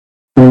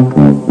World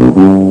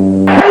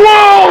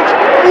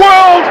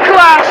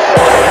class!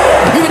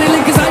 Über die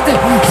linke Seite,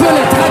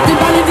 Fülle treibt den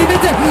Ball in die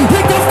Mitte,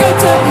 legt auf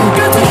Götze,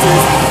 Götze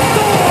schießt,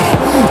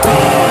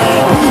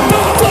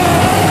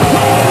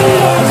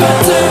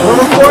 We're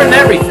recording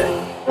everything.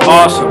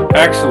 Awesome,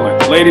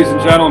 excellent. Ladies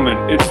and gentlemen,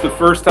 it's the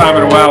first time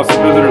in a while since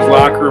Visitors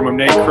Locker Room. I'm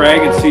Nate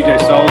Craig and CJ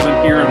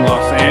Sullivan here in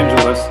Los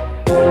Angeles.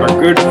 Our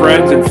good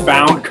friends and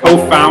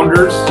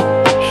co-founders,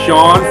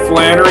 Shawn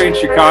Flannery in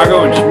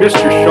Chicago and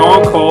Mr.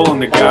 Shawn Cole in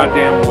the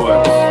goddamn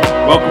woods.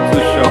 Welcome to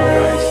the show,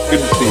 guys.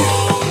 Good to see you.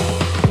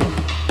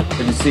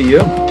 Good to see you.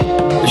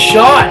 The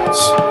Shawns,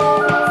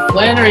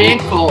 Flannery and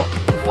Cole.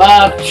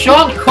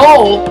 Shawn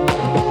Cole,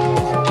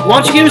 why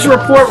don't you give us a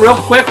report real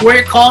quick where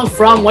you're calling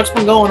from, what's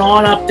been going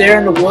on up there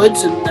in the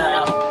woods, and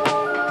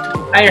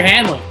how you're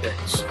handling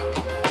things.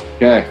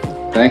 Okay,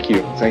 thank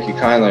you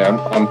kindly.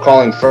 I'm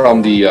calling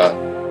from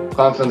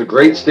the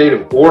great state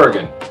of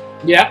Oregon.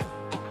 Yeah.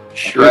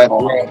 Sure.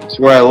 That's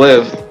where I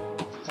live,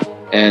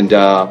 and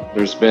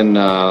there's been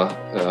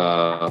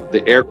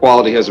the air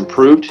quality has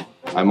improved.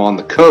 I'm on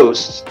the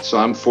coast, so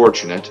I'm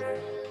fortunate.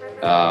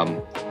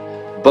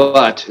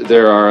 But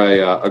there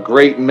are a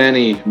great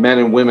many men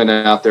and women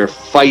out there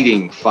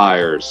fighting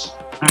fires,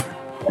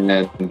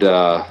 and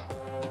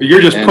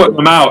You're just putting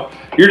them out.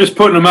 You're just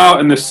putting them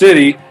out in the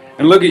city.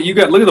 And look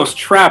at those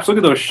traps. Look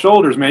at those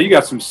shoulders, man. You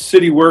got some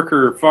city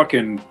worker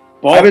fucking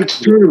balls. I've been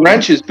turning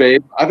wrenches,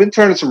 babe. I've been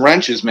turning some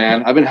wrenches,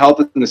 man. I've been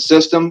helping the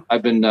system.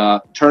 I've been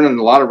turning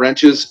a lot of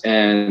wrenches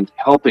and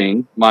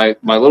helping my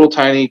little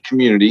tiny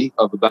community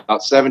of about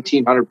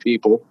 1,700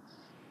 people.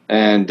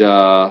 And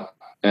I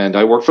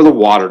work for the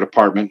water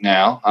department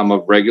now. I'm a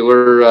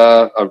regular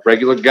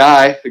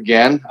guy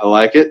again. I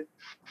like it.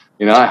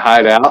 You know, I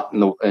hide out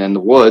in the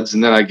woods,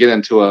 and then I get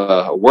into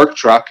a work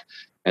truck,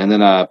 and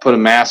then I put a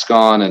mask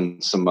on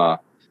and some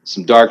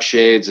dark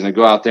shades, and I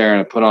go out there and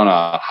I put on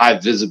a high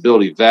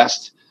visibility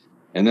vest,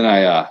 and then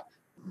I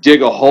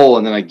dig a hole,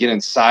 and then I get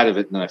inside of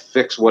it, and then I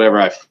fix whatever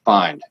I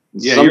find.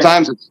 Yeah,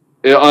 sometimes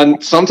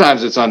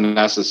it's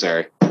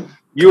unnecessary.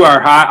 You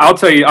are high. I'll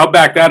tell you. I'll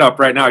back that up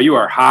right now. You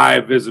are high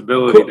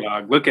visibility,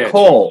 dog. Look at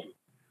Cole.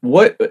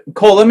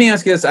 Cole, let me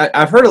ask you this.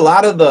 I've heard a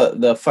lot of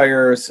the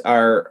fires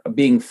are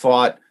being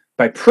fought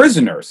by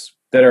prisoners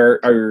that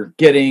are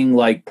getting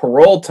like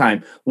parole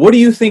time. What do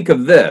you think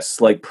of this?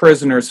 Like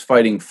prisoners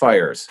fighting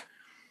fires?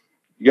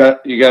 You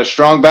got a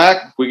strong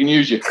back? We can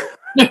use you.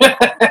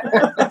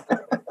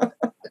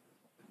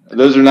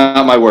 Those are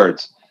not my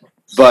words,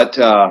 but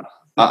I'm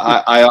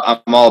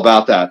all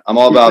about that. I'm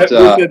all about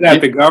Who did that?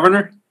 The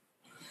governor?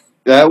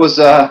 That was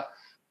an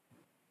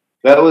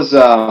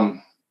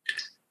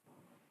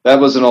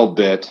old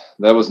bit.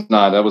 That was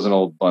an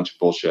old bunch of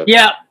bullshit.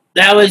 Yeah,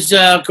 that was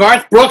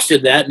Garth Brooks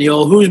did that in the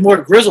old Who's More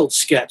Grizzled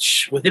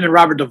sketch with him and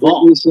Robert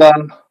Duvall. It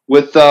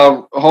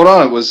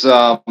was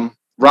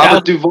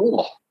Robert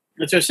Duvall.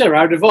 That's what I said,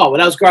 Robert Duvall. But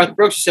that was Garth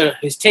Brooks. He said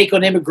his take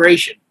on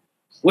immigration.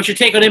 What's your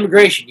take on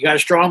immigration? You got a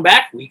strong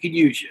back? We could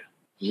use you.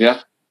 Yeah.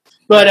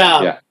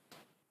 But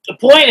the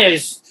point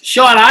is,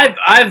 Shawn,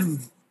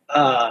 I've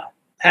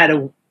had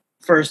a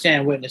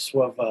firsthand witness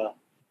of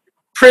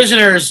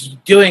prisoners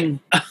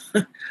doing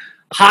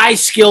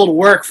high-skilled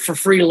work for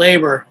free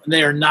labor, and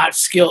they are not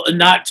skilled and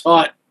not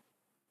taught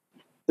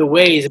the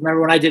ways. I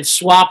remember when I did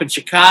swap in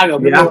Chicago.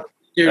 Yeah,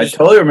 I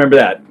totally remember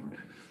that.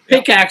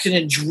 Pickaxing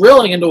and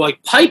drilling into like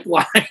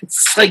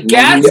pipelines, like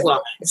gas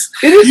lines.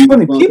 It is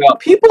funny.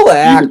 People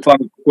act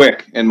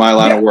quick in my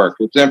line of work.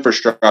 It's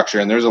infrastructure,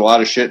 and there's a lot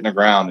of shit in the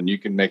ground, and you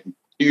can make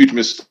huge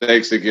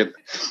mistakes that get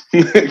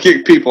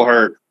people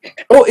hurt.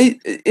 Oh,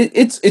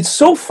 it's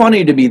so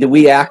funny to me that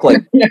we act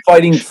like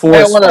fighting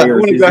forest fires. I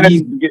want to go ahead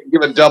and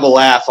give a double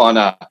laugh on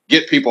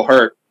get people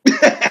hurt.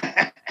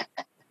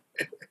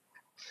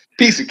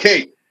 Piece of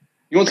cake.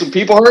 You want some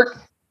people hurt?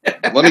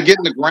 Let me get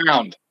in the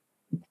ground.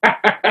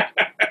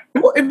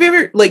 Well, have you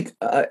ever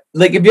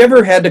have you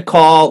ever had to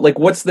call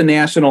what's the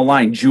national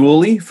line?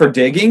 Julie for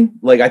digging?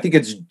 I think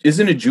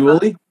isn't it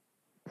Julie?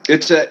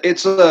 It's an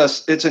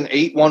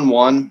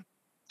 811.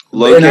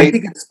 Locate. And I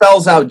think it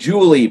spells out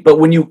Julie, but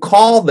when you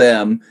call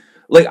them,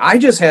 I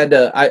just had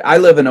to, I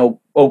live in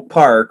Oak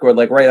Park, or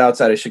right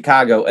outside of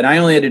Chicago, and I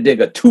only had to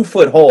dig a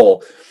 2-foot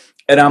hole,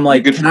 and I'm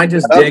like, can I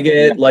just dig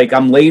it?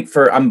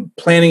 I'm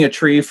planting a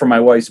tree for my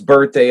wife's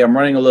birthday, I'm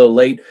running a little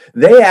late.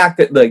 They act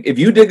if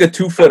you dig a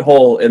 2-foot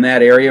hole in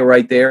that area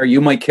right there,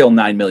 you might kill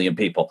 9 million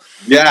people.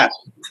 Yeah.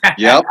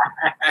 Yep.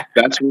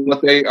 That's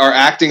what they are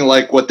acting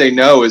like. What they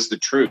know is the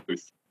truth.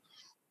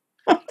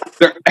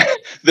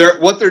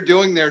 What they're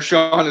doing there,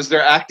 Shawn, is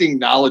they're acting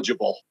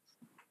knowledgeable.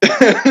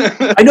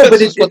 I know,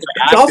 but it's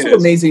also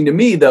amazing to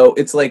me, though.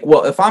 It's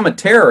well, if I'm a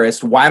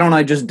terrorist, why don't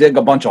I just dig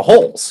a bunch of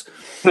holes?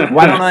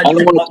 Why don't I? I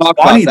don't want to talk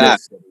about that.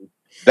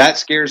 That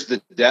scares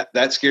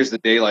the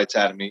daylights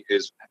out of me.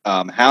 Is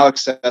how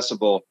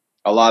accessible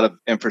a lot of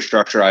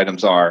infrastructure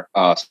items are.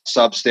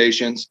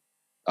 Substations,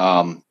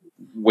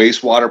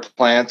 wastewater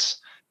plants,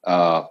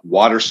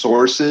 water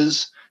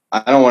sources.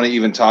 I don't want to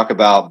even talk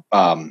about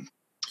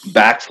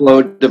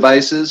backflow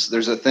devices.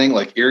 There's a thing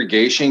like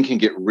irrigation can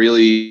get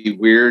really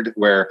weird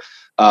where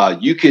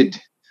you can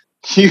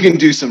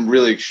do some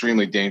really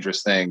extremely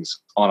dangerous things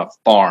on a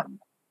farm.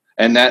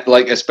 And that,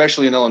 like,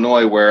 especially in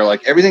Illinois where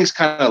like everything's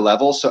kind of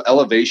level. So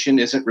elevation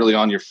isn't really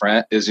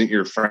isn't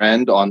your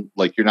friend on,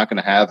 like, you're not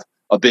going to have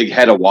a big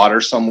head of water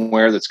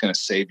somewhere that's going to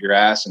save your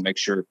ass and make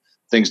sure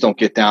things don't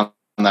get down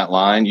that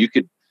line. You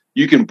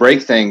can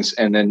break things,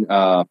 and then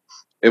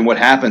and what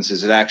happens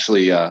is it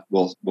actually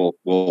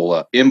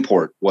will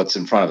import what's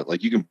in front of it.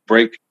 Like, you can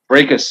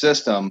break a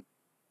system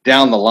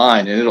down the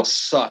line and it'll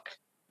suck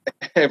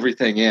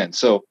everything in.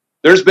 So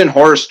there's been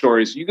horror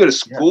stories. You go to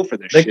school for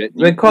this shit.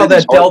 They call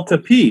that Delta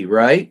P,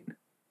 right?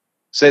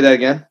 Say that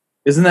again.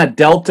 Isn't that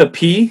Delta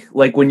P?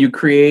 Like when you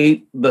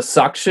create the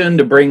suction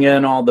to bring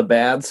in all the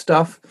bad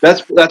stuff?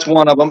 That's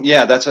one of them.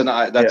 Yeah, it's a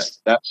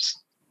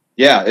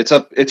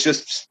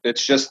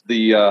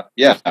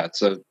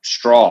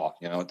straw.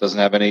 You know, it doesn't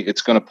have any.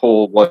 It's going to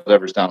pull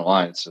whatever's down the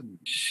line. So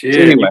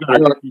anyway,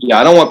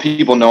 I don't want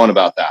people knowing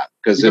about that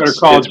because it's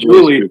called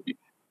Julie. Really,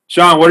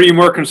 Sean, what are you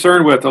more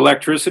concerned with,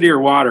 electricity or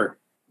water?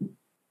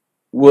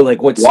 Well,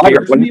 like what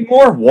scares me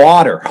more?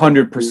 Water,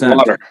 100%.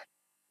 Water.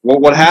 Well,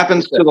 what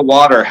happens to the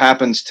water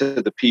happens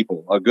to the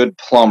people. A good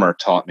plumber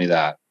taught me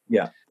that.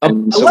 Yeah. So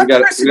we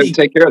got to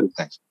take care of the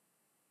things.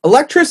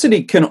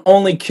 Electricity can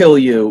only kill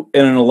you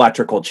in an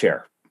electrical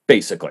chair,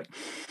 basically.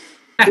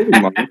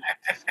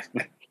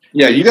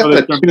 Yeah, you got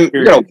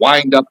to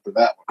wind up for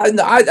that one.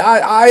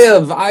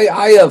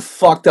 I have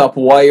fucked up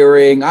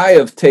wiring. I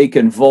have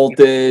taken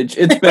voltage.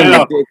 It's been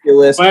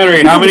ridiculous.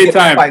 Flannery, how many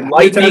times? How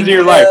many times in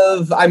your life?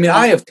 I mean,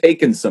 I have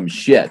taken some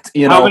shit.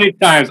 You know, how many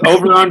times?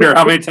 Over under?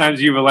 How many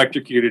times you've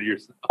electrocuted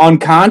yourself?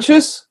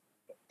 Unconscious?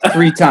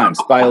 3 times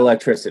by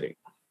electricity.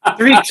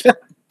 3 times.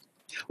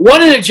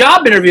 One in a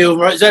job interview.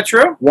 Is that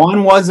true?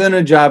 One was in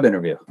a job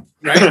interview.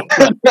 Right.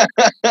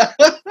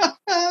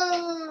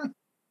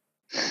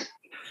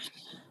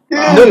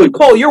 No,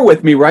 Cole, you're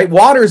with me, right?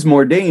 Water's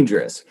more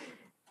dangerous.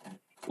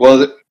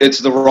 Well, it's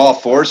the raw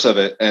force of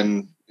it,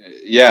 and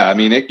yeah, I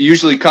mean, it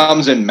usually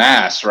comes in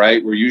mass,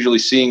 right? We're usually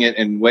seeing it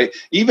in way.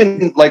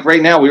 Even like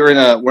right now, we're in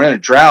a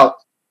drought.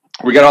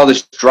 We got all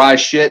this dry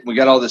shit. We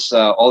got all this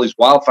all these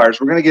wildfires.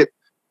 We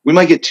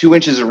might get 2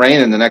 inches of rain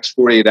in the next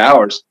 48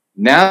 hours.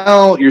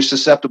 Now you're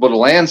susceptible to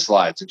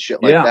landslides and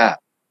shit like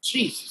that.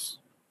 Jesus.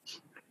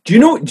 Do you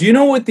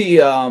know what the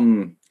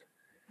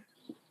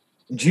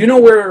do you know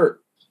where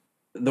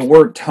the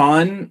word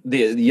ton,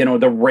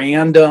 the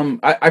random,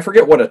 I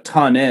forget what a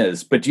ton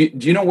is, but do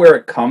you know where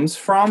it comes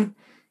from?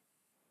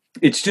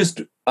 It's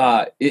just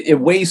it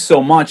weighs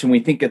so much and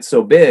we think it's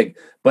so big,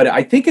 but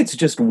I think it's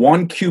just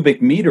 1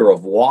 cubic meter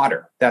of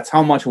water. That's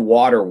how much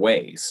water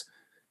weighs.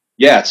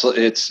 Yeah,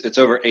 it's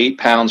over 8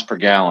 pounds per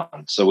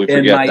gallon. So we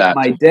forget that.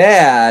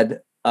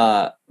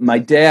 My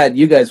dad,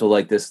 you guys will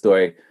like this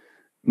story.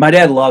 My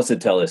dad loves to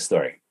tell this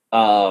story.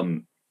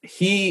 My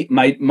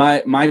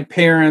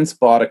parents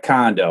bought a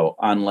condo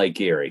on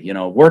Lake Erie,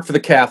 worked for the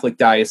Catholic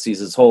diocese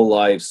his whole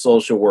life,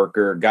 social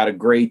worker, got a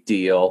great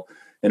deal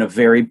in a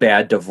very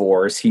bad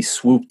divorce. He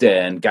swooped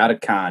in, got a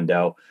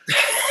condo.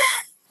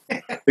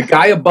 The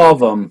guy above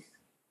him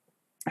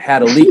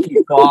had a leaky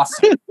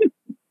faucet,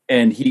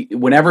 and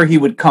whenever he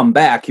would come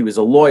back, he was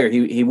a lawyer.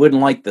 He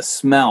wouldn't like the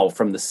smell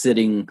from the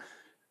sitting,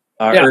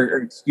 or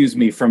excuse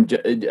me, from,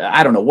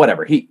 I don't know,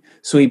 whatever.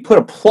 So he put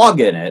a plug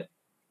in it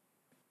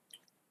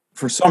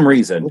for some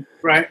reason.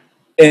 Right.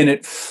 And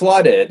it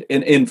flooded.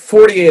 In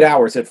 48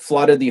 hours, it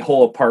flooded the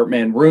whole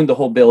apartment, ruined the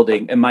whole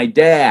building. And my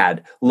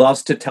dad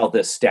loves to tell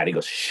this stat. He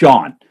goes,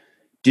 Sean,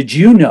 did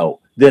you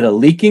know that a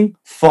leaking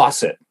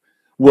faucet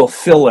will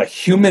fill a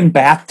human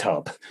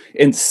bathtub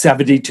in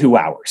 72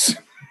 hours?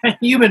 A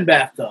human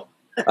bathtub.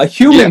 A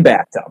human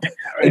bathtub.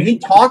 And he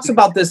talks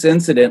about this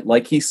incident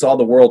like he saw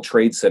the World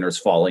Trade Centers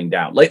falling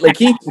down. Like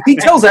he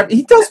tells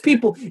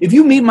people, if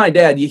you meet my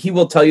dad, he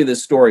will tell you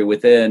this story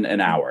within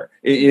an hour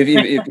if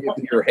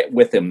you're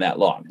with him that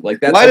long. Like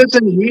that's why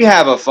doesn't he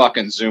have a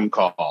fucking Zoom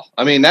call?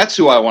 I mean, that's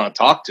who I want to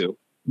talk to.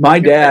 My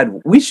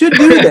dad. We should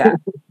do that.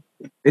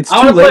 It's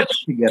too late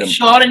to get him.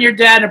 Sean and your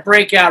dad in a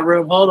breakout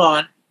room. Hold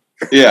on.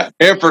 Yeah,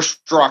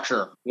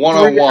 infrastructure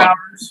 101.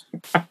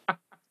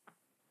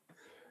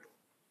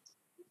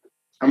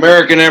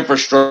 American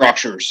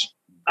infrastructures.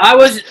 I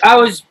was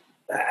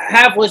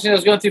half listening. I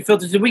was going through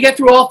filters. Did we get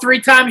through all 3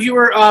 times you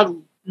were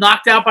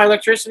knocked out by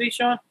electricity,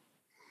 Sean?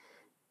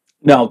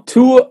 No,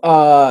 two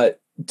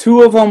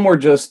of them were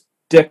just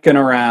dicking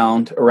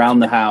around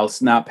the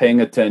house, not paying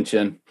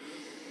attention.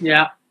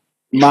 Yeah.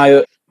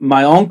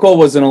 My uncle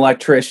was an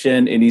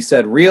electrician, and he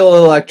said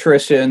real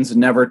electricians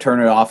never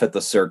turn it off at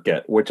the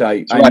circuit, which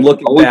I'm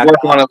looking back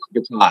on it like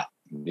it's hot.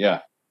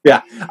 Yeah.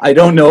 Yeah. I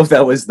don't know if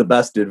that was the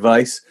best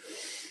advice.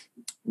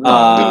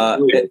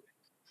 And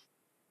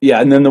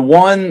then the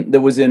one that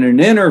was in an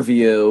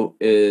interview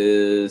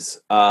is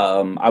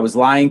I was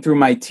lying through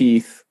my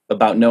teeth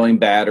about knowing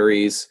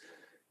batteries,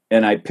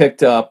 and I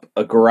picked up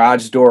a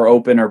garage door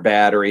opener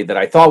battery that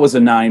I thought was a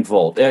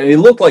 9-volt. It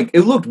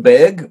looked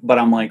big, but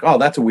I'm like, oh,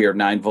 that's a weird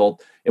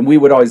 9-volt. And we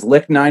would always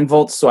lick 9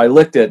 volts, so I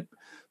licked it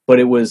but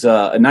it was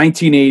a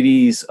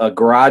 1980s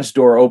garage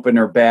door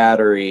opener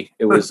battery.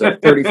 It was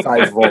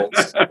 35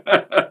 volts.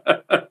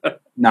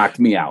 Knocked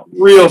me out.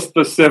 Real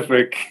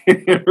specific.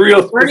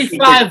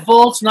 35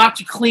 volts knocked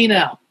you clean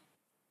out.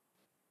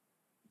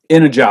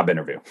 In a job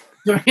interview.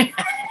 It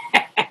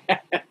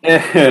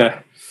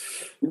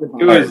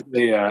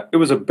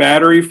was a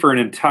battery for an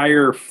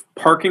entire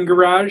parking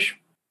garage.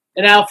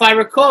 And now, if I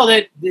recall,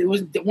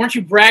 weren't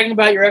you bragging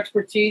about your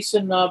expertise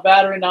in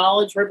battery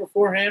knowledge right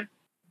beforehand?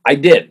 I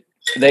did.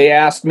 They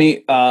asked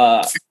me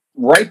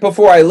right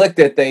before I licked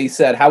it. They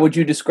said, "How would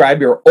you describe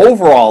your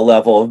overall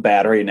level of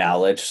battery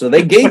knowledge?" So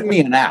they gave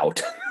me an out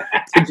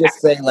to just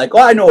say, like,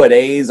 "Well, I know what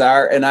A's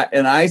are," and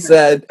I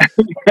said,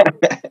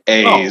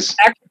 A's.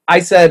 I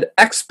said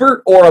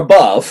expert or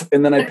above,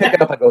 and then I pick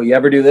it up. I go, "You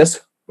ever do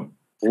this?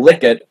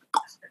 Lick it,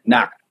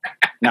 knock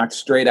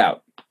straight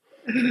out."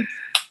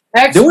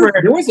 There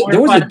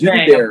was a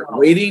dude there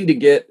waiting to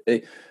get.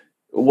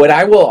 What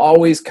I will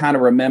always kind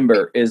of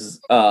remember is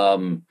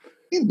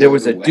there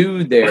was a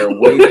dude there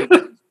waiting to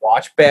his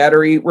watch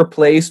battery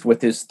replaced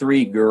with his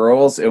 3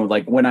 girls. And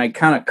like when I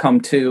kind of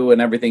come to and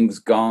everything's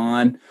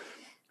gone,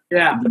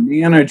 the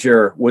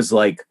manager was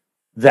like,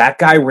 "That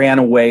guy ran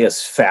away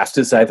as fast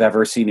as I've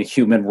ever seen a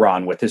human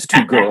run with his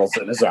 2 girls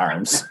in his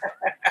arms."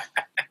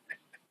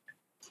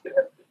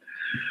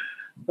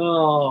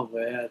 Oh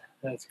man,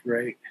 that's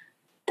great.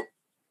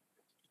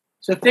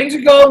 So things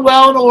are going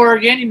well in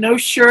Oregon. You no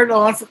shirt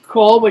on for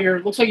Cole, but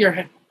looks like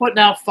you're putting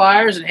out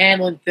fires and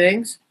handling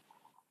things.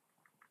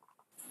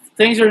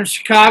 Things are in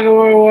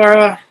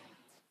Chicago.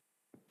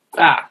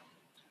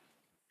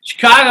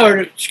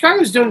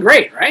 Chicago's doing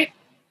great, right?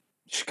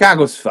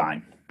 Chicago's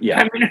fine. Yeah,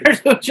 I mean, they're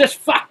doing just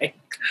fine.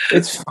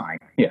 It's fine.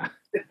 Yeah,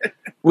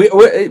 we're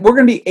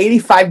going to be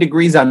 85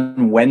 degrees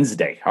on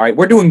Wednesday. All right,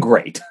 we're doing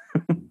great.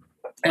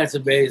 That's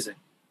amazing.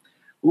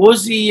 What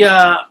was the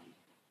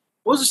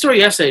story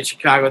yesterday in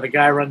Chicago? The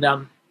guy running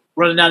down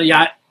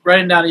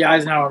the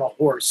Eisenhower on a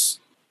horse.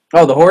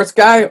 Oh, the horse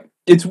guy?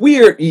 It's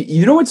weird.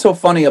 You know what's so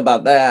funny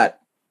about that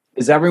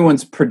is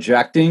everyone's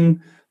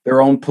projecting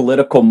their own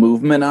political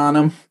movement on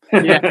him.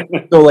 Yeah.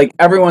 So like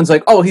everyone's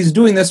like, "Oh, he's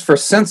doing this for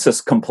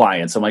census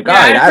compliance." I'm like, "All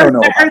right, I don't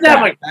know." I heard that.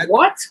 I'm like,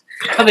 what?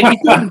 I mean, he's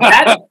doing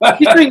that.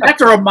 He's doing that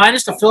to remind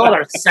us to fill out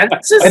our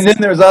census. And then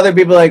there's other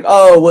people like,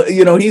 "Oh, well,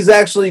 he's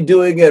actually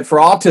doing it for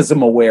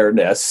autism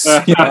awareness."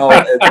 And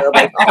they're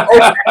like,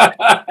 "Oh,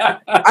 okay.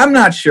 I'm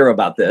not sure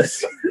about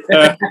this."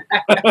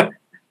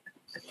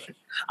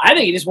 I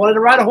think he just wanted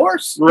to ride a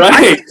horse. Right.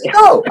 I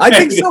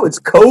think so. It's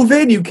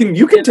COVID. You can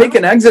take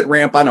an exit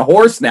ramp on a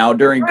horse now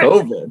during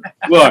COVID.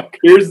 Look,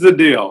 here's the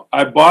deal.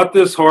 I bought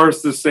this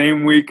horse the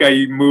same week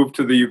I moved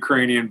to the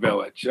Ukrainian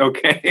village.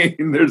 Okay.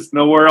 And there's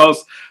nowhere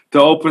else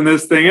to open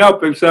this thing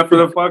up except for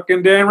the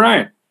fucking Dan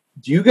Ryan.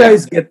 Do you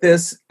guys get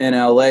this in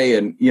LA?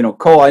 And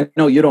Cole, I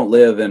know you don't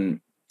live in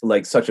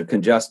like such a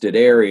congested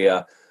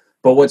area,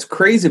 but what's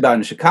crazy about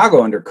in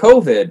Chicago under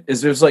COVID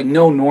is there's like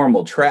no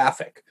normal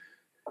traffic.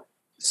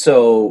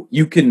 So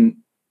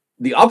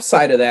the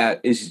upside of that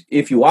is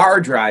if you are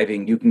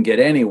driving, you can get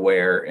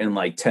anywhere in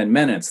like 10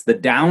 minutes. The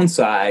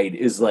downside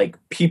is like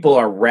people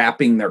are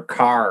wrapping their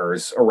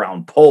cars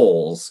around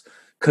poles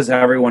because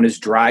everyone is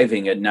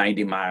driving at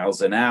 90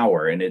 miles an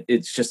hour. And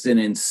it's just an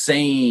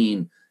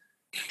insane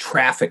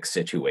traffic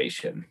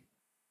situation.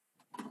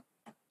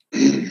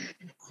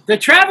 The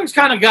traffic's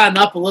kind of gotten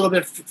up a little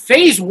bit.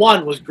 Phase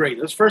 1 was great.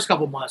 Those first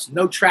couple months,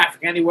 no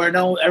traffic anywhere.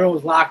 Everyone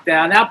was locked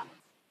down.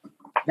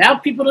 Now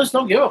people just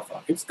don't give a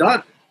fuck. It's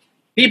done.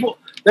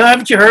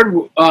 Haven't you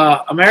heard?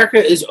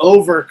 America is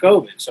over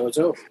COVID, so it's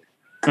over.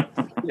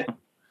 Yeah.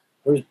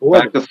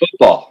 Back to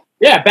football.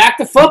 Yeah, back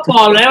to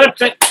football.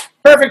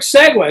 Perfect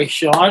segue,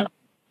 Sean.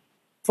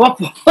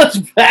 Football is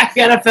back.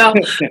 NFL,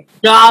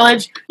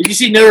 college. Did you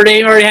see Notre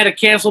Dame already had to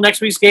cancel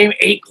next week's game?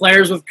 8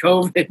 players with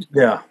COVID.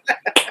 Yeah,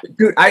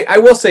 dude. I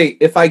will say,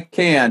 if I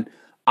can,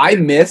 I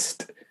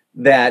missed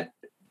that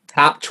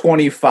top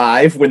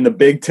 25 when the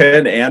Big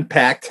Ten and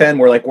Pac-10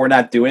 were like, we're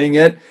not doing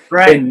it.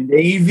 Right. And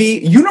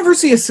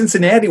University of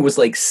Cincinnati was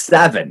like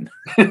 7.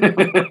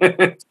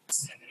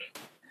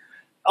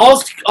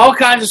 All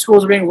kinds of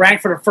schools are being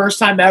ranked for the first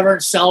time ever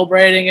and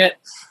celebrating it.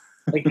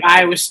 Like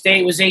Iowa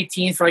State was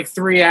 18th for like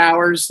 3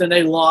 hours, then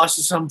they lost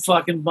to some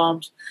fucking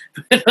bums.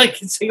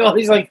 Like it's like all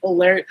these like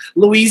hilarious.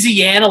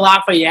 Louisiana,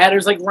 Lafayette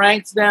is like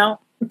ranked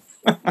now.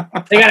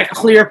 They got a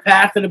clear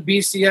path to the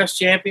BCS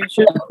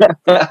championship.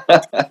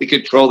 They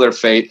control their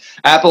fate.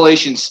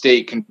 Appalachian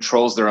State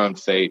controls their own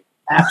fate.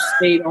 App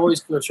State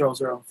always controls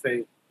their own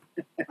fate.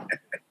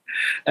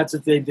 That's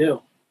what they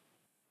do.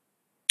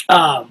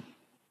 How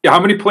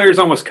many players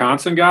on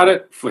Wisconsin got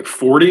it? Like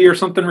 40 or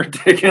something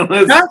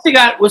ridiculous?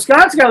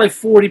 Wisconsin got like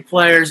 40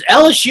 players.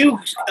 LSU,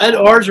 Ed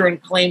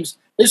Orgeron claims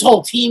this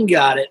whole team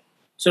got it,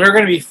 so they're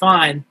going to be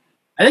fine.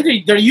 I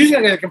think they're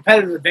using it as a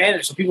competitive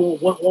advantage, so people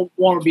won't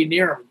want to be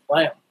near them and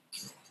play them.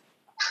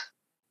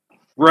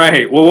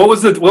 Right. Well, what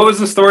was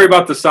the story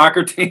about the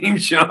soccer team,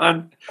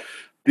 Sean?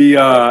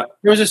 There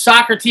was a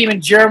soccer team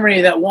in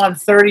Germany that won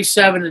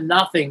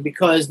 37-0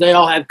 because they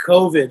all had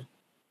COVID,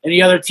 and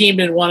the other team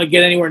didn't want to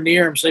get anywhere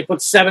near him, so they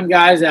put 7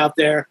 guys out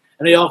there,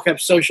 and they all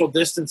kept social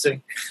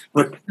distancing.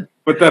 But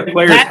the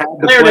players had to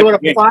they play would the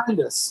game. have fined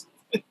us.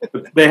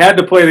 They had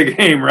to play the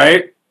game,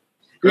 right?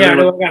 Yeah,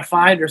 they would have got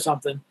fined or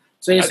something.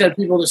 So you said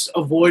people just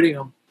avoiding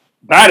them.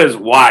 That is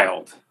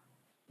wild.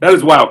 That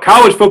is wild.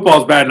 College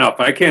football is bad enough.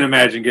 I can't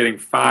imagine getting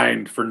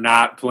fined for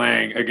not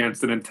playing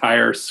against an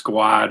entire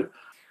squad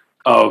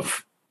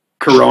of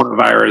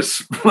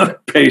coronavirus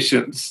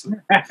patients.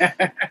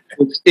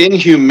 It's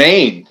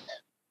inhumane.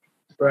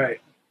 Right.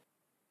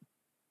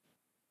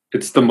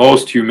 It's the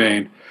most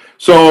humane.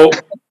 So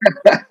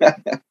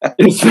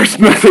there's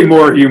nothing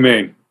more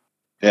humane.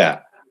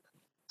 Yeah.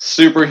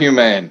 Super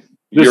humane.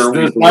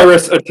 This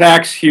virus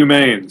attacks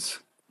humanes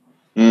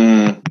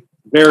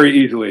very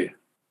easily.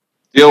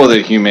 Deal with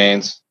it,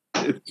 humanes.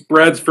 It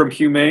spreads from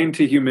humane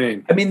to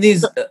humane. I mean,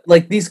 these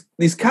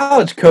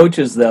college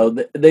coaches, though,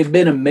 they've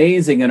been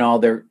amazing in all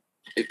their.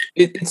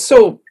 It's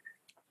so,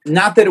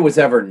 not that it was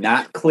ever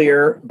not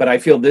clear, but I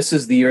feel this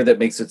is the year that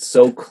makes it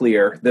so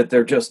clear that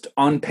they're just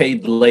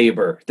unpaid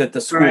labor, that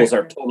the schools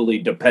are totally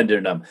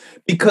dependent on them.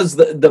 Because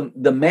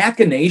the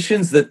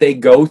machinations that they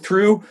go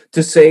through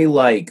to say,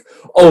 like,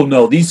 oh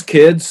no, these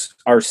kids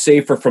are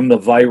safer from the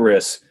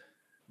virus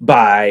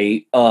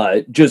by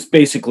just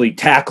basically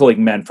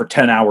tackling men for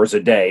 10 hours a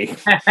day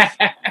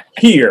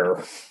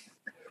here,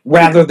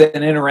 rather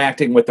than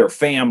interacting with their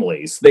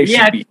families. They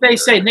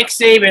say Nick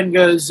Saban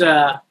goes,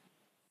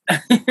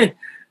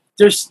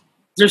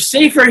 they're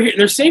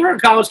safer on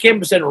college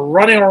campus than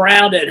running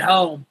around at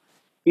home.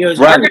 He goes,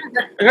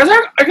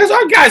 because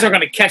our guys aren't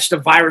going to catch the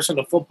virus on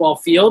the football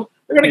field.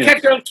 They're going to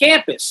catch it on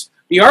campus.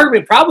 The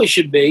argument probably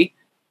should be,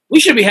 we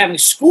should be having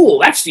school.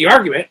 That's the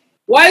argument.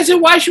 Why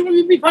should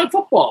we be playing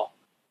football?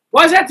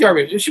 Why is that the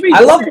argument? It should be.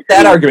 I love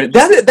that argument.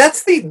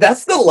 That's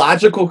the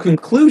logical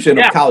conclusion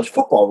of college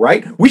football,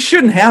 right? We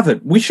shouldn't have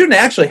it. We shouldn't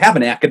actually have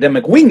an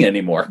academic wing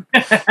anymore.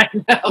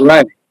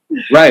 Right.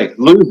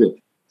 Lose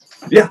it.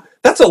 Yeah,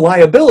 that's a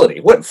liability.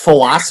 What,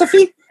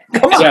 philosophy?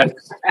 Come on. Yeah,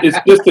 it's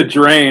just a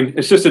drain.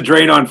 It's just a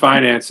drain on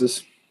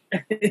finances.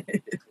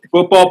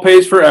 Football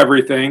pays for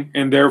everything,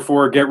 and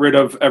therefore get rid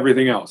of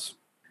everything else.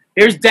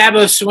 Here's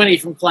Dabo Swinney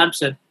from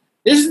Clemson.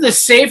 This is the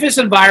safest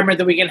environment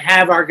that we can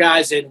have our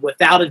guys in,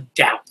 without a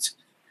doubt.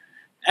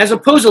 As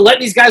opposed to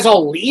letting these guys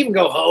all leave and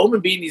go home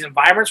and be in these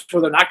environments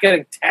where they're not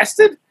getting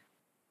tested.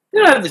 They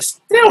don't have this.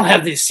 They don't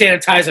have the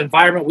sanitized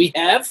environment we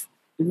have.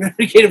 The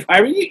medicated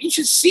environment. You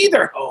should see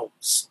their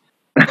homes.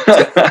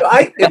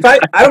 I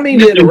don't mean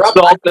to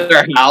interrupt.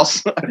 Their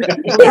house.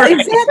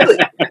 Exactly.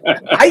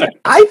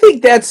 I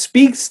think that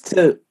speaks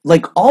to,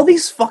 like, all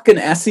these fucking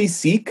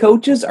SEC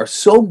coaches are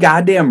so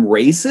goddamn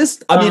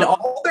racist. I mean,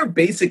 all they're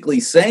basically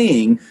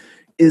saying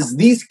is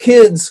these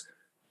kids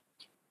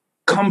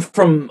come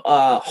from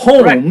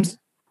homes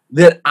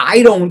that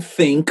I don't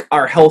think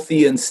are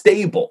healthy and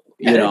stable.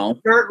 You know,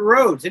 dirt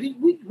roads. And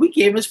we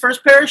gave him his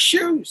first pair of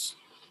shoes.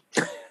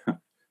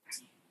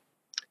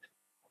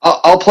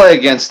 I'll play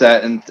against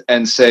that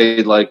and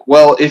say, like,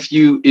 well, if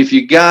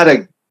you got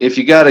a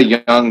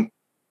young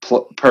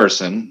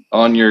person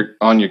on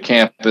your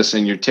campus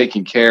and you're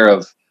taking care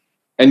of,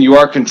 and you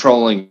are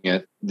controlling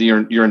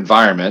your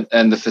environment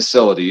and the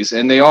facilities,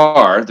 and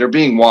they're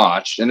being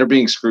watched and they're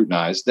being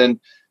scrutinized, then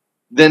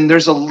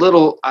there's a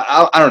little,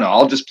 I don't know,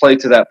 I'll just play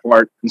to that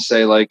part and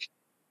say, like,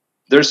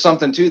 there's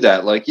something to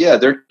that. Like, yeah,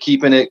 they're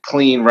keeping it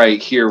clean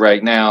right here,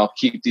 right now.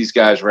 Keep these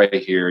guys right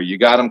here. You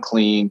got them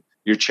clean.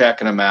 You're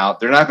checking them out.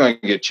 They're not going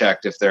to get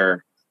checked if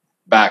they're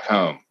back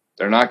home.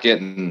 They're not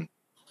getting.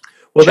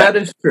 Well, checked.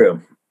 That is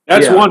true.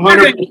 That's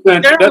 100%.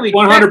 That's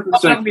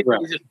 100%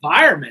 correct. These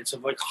environments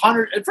of like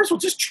 100. First of all,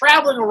 just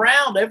traveling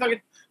around. They have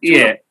like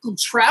a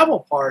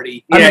travel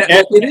party. Yeah,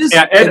 Ed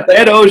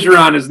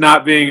Ogeron is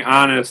not being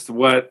honest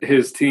what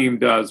his team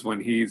does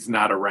when he's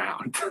not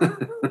around.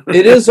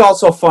 It is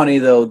also funny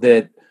though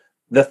that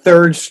the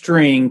third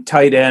string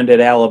tight end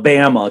at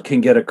Alabama can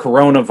get a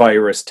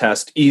coronavirus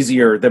test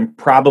easier than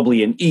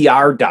probably an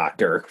ER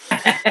doctor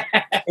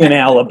in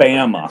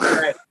Alabama.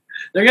 Right.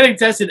 They're getting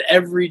tested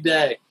every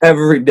day.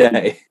 Every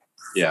day.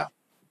 Yeah.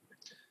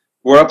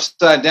 We're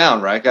upside down,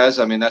 right, guys?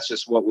 I mean, that's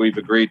just what we've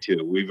agreed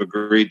to. We've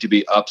agreed to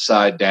be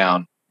upside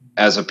down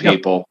as a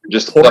people. Yep.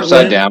 Just Portland.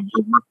 Upside down.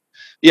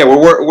 Yeah,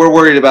 we're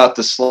worried about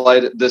this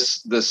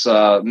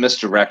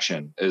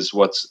misdirection is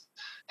what's.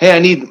 Hey, I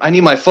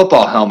need my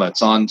football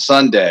helmets on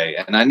Sunday,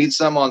 and I need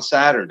some on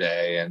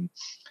Saturday, and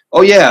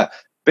oh yeah,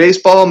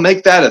 baseball,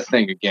 make that a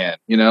thing again.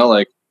 You know,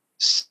 like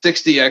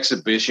 60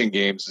 exhibition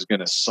games is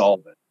going to solve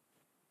it.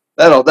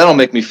 That'll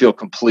make me feel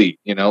complete.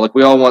 You know, like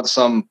we all want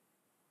some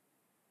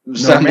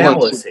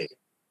normalcy.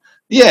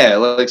 Yeah,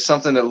 like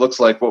something that looks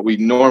like what we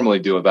normally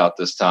do about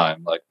this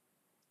time. Like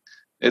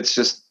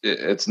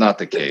it's not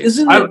the case.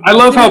 I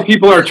love how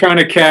people are trying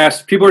to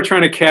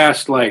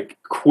cast like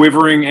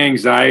quivering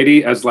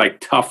anxiety as like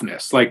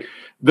toughness. Like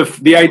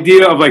the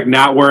idea of like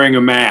not wearing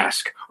a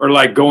mask or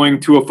like going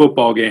to a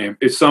football game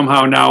is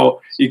somehow now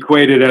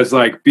equated as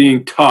like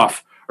being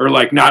tough or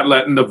like not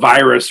letting the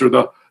virus or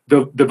the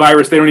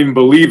virus they don't even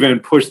believe in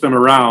push them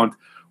around.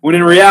 when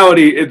in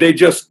reality they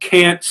just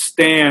can't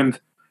stand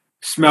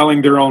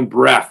smelling their own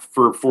breath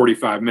for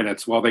 45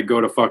 minutes while they go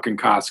to fucking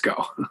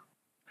Costco.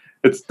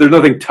 There's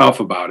nothing tough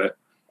about it.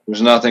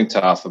 There's nothing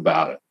tough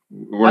about it.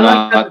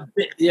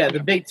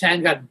 The Big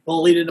Ten got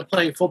bullied into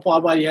playing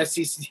football by the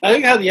SEC. I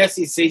think how the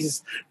SEC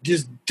is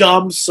just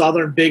dumb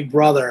Southern Big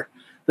Brother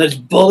that's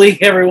bullying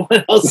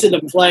everyone else into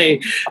play.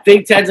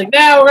 Big Ten's like,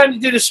 no, we're going to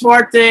do the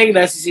smart thing. And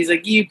the SEC's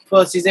like, you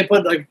pussies. They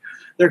put like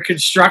their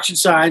construction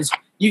signs.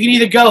 You can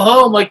either go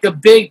home like the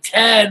Big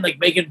Ten, like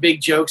making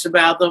big jokes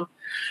about them.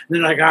 And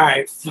they're like, all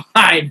right,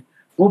 fine,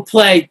 we'll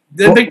play.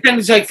 The Big Ten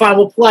is like, fine,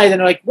 we'll play. Then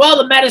they're like, well,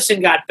 the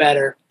medicine got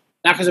better.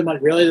 Not because I'm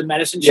like, really, the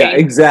medicine changed? Yeah,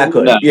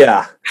 exactly. No.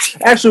 Yeah.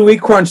 Actually, we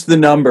crunched the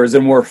numbers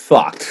and we're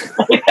fucked.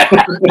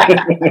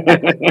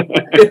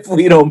 If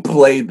we don't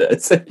play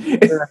this.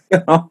 You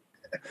know?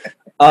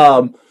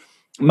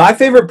 My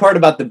favorite part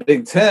about the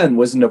Big Ten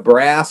was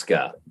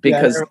Nebraska.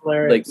 Because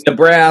like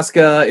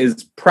Nebraska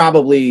is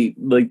probably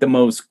like the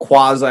most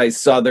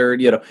quasi-Southern,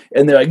 you know,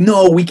 and they're like,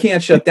 no, we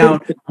can't shut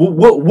down.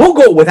 We'll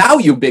go without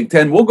you, Big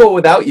Ten. We'll go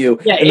without you.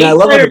 Yeah, and I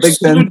love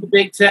the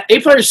Big Ten.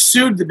 8 players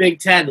sued the Big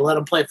Ten to let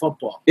them play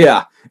football.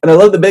 Yeah, and I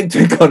love the Big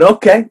Ten going,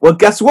 okay, well,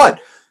 guess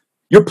what?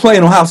 You're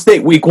playing Ohio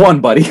State week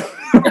 1, buddy.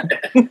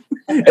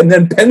 And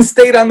then Penn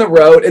State on the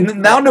road, and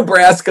then now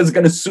Nebraska's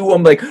going to sue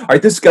them like, all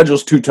right, this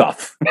schedule's too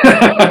tough.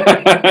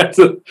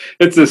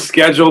 It's a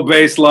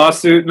schedule-based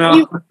lawsuit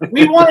now.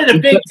 We wanted a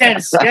Big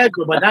Ten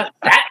schedule, but not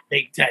that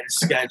Big Ten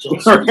schedule.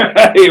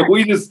 Right.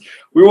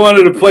 We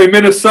wanted to play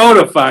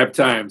Minnesota 5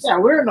 times. Yeah,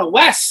 we're in the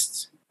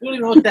West. We don't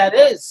even know what that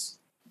is.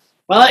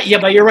 Well, yeah,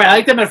 but you're right. I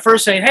like them at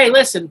first saying, hey,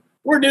 listen,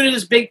 we're new to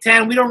this Big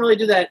Ten. We don't really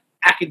do that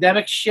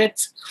academic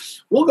shit.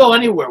 We'll go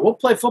anywhere. We'll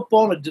play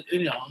football in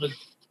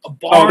a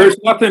bar.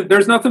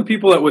 There's nothing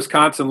people at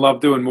Wisconsin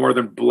love doing more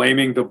than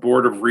blaming the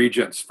Board of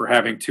Regents for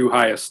having too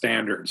high of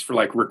standards for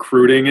like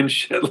recruiting and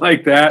shit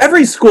like that.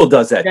 Every school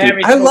does that,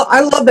 dude. I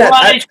love that.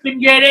 Well, I couldn't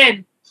get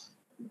in.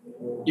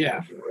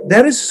 Yeah.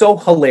 That is so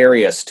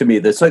hilarious to me.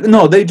 That's like,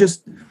 no, they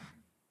just,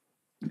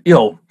 you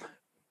know,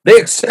 they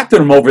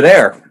accepted them over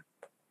there.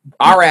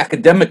 Our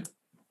academic,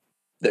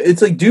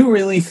 it's like, do you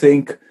really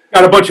think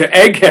got a bunch of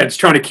eggheads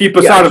trying to keep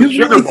us out of the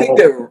Sugar Bowl? Think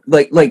that,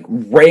 like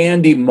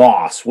Randy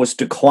Moss was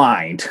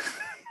declined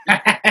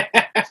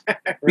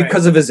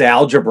because of his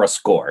algebra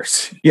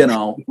scores? You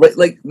know,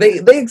 like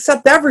they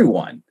accept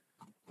everyone.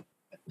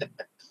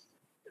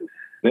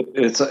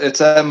 It's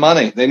that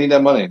money. They need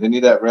that money. They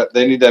need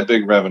that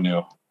big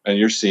revenue, and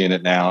you're seeing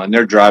it now. And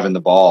they're driving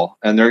the ball,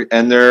 and they're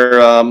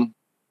going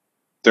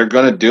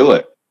to do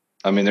it.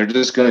 I mean, they're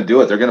just going to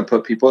do it. They're going to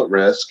put people at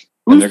risk.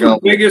 Where does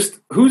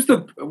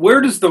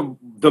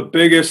the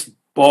biggest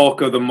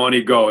bulk of the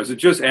money go? Is it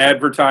just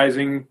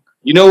advertising?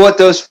 You know what?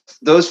 Those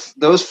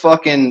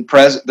fucking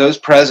those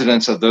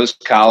presidents of those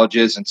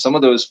colleges and some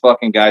of those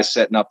fucking guys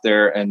sitting up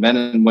there and men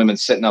and women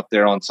sitting up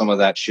there on some of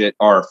that shit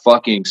are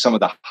fucking some of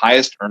the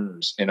highest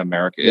earners in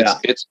America. Yeah.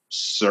 It's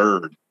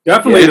absurd.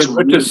 Definitely the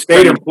richest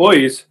state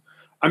employees.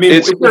 I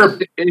mean,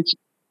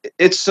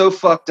 it's so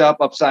fucked up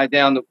upside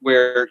down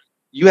where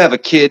you have a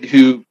kid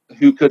who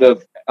could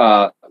have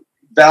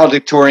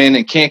valedictorian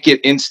and can't get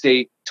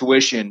in-state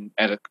tuition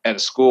at a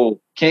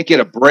school, can't get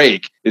a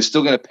break, is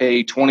still going to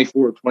pay $24,000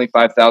 or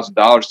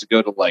 $25,000 to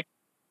go to like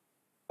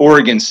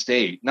Oregon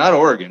State, not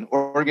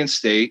Oregon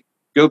State,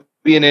 go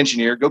be an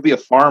engineer, go be a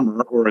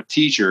farmer or a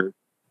teacher,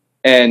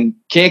 and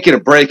can't get a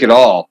break at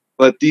all.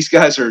 But these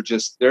guys are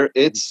just there.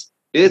 It's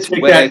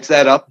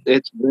that up.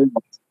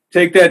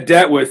 Take that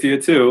debt with you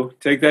too.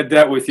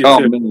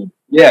 Man.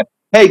 Yeah.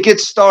 Hey,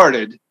 get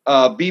started.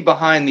 Be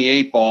behind the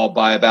 8 ball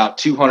by about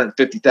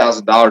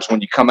 $250,000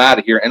 when you come out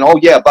of here. And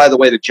by the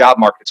way, the job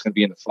market's going to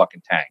be in the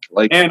fucking tank.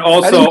 Like, and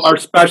also our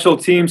special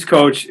teams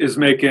coach is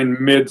making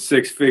mid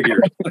 6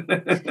 figures.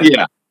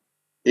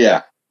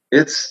 Yeah.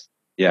 It's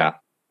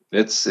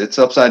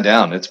upside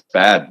down. It's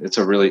bad.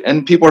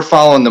 And people are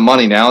following the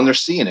money now and they're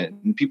seeing it.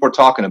 And people are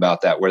talking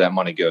about that, where that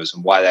money goes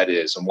and why that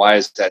is. And why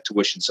is that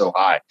tuition so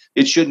high?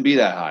 It shouldn't be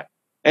that high.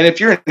 And if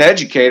you're an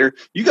educator,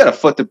 you got to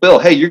foot the bill.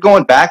 Hey, you're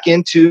going back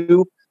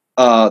into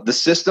the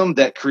system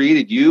that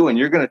created you, and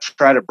you're going to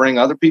try to bring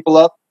other people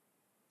up.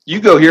 You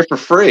go here for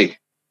free.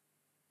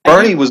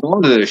 Bernie was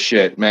onto this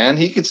shit, man.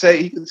 He could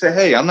say,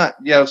 hey, I'm not,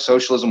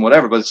 socialism,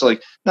 whatever. But it's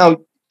like,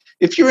 no,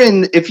 if you're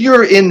in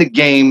the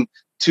game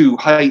to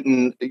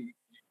heighten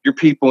your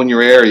people in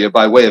your area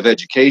by way of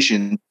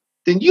education,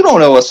 then you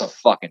don't owe us a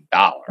fucking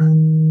dollar.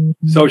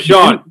 So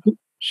Sean,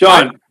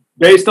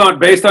 based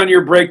on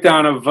your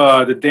breakdown of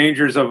the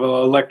dangers of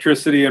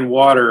electricity and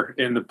water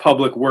in the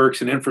public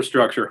works and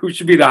infrastructure, who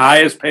should be the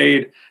highest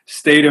paid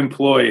state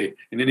employee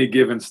in any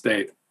given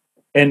state?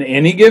 In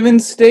any given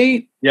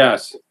state?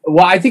 Yes.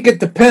 Well, I think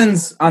it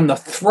depends on the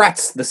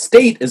threats the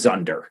state is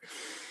under.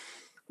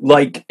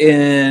 Like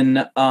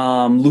in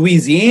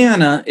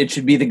Louisiana, it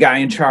should be the guy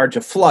in charge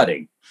of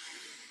flooding.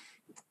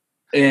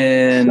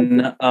 In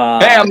hey,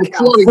 I'm the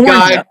flooding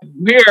guy.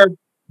 I'm here.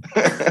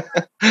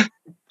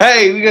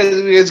 Hey, you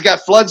guys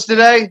got floods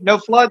today? No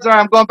floods? All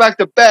right, I'm going back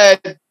to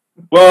bed.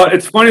 Well,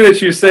 it's funny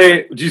that you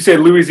say. Did you say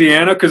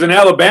Louisiana? Because in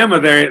Alabama,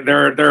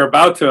 they're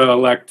about to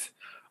elect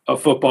a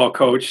football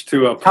coach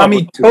to a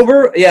Tommy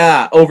Tuber,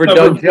 over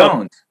Doug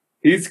Jones.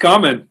 He's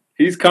coming.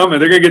 He's coming.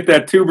 They're gonna get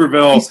that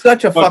Tuberville. He's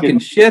such a fucking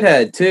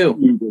shithead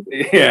too.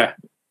 Yeah.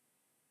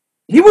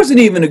 He wasn't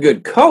even a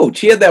good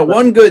coach. He had that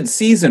one good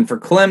season for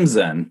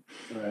Clemson.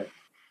 Right.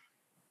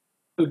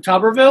 Who,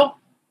 Tuberville?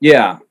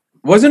 Yeah.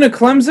 Wasn't it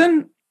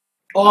Clemson?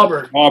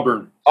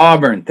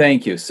 Auburn.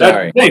 Thank you.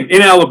 Sorry.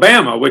 In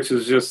Alabama, which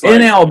is just like,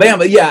 in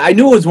Alabama. Yeah, I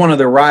knew it was one of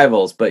their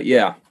rivals, but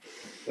yeah.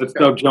 That's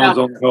Doug Jones'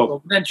 only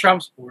hope. Then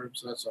Trump supported him,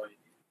 so that's all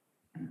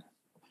you need.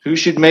 Who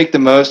should make the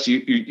most?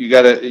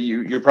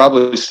 You're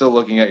probably still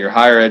looking at your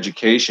higher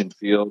education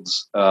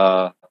fields.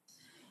 You're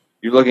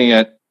looking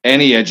at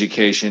any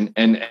education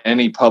and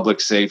any public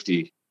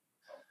safety,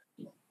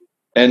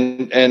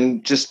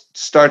 and just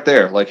start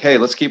there. Like, hey,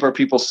 let's keep our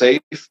people safe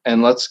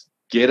and let's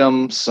get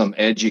them some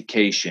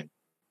education.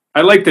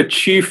 I like the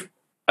chief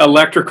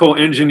electrical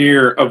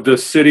engineer of the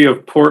city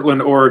of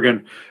Portland,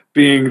 Oregon,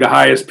 being the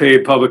highest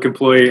paid public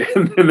employee,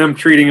 and them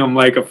treating him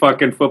like a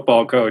fucking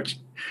football coach,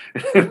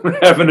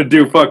 having to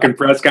do fucking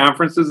press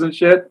conferences and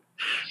shit.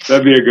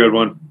 That'd be a good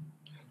one.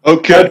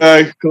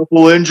 Okay,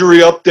 couple injury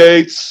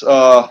updates.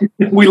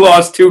 We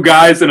lost 2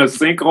 guys in a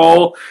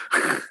sinkhole.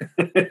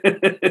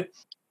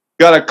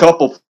 Got a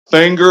couple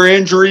finger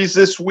injuries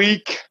this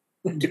week.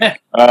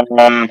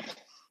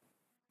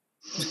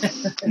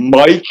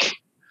 Mike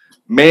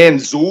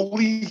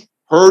Manzulli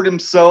hurt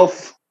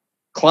himself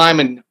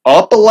climbing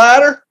up a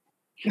ladder.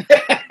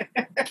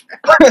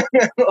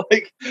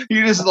 Like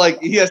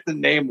he has to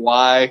name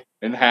why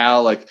and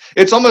how. Like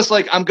it's almost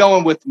like I'm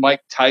going with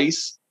Mike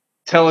Tice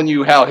telling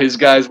you how his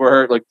guys were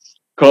hurt. Like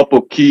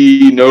couple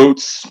key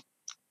notes: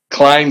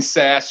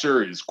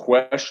 Kleinsasser is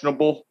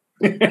questionable.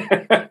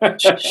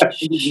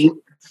 Just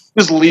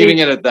leaving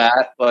it at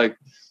that. Like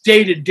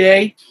day to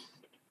day.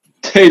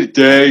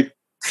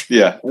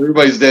 Yeah,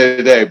 everybody's day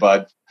to day,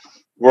 bud.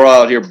 We're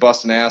all out here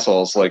busting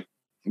assholes. Like,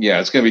 yeah,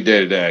 it's gonna be day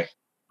to day.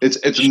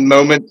 It's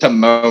moment to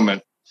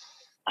moment.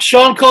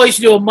 Shawn Cole used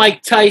to do a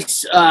Mike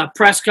Tice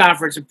press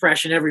conference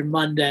impression every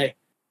Monday.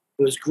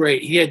 It was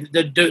great. He had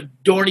the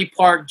Dorney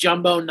Park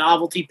Jumbo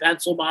novelty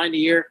pencil behind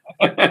the ear.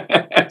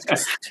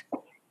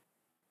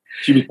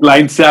 Jimmy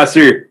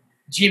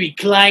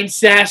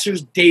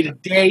Kleinsasser's day to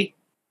day.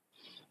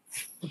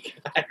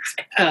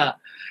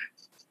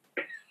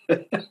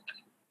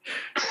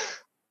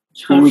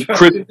 Chris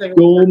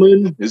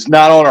Goldman is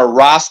not on our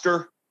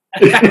roster.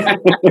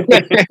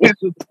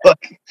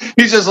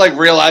 He's just like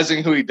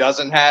realizing who he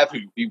doesn't have,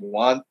 who he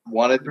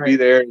wanted to be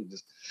there.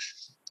 Just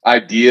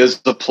ideas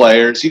of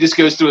players. He just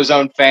goes through his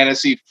own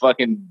fantasy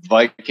fucking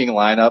Viking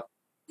lineup.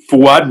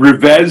 Fuad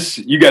Rivez,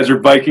 you guys are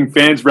Viking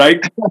fans,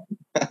 right?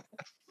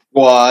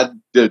 Fuad,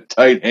 the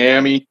tight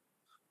hammy.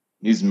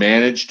 He's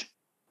managed.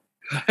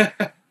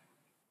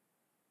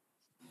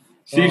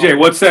 CJ,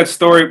 what's that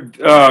story?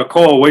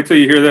 Cole, wait till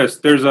you hear this.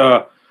 There's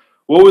what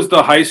was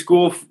the high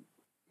school,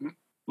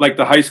 like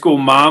the high school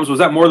moms? Was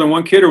that more than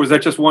one kid, or was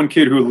that just one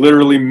kid who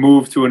literally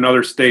moved to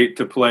another state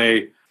to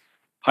play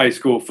high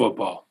school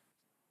football?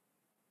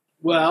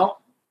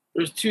 Well,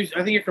 there's 2.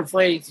 I think you're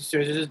conflating 2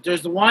 stories.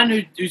 There's the one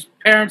whose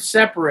parents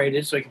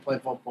separated so he can play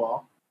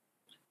football.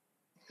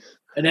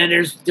 And then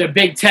there's the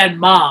Big Ten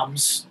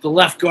moms, the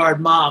left guard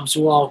moms,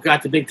 who all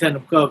got the Big Ten to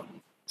go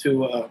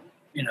to,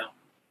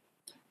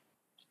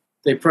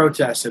 they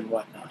protested and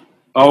whatnot.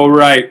 Oh,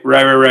 right.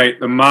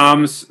 The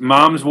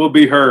moms will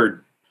be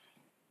heard.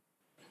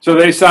 So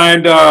they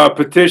signed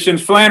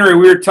petitions. Flannery,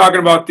 we were talking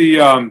about the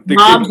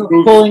moms of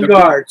pulling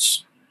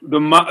guards. The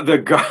moms of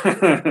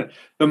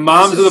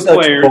the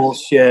players.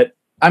 Bullshit.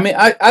 I mean,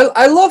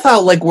 I love how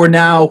like we're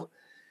now.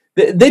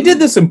 They did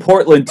this in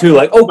Portland too.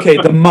 Like, okay,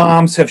 the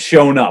moms have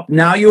shown up.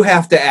 Now you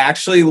have to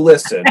actually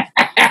listen.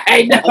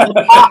 I know.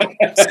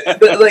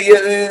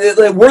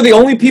 like, we're the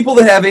only people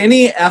that have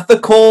any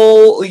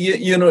ethical,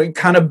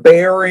 kind of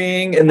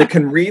bearing, and that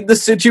can read the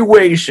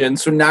situation.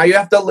 So now you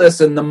have to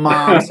listen. The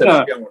moms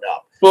have shown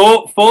up.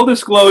 Full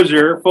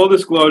disclosure.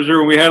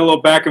 When we had a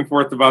little back and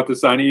forth about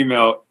this on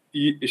email,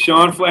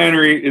 Sean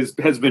Flannery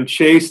has been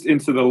chased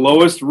into the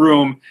lowest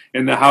room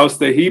in the house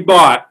that he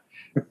bought.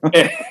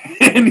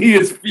 And he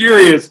is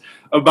furious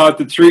about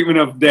the treatment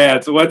of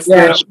dads. So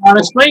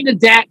explain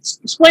dads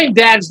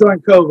during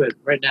COVID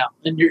right now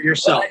and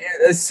yourself.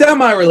 A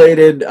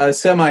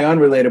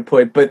semi-unrelated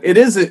point, but it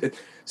is I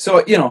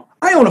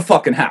own a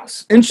fucking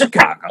house in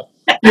Chicago.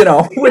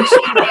 Which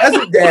as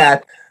a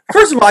dad,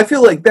 first of all, I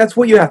feel like that's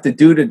what you have to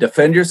do to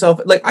defend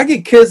yourself. Like, I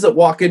get kids that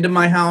walk into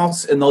my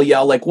house and they'll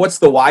yell, like, what's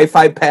the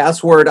Wi-Fi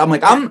password? I'm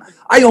like,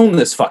 I own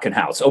this fucking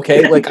house,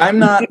 okay? Like, I'm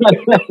not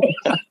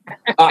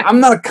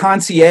a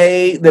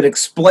concierge that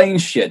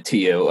explains shit to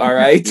you, all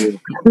right?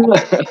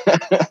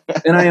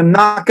 And I am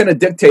not going to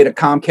dictate a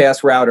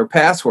Comcast router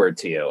password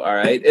to you, all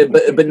right?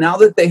 But now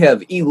that they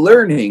have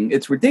e-learning,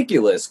 it's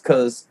ridiculous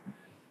because,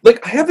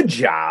 like, I have a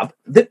job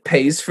that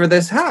pays for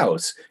this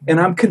house,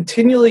 and I'm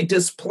continually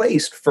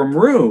displaced from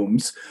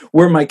rooms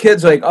where my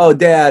kids are like, oh,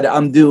 Dad,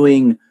 I'm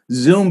doing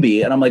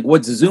Zumbi. And I'm like,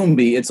 what's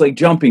Zumbi? It's like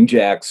jumping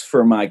jacks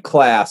for my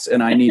class,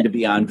 and I need to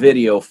be on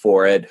video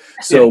for it.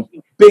 So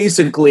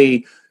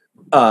basically,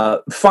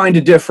 find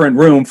a different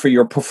room for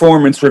your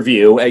performance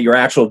review at your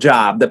actual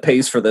job that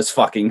pays for this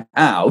fucking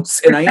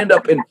house. And I end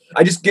up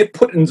I just get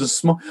put into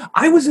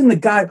I was in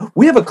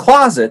we have a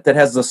closet that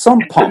has the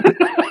sump pump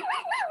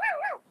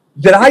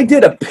that I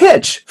did a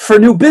pitch for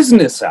new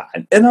business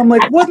on. And I'm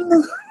like,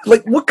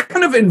 what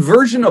kind of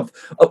inversion of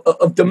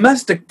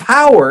domestic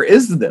power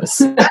is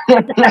this?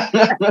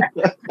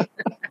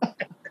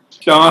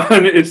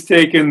 Sean is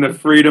taking the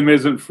freedom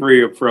isn't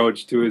free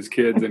approach to his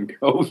kids in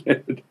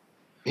COVID.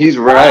 He's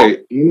right.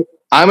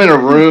 I'm in a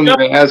room that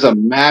has a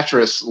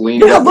mattress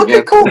leaned up look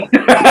against at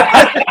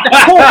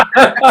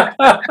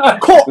Cole.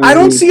 Cole, I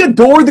don't see a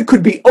door that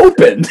could be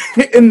opened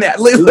in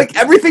that. Like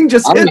everything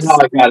just I don't hits. know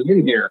how I got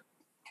in here.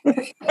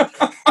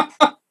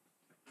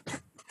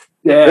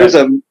 Yeah. There's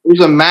a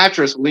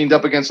mattress leaned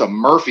up against a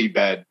Murphy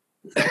bed.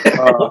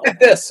 Look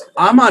at this.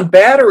 I'm on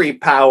battery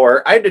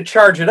power. I had to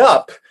charge it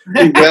up.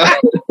 Yeah.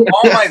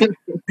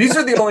 These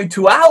are the only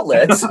two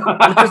outlets, which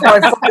is my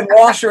fucking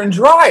washer and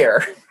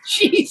dryer.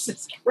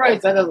 Jesus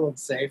Christ, that doesn't look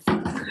safe.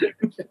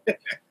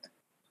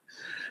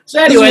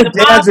 So anyway, this is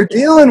what dads are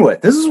dealing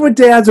with. This is what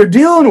dads are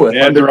dealing with.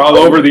 Yeah, they're all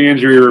over the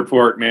injury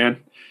report, man.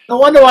 No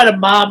wonder why the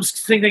moms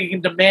think they can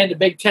demand the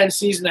Big Ten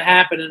season to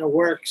happen, and it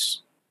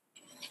works.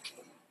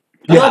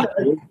 Yeah.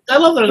 I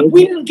love that.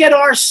 We didn't get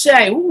our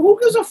say. Who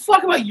gives a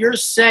fuck about your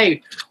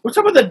say? We're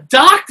talking about the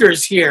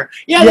doctors here.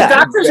 Yeah, the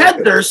doctors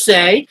had their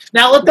say.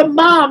 Now let the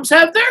moms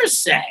have their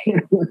say.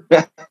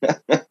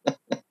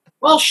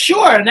 Well,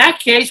 sure. In that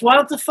case, why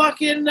don't the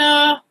fucking...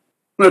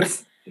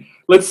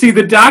 Let's see.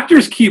 The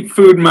doctors keep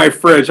food in my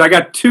fridge. I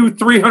got 2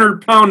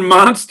 300-pound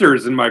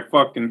monsters in my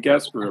fucking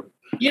guest room.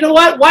 You know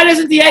what? Why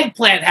doesn't the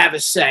eggplant have a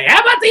say? How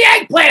about the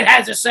eggplant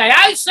has a say?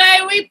 I say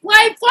we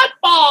play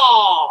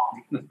football.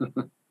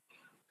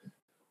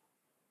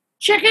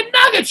 Chicken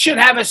nuggets should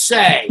have a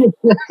say.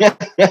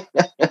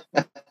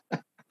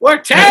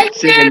 We're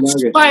tangy and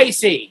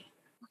spicy.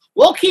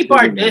 We'll keep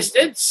our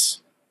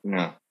distance.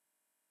 Yeah.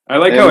 I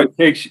like how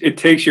it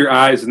takes your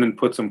eyes and then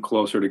puts them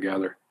closer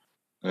together.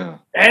 Yeah.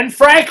 And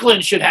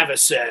Franklin should have a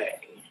say.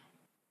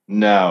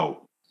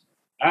 No.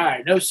 All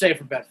right, no say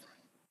for Bedford.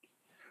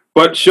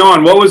 But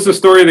Sean, what was the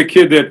story of the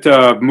kid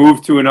that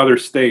moved to another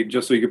state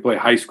just so he could play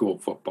high school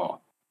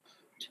football?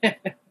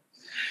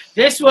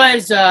 This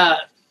was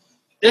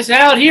this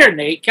out here,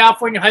 Nate.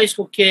 California high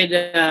school kid.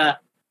 All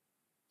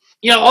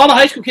the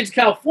high school kids in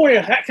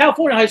California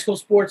high school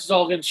sports is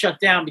all going to shut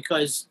down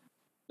because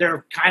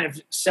they're kind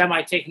of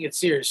semi taking it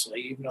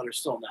seriously, even though they're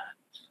still not.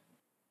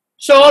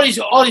 So all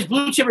these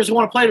blue chippers who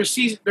want to play their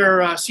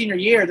senior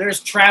year, they're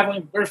just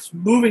traveling, they're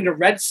moving to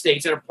red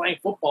states that are playing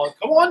football.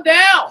 Come on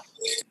down,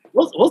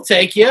 we'll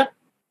take you.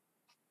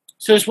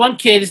 So this one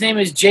kid, his name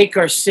is Jake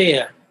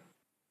Garcia.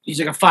 He's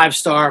like a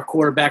 5-star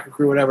quarterback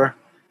recruit, whatever.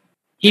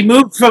 He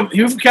moved from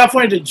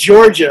California to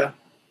Georgia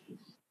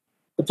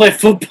to play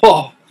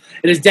football,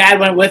 and his dad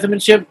went with him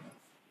and shit.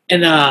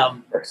 And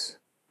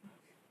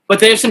but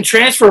they have some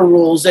transfer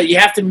rules that you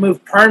have to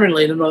move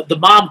permanently. The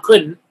mom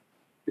couldn't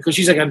because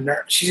she's like a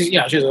nurse. She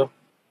has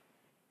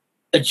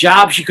a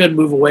job she couldn't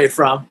move away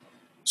from.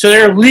 So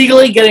they're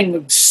legally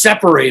getting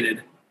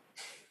separated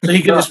so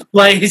he can just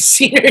play his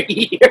senior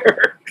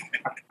year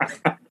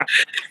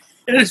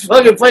in this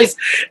fucking place.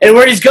 And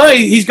where he's going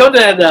to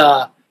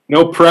that.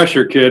 No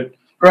pressure, kid.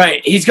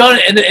 Right. He's going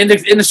in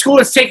the school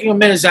that's taking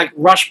him in is like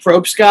Rush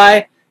Probst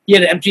guy. He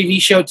had an MTV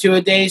show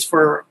 2-a-days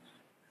for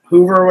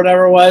Hoover or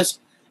whatever it was.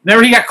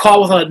 Remember he got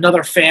caught with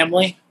another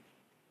family?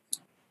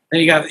 And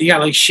he got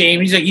like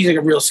shamed. He's like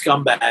a real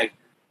scumbag.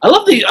 I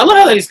love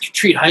how they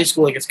treat high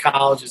school like it's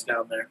colleges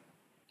down there.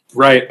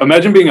 Right.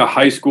 Imagine being a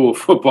high school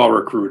football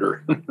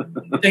recruiter.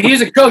 He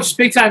was a coach,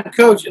 big time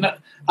coach, and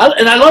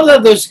I love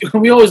that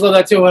we always love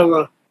that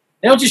too.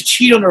 They don't just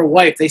cheat on their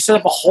wife; they set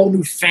up a whole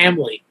new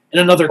family in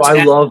another town.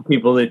 I love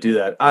people that do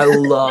that.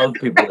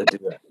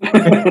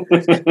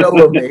 It's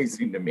so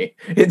amazing to me.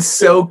 It's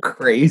so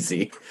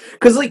crazy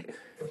because, like,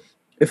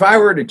 if I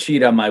were to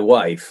cheat on my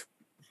wife,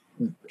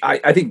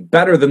 I think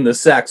better than the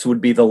sex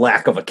would be the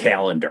lack of a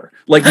calendar,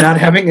 like not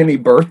having any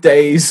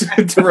birthdays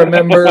to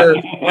remember,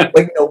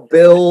 like no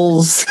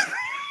bills.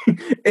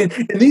 and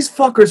these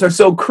fuckers are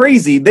so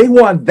crazy; they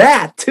want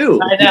that too.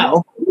 I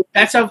know.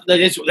 That's how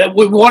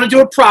we want to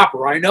do it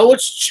proper. I know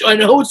it's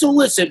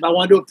illicit, but I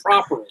want to do it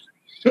properly.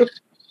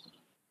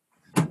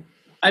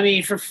 I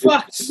mean, for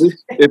fuck's sake.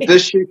 If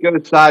this shit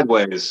goes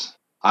sideways,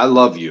 I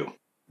love you.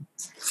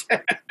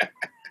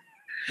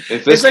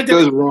 If this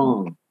goes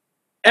wrong.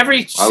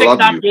 Every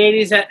sitcom in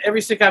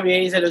the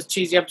 80s had those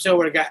cheesy episode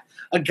where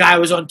a guy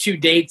was on 2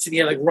 dates and he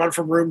had like run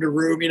from room to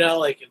room, he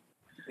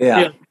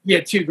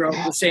had 2 girls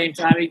at the same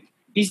time.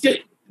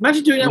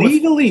 Imagine doing that.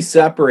 Legally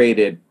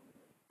separated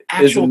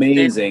is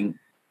amazing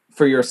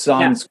for your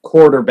son's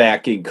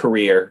quarterbacking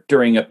career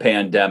during a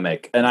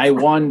pandemic. And I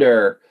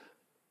wonder,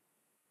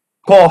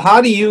 Paul, how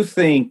do you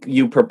think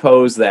you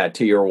propose that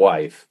to your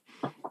wife?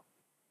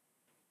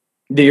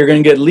 You're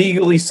going to get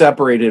legally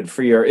separated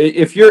for your.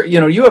 If you're,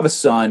 you have a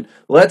son.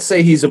 Let's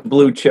say he's a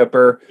blue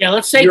chipper. Yeah,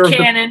 let's say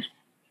Cannon.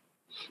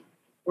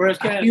 Where's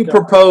Cannon? You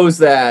propose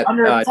that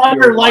under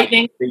thunder,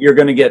 lightning. That you're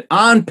going to get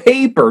on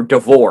paper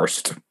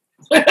divorced.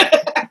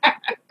 That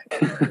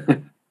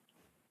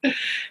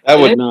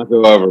would not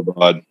go over,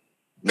 bud.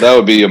 There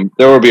would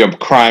be a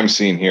crime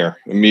scene here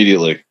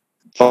immediately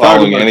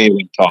following any of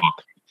the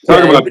talk.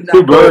 Talk about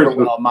two birds.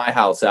 Well, my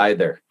house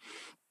either.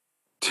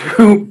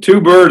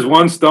 Two birds,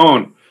 one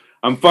stone.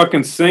 I'm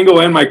fucking single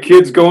and my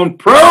kid's going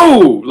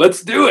pro.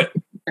 Let's do it.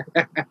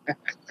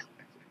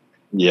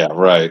 Yeah,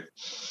 right.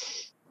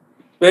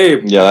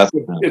 Babe, yeah,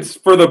 it's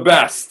for the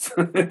best.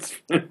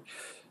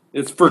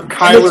 It's for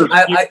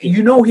Kyler.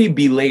 He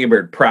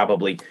belabored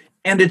probably,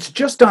 and it's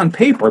just on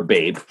paper,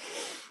 babe.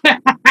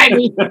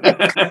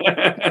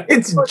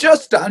 It's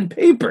just on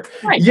paper.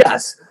 Right.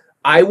 Yes,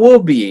 I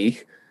will be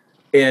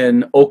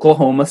in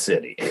Oklahoma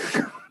City.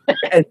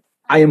 And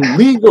I am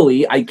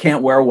legally, I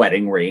can't wear a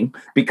wedding ring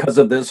because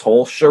of this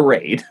whole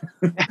charade.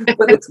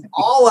 But it's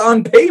all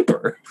on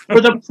paper. For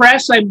the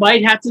press, I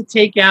might have to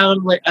take out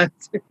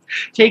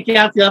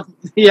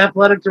the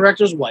athletic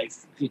director's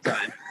wife a few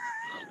times.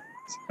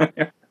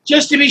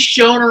 Just to be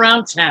shown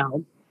around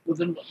town.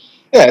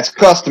 Yeah, it's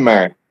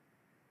customary.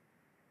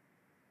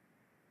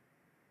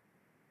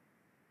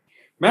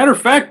 Matter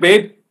of fact,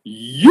 babe,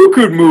 you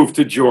could move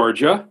to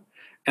Georgia,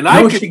 and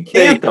I could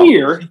stay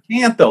here. She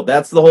can't, though.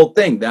 That's the whole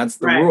thing. That's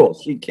the rule.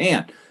 She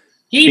can't.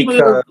 He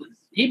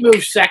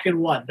moved second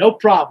one. No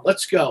problem.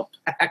 Let's go.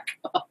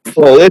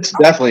 Well, it's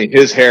definitely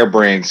his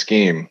harebrained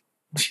scheme.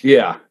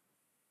 Yeah.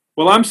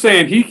 Well, I'm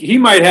saying he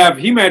might have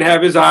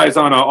his eyes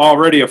on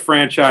already a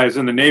franchise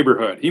in the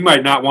neighborhood. He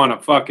might not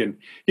want to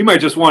he might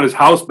just want his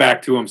house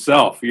back to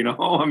himself,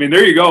 I mean,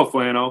 there you go,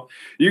 Flano.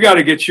 You got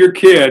to get your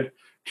kid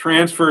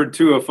transferred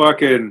to a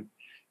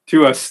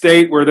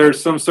state where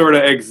there's some sort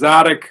of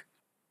exotic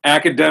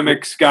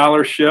academic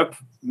scholarship.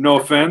 No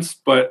offense,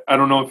 but I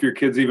don't know if your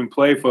kids even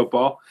play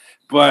football.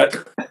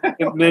 But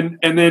and then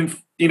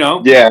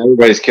yeah,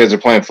 everybody's kids are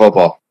playing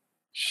football.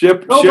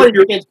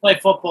 Nobody's kids play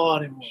football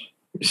anymore.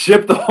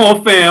 Ship the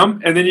whole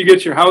fam, and then you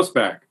get your house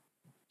back.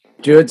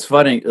 Dude, it's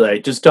funny.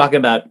 Like, just talking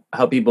about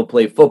how people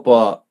play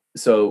football.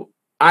 So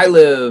I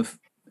live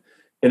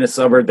in a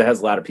suburb that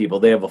has a lot of people.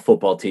 They have a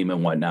football team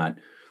and whatnot.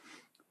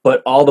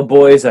 But all the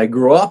boys I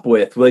grew up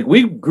with, like,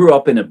 we grew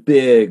up in a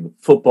big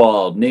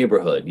football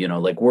neighborhood.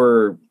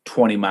 We're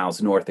 20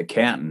 miles north of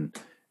Canton,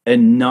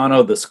 and none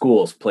of the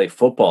schools play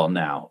football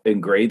now in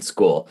grade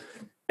school.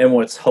 And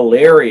what's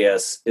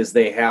hilarious is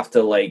they have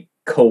to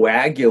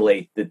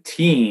coagulate the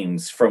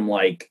teams from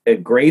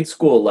at grade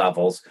school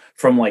levels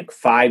from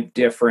 5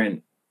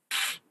 different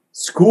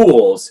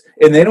schools,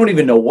 and they don't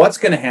even know what's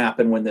going to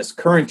happen when this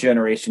current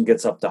generation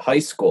gets up to high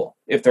school,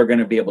 if they're going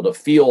to be able to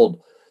field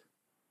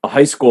a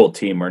high school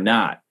team or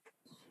not.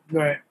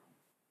 Right.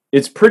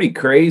 It's pretty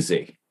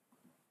crazy.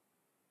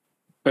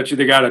 Bet you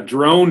they got a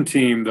drone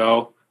team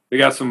though. They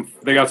got some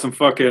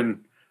fucking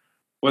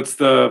what's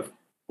the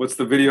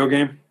video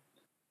game?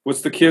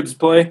 What's the kids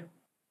play?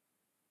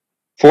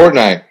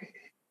 Fortnite.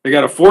 They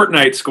got a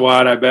Fortnite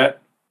squad, I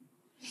bet.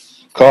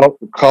 Call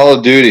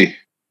of Duty.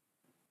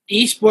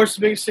 Esports is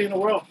the biggest thing in the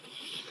world.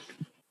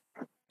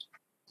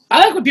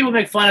 I like when people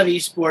make fun of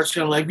esports,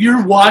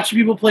 you're watching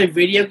people play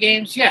video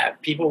games. Yeah,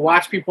 people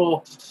watch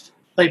people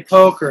play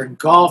poker and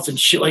golf and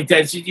shit like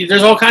that.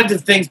 There's all kinds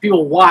of things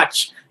people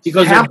watch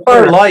because half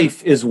our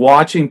life is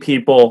watching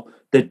people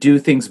that do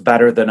things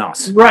better than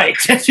us. Right,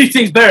 do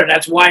things better.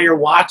 That's why you're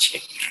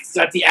watching. It's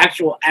not the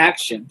actual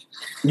action.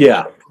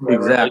 Yeah,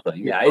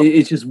 exactly. Yeah,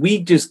 it's just we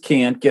just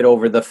can't get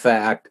over the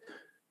fact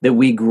that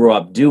we grew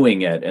up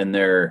doing it, and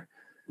they're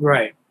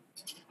right.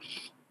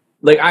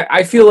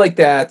 I feel like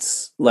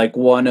that's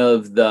one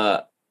of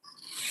the.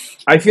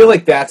 I feel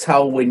like that's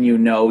how when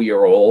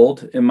you're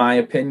old, in my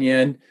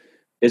opinion,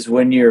 is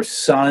when your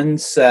son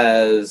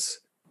says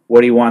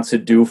what he wants to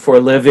do for a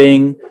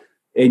living,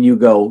 and you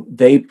go,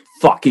 they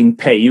fucking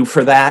pay you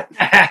for that.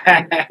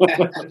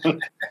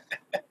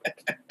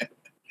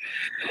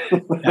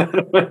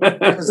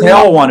 They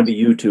all want to be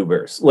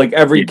YouTubers.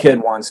 Every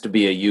kid wants to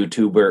be a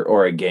YouTuber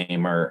or a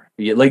gamer.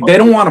 They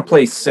don't want to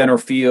play center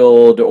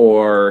field,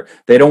 or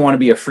they don't want to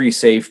be a free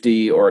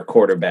safety or a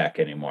quarterback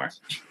anymore.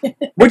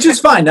 Which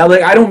is fine. Now,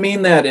 I don't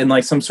mean that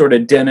in some sort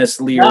of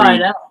Dennis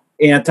Leary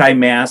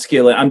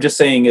anti-masculine. I'm just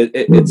saying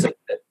it's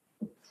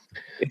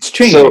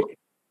changing.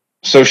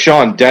 So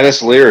Sean,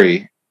 Dennis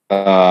Leary,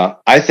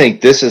 I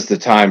think this is the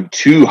time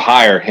to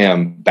hire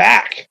him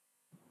back.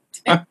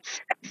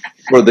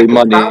 For the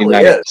Monday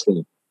night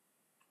team.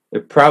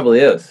 It probably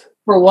is.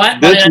 For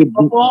what? Monday Night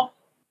Football?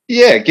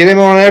 Yeah, get him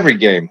on every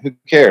game. Who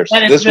cares?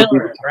 Dennis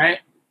Miller, right?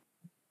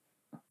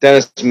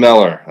 Dennis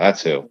Miller,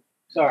 that's who.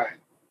 Sorry.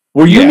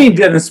 Well, you mean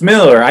Dennis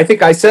Miller. I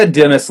think I said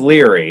Dennis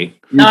Leary.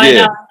 No,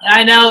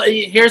 I know.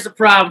 Here's the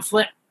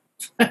problem.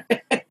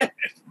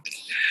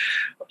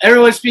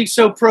 everyone speaks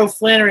so pro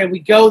Flannery, and we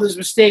go, there's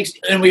mistakes,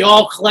 and we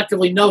all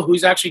collectively know who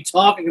he's actually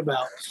talking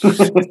about. I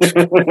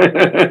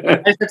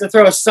just have to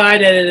throw a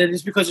side at it, and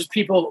it's because there's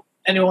people,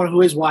 anyone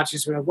who is watching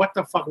is like, what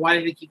the fuck? Why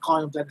did he keep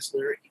calling him Dennis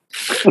Leary?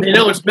 They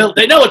know it's Miller.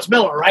 They know it's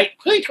Miller, right?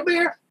 Hey, come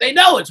here. They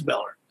know it's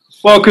Miller.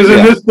 Well, because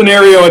in this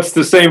scenario, it's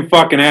the same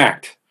fucking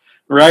act,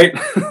 right?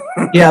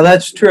 Yeah,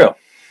 that's true.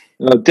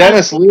 No,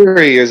 Dennis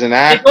Leary is an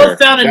actor. They both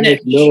found a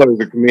Dennis niche. Miller is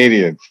a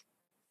comedian.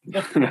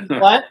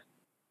 What?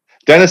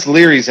 Dennis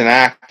Leary's an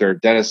actor.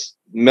 Dennis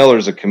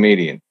Miller's a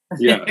comedian.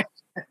 Yeah.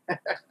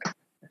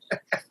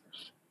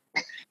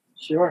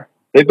 Sure.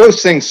 They both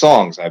sing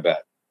songs, I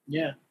bet.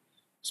 Yeah.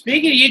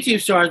 Speaking of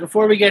YouTube stars,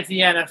 before we get to the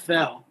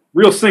NFL,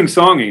 Real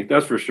sing-songy,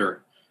 that's for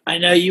sure. I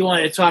know you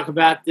wanted to talk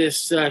about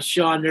this,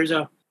 Sean. There's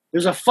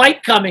a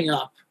fight coming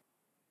up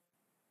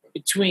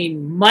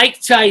between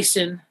Mike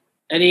Tyson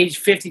at age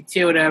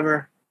 52,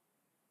 whatever,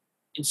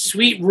 and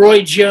sweet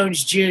Roy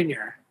Jones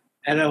Jr.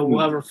 at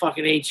whatever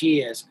fucking age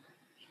he is.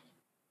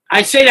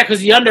 I say that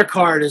because the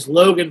undercard is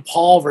Logan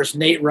Paul versus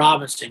Nate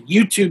Robinson,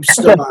 YouTube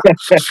star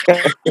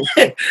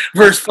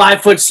versus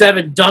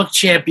 5'7" dunk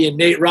champion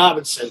Nate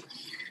Robinson.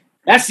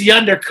 That's the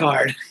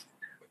undercard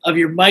of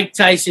your Mike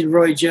Tyson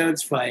Roy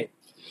Jones fight.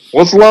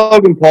 What's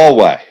Logan Paul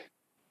weigh?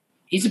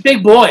 He's a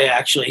big boy,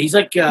 actually. He's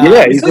like he's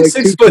like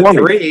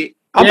 6'3".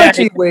 I'll bet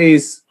he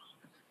weighs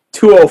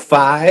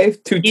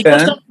 205,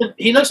 210.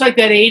 He looks like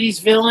that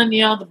 80s villain,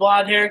 the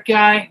blonde-haired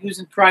guy who's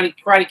in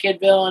Karate Kid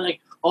villain, like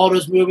all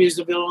those movies,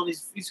 the villain.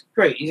 He's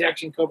great. He's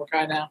actually in Cobra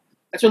Kai now.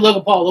 That's what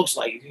Logan Paul looks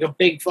like. He's a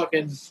big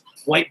fucking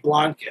white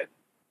blonde kid.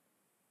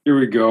 Here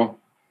we go.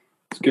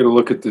 Let's get a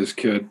look at this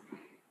kid.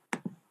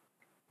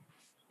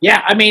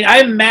 Yeah, I mean, I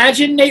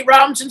imagine Nate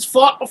Robinson's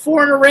fought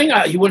before in a ring.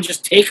 He wouldn't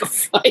just take a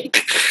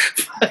fight.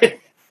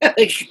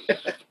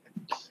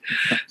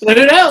 But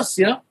who knows,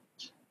 But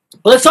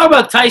let's talk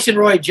about Tyson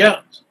Roy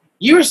Jones.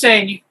 You were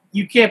saying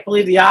you can't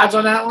believe the odds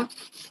on that one?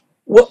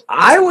 Well,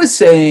 I was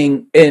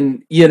saying,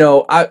 and,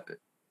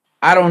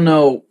 I don't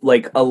know,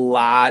 like, a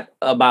lot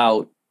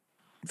about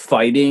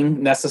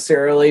fighting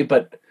necessarily,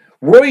 but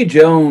Roy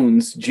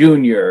Jones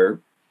Jr.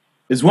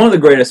 is one of the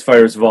greatest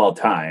fighters of all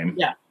time.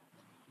 Yeah,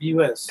 he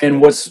was.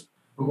 And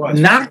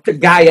knocked the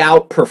guy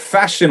out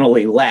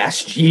professionally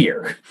last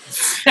year.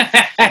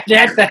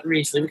 That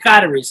recently.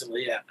 Kind of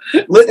recently, yeah.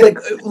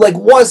 Like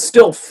was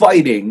still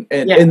fighting.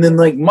 And then,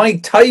 like,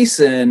 Mike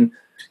Tyson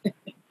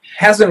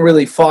hasn't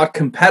really fought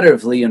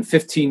competitively in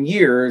 15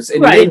 years.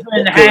 And right, he's been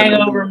in the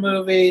Hangover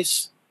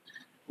movies.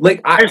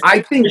 Like,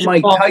 I think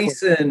Mike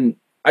Tyson...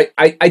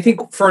 I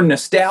think for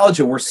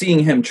nostalgia, we're seeing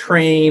him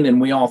train, and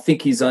we all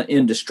think he's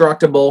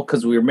indestructible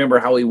because we remember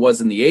how he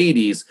was in the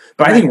 80s.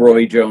 But I think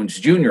Roy Jones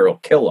Jr. will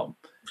kill him.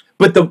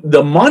 But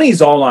the money's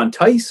all on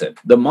Tyson.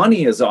 The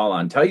money is all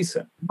on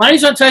Tyson.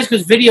 Money's on Tyson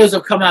because videos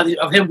have come out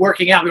of him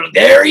working out. We're like,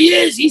 there he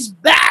is. He's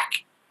back.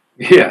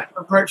 Yeah.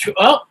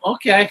 Oh,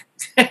 okay.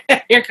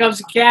 Here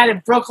comes a cat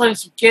in Brooklyn and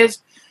some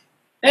kids.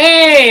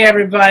 Hey,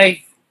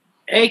 everybody.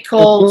 Hey,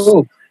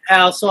 Cole's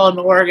house in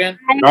Oregon.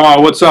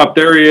 Oh, what's up?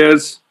 There he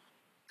is.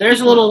 There's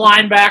a little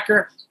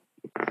linebacker.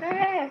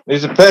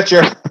 He's a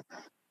pitcher.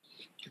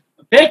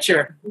 A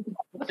pitcher?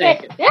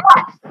 Yeah.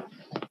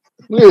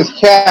 Look at this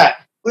cat.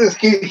 Look at this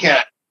kitty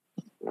cat.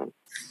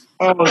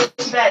 Oh,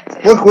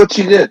 look what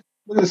she did.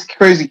 Look at this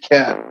crazy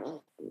cat.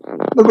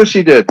 Look what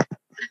she did.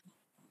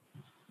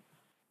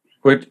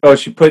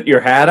 She put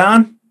your hat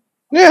on?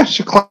 Yeah,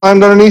 she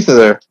climbed underneath of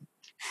there.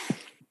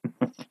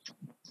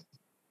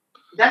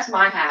 That's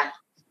my hat.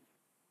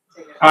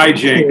 Hi,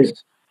 Jinx.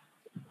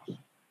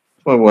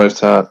 My wife's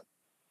hat.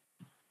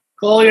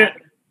 Cole,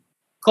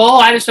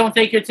 I just don't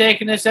think you're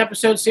taking this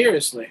episode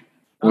seriously.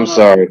 I'm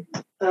sorry.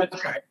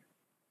 That's right.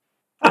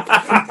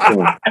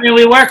 I mean,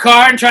 we work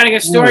hard and try to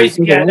get stories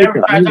together.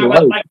 We're trying to talk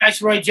about the Mike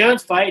Tyson Roy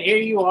Jones fight. Here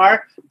you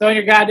are throwing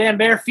your goddamn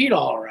bare feet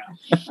all around.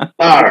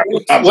 All right.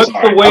 What's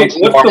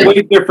the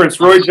weight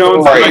difference? Roy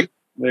Jones.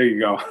 There you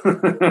go.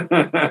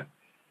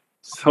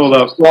 Hold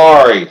up.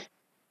 Sorry.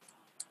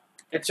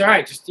 It's all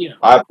right. Just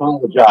I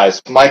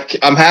apologize.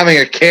 I'm having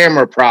a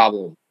camera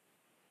problem.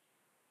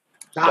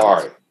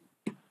 Sorry.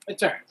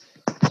 It's all right.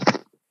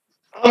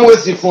 I'm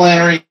with you,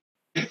 Flannery.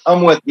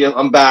 I'm with you.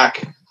 I'm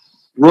back.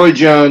 Roy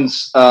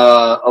Jones,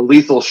 a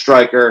lethal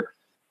striker.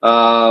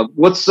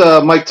 What's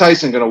Mike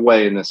Tyson going to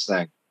weigh in this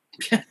thing?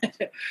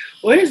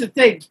 Well, here's the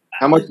thing.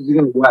 How much is he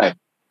going to weigh?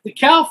 The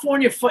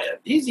California fight,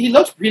 he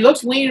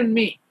looks lean and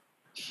mean,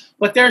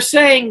 but they're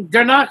saying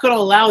they're not going to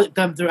allow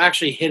them to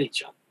actually hit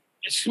each other.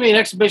 It's going to be an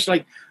exhibition.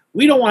 Like,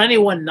 we don't want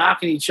anyone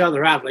knocking each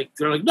other out. Like,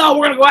 they're like, no,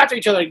 we're going to go after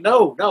each other. Like,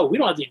 no, we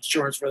don't have the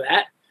insurance for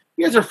that.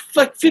 You guys are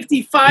like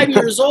 55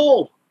 years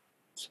old.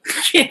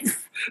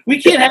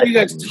 We can't have you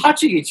guys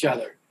touching each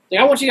other. Like,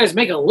 I want you guys to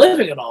make a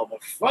living and all,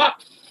 but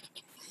fuck.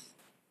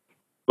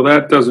 Well,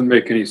 that doesn't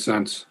make any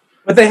sense.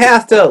 But they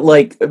have to,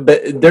 like,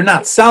 but they're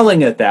not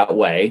selling it that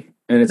way.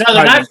 And it's no,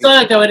 they're not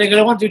selling it that way. They're going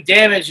to want to do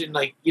damage and,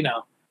 like,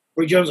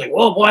 Roy Jones like,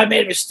 whoa, boy, I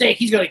made a mistake.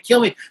 He's going to kill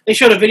me. They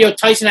showed a video of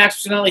Tyson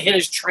accidentally hit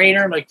his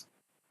trainer and, like,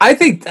 I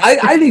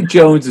think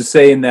Jones is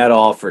saying that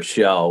all for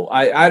show.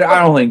 I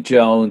don't think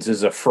Jones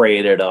is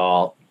afraid at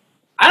all.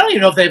 I don't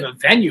even know if they have a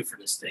venue for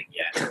this thing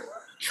yet.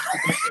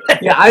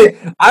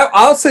 Yeah,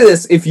 I'll say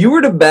this: if you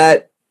were to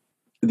bet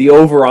the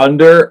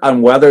over/under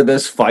on whether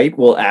this fight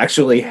will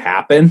actually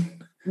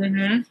happen,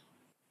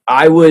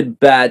 I would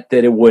bet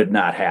that it would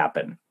not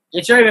happen.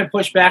 It's already been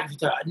pushed back.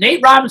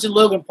 Nate Robinson,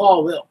 Logan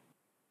Paul will.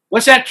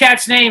 What's that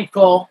cat's name,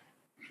 Cole?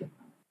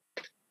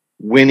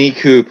 Winnie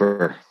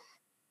Cooper.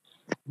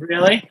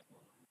 Really?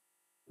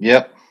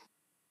 Yep.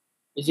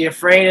 Is he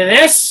afraid of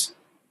this?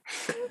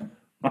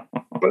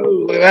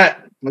 Look at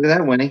that. Look at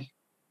that, Winnie.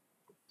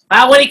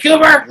 Winnie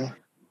Cooper?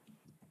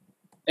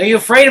 Are you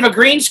afraid of a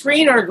green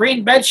screen or a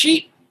green bed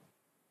sheet?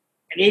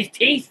 And his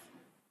teeth?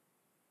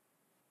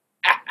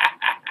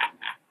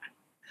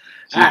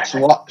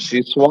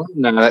 She's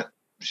swatting at it.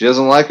 She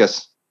doesn't like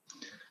us.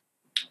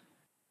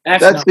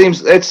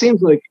 It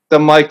seems like the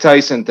Mike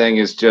Tyson thing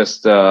is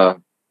just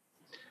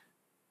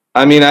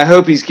I mean, I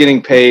hope he's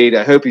getting paid.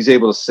 I hope he's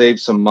able to save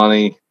some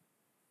money.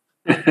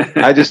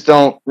 I just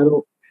don't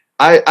know.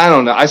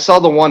 I saw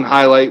the one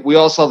highlight. We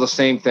all saw the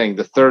same thing,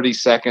 the 30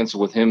 seconds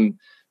with him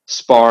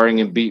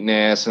sparring and beating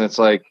ass, and it's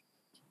like,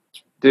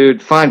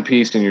 dude, find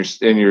peace in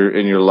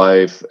your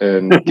life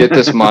and get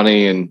this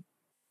money and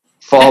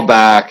fall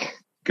back.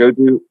 Go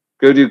do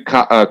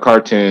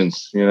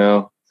cartoons, you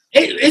know.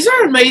 Is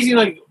there an amazing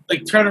like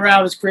turnaround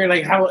of his career?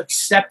 Like how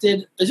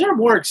accepted? Is there a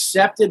more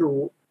accepted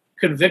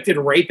convicted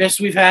rapist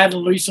we've had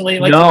recently?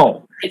 Like,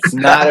 no, it's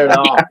not at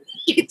all.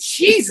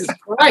 Jesus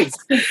Christ!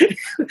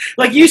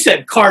 Like you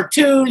said,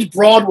 cartoons,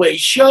 Broadway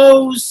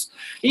shows.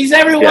 He's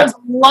everyone's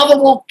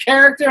lovable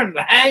character in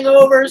The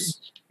Hangovers.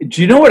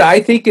 Do you know what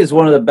I think is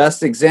one of the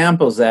best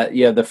examples? That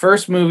the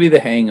first movie, The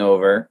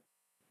Hangover,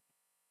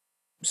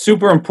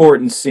 super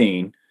important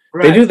scene.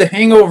 Right. They do The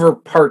Hangover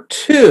Part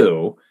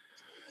 2,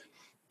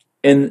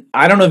 and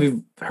I don't know if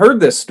you've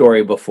heard this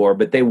story before,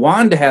 but they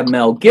wanted to have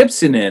Mel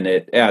Gibson in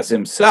it as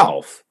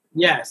himself.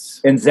 Yes.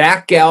 And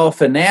Zach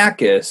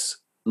Galifianakis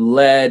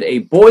led a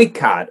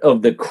boycott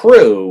of the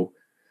crew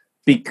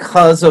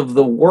because of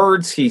the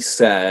words he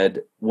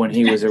said when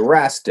he was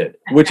arrested,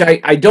 which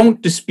I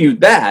don't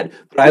dispute that,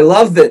 but I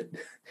love that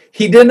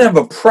he didn't have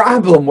a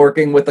problem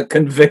working with a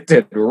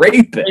convicted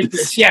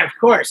rapist. Yeah, of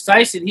course.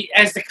 Tyson,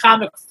 as the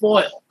comic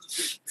foil.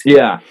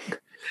 Yeah.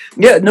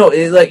 Yeah, no,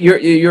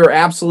 you're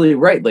absolutely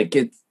right. Like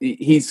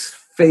he's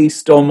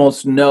faced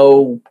almost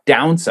no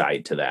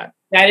downside to that.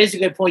 That is a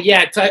good point.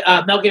 Yeah,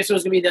 Mel Gibson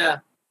was going to be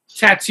the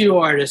tattoo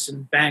artist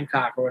in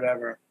Bangkok or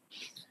whatever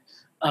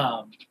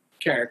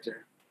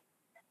character.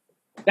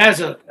 That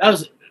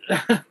was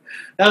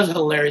a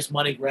hilarious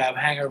money grab.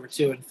 Hangover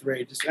 2 and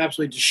 3, just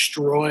absolutely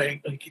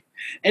destroying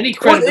any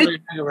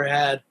credibility Hangover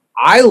had.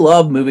 I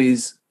love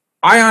movies.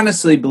 I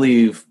honestly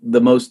believe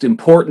the most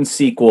important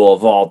sequel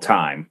of all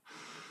time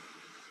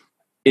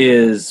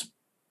is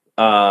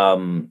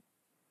Terminator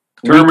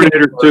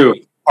 2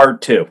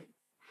 Part 2.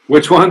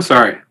 Which one?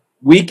 Sorry.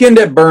 Weekend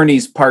at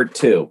Bernie's Part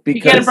 2.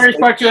 Weekend at Bernie's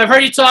Part 2. I've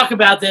heard you talk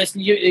about this,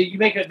 and you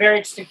make a very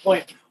interesting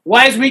point.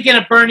 Why is Weekend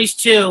at Bernie's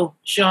 2,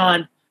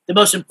 Sean, the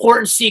most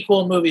important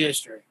sequel in movie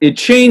history? It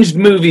changed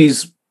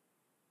movies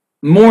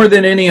more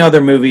than any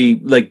other movie,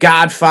 like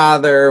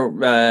Godfather,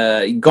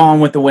 Gone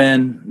with the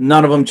Wind.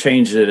 None of them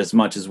changed it as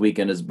much as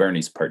Weekend at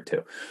Bernie's Part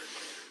 2.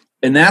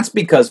 And that's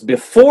because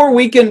before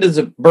Weekend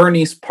at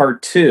Bernie's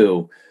Part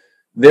 2,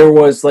 there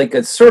was like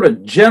a sort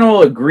of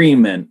general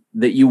agreement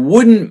that you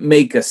wouldn't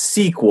make a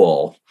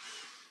sequel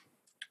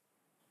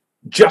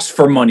just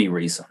for money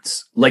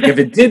reasons. Like if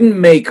it didn't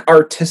make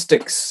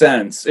artistic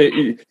sense,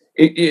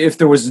 if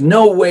there was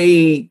no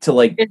way to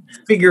like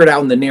figure it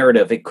out in the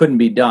narrative, it couldn't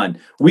be done.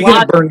 Weekend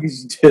at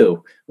Bernie's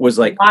 2 was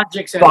like,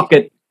 fuck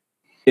it,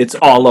 it's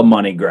all a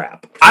money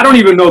grab. I don't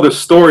even know the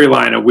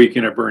storyline of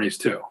Weekend at Bernie's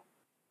 2.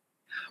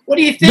 What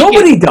do you think?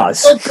 Nobody does.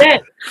 Still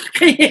dead.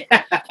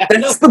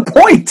 That's the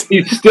point.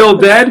 He's still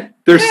dead?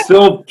 They're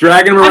still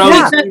dragging him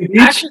around the beach?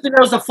 Actually, that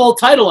was the full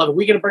title of it,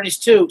 Weekend at Bernie's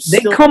 2. They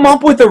come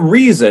up with a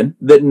reason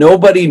that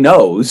nobody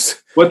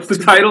knows. What's the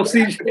title,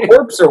 CJ?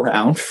 Corpse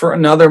around for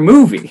another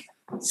movie.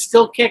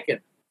 Still kicking.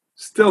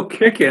 Still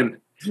kicking.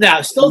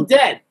 No, still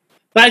dead.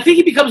 But I think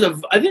he becomes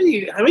I think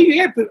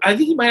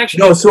he might actually.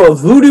 No, so a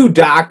voodoo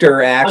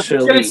doctor actually. I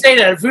was going to say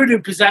that a voodoo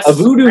possesses.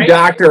 A voodoo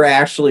doctor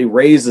actually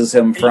raises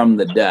him from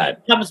the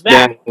dead. Comes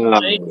back. Yeah.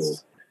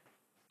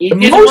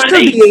 Most of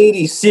the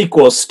 80s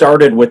sequels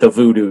started with a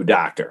voodoo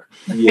doctor.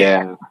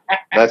 Yeah,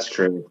 that's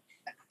true.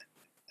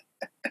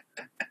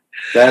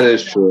 That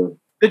is true.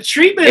 The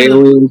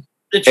treatment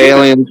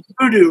of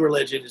voodoo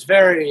religion is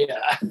very,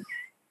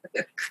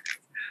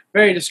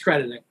 very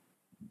discrediting.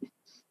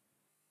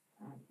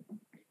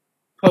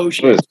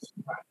 Potions.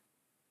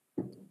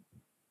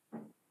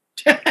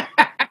 You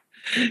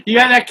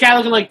got that cat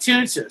looking like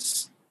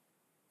Toonsis.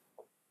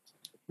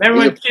 Remember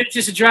when Toonsis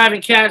used to drive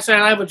and Cat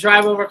Silent would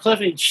drive over a cliff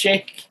and he'd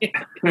shake?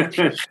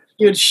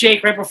 He would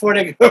shake right before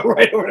they go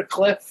right over the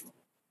cliff.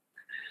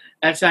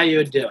 That's how you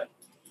would do it.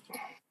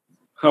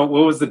 Oh,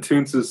 what was the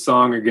Toonsis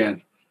song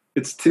again?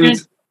 It's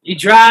Toonsis. He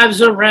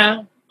drives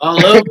around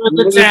all over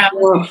the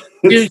town.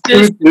 Just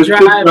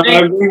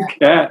driving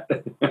cat.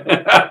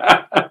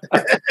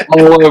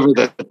 All over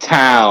the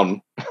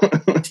town.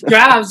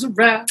 Drives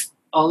around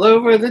all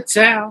over the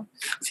town.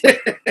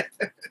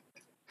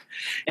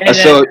 And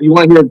so you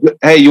want to hear?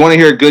 Hey, you want to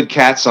hear a good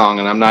cat song?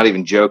 And I'm not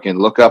even joking.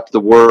 Look up the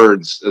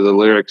words, the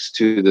lyrics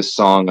to this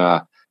song.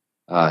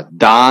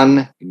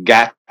 Don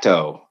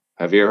Gato.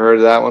 Have you ever heard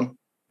of that one?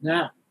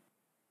 No.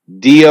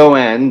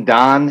 D-O-N,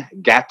 Don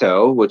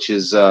Gato, which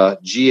is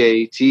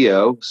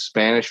G-A-T-O,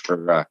 Spanish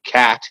for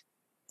cat,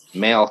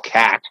 male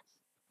cat.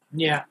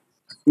 Yeah.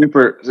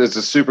 It's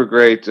a super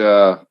great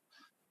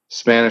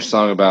Spanish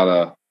song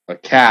about a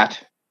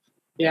cat.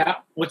 Yeah.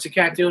 What's a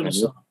cat doing in a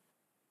song?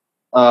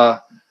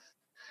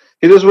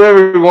 He does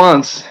whatever he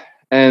wants,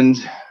 and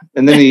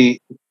then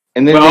he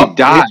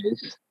dies.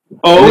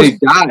 He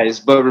dies.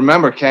 But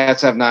remember,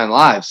 cats have 9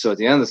 lives, so at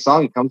the end of the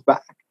song, he comes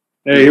back.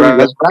 Hey, here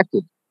we go.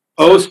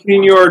 Oh,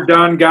 Senor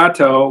Don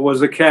Gato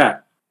was a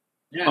cat.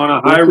 Yeah. On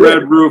a high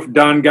red roof,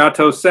 Don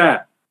Gato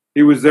sat.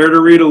 He was there to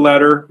read a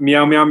letter,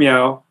 meow, meow,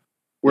 meow,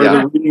 where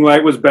the reading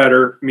light was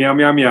better, meow,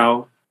 meow,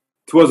 meow.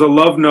 'Twas a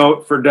love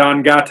note for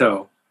Don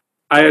Gato.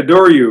 I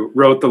adore you,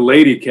 wrote the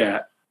lady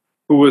cat,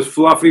 who was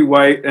fluffy,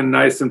 white, and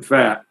nice and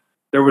fat.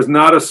 There was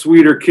not a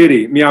sweeter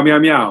kitty, meow, meow,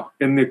 meow,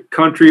 in the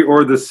country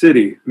or the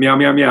city, meow,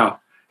 meow, meow.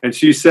 And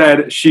she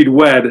said she'd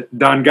wed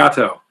Don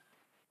Gato.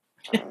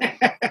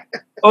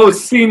 Oh,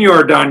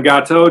 Senor Don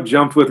Gato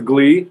jumped with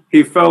glee.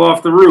 He fell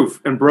off the roof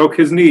and broke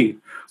his knee,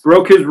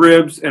 broke his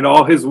ribs and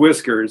all his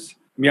whiskers,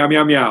 meow,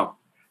 meow, meow,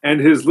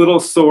 and his little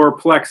solar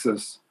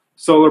plexus,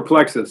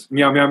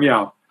 meow, meow,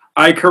 meow.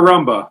 Ay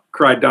caramba,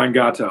 cried Don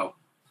Gato.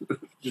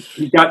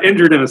 He got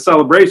injured in a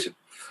celebration.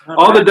 Okay.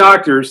 All the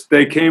doctors,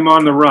 they came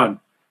on the run.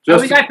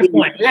 We got the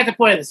point. We got the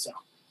point of the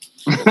song.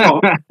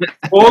 Oh,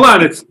 hold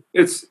on,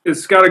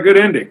 it's got a good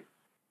ending.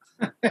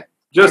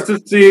 Just to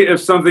see if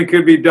something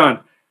could be done.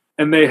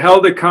 And they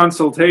held a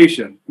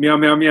consultation, meow,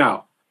 meow,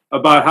 meow,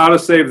 about how to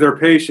save their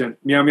patient,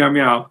 meow, meow,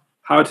 meow,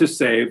 how to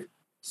save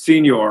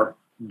Senor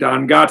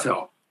Don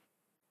Gato.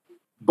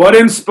 But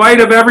in spite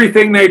of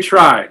everything they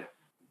tried,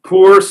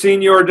 poor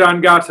Senor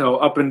Don Gato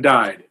up and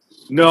died.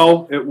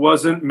 No, it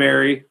wasn't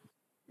Mary,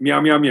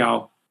 meow, meow,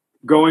 meow,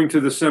 going to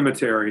the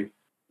cemetery,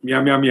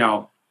 meow, meow,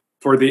 meow,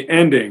 for the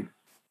ending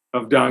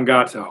of Don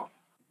Gato.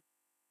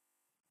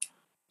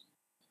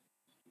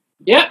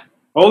 Yep.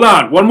 Hold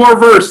on. One more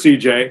verse,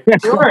 CJ.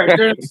 Sure. Is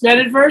there an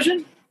extended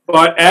version?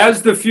 But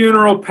as the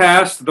funeral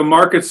passed the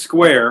market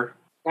square,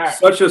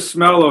 such a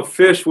smell of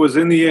fish was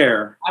in the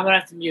air. I'm going to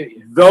have to mute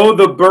you. Though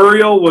the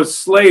burial was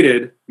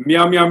slated,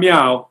 meow, meow,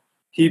 meow,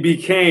 he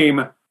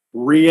became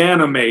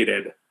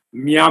reanimated.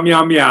 Meow,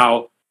 meow,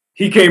 meow.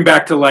 He came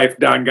back to life,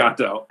 Don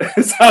Gato.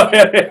 That's how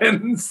it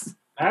ends.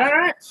 All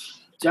right.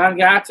 Don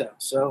Gato.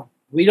 So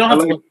we don't have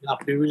to look it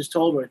up. We were just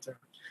told right there.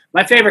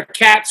 My favorite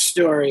cat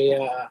story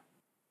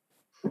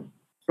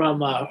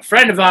from a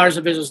friend of ours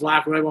in Business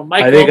Locker Room.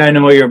 Mike I think Olson. I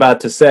know what you're about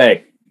to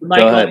say.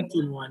 Mike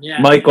Olson one, yeah.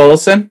 Mike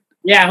Olson?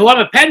 Yeah, who I'm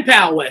a pen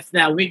pal with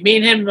now. Me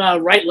and him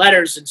write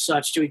letters and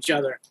such to each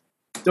other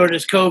during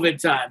this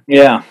COVID time.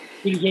 Yeah.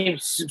 He became a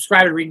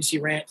subscriber to Regency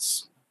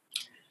Rants.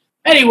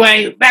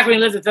 Anyway, back when he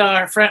lived with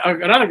our friend, or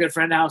another good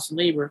friend, Allison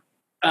Lieber,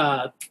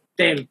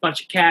 they had a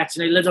bunch of cats,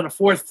 and they lived on the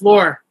 4th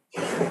floor.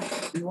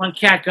 And one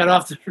cat got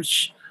off the.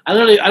 I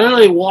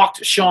literally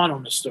walked Sean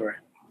on the story.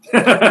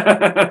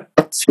 No,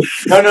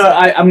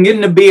 I'm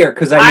getting a beer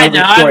because I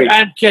know the story.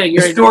 I'm kidding.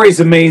 The story's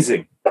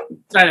amazing.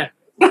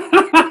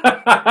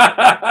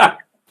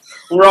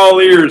 We're all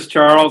ears,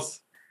 Charles.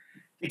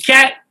 The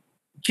cat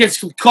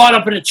gets caught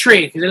up in a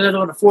tree because they lived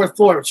on the 4th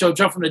floor. So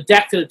jumped from the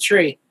deck to the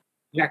tree.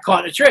 He got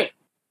caught in a tree.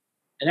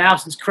 And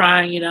Allison's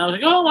crying,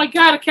 like, oh my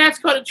God, a cat's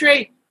caught in a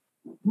tree.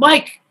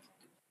 Mike,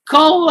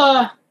 call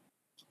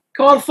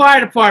the fire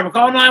department,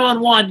 call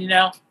 911,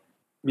 Meow,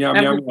 meow,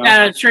 meow.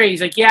 Out of the tree.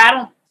 He's like,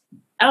 yeah,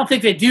 I don't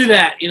think they do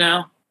that,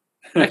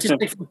 That's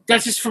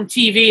just from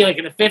TV, like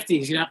in the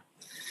 50s,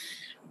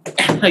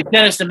 like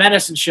Dennis the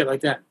Menace and shit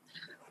like that.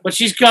 But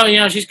she's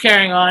going, she's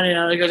carrying on,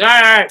 He goes, all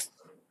right.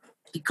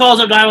 He calls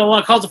up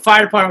 911, calls the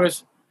fire department,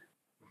 goes,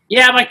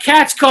 yeah, my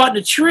cat's caught in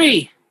a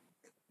tree.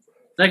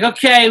 Like,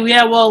 okay,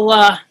 yeah,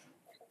 well,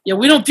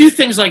 we don't do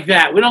things like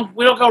that. We don't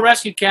go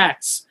rescue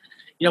cats.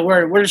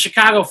 We're the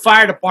Chicago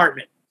Fire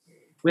Department.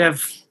 We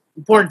have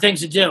important things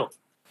to do.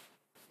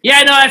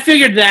 Yeah, no, I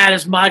figured that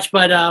as much,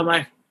 but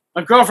my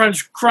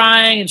girlfriend's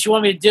crying and she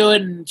wanted me to do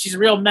it, and she's a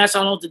real mess. I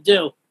don't know what to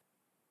do.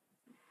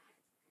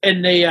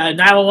 And the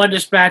 911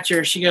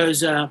 dispatcher, she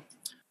goes,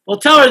 well,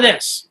 tell her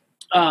this.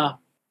 Have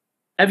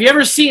you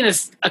ever seen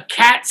a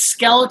cat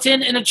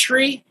skeleton in a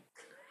tree?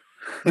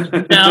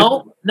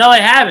 No, I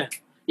haven't.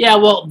 Yeah,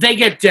 well, they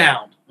get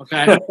down,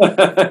 okay?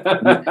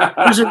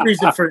 There's a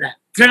reason for that.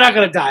 They're not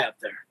going to die up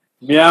there.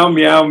 Meow,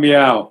 meow,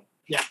 meow.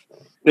 Yeah.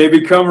 They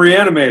become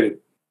reanimated.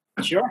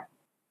 Sure.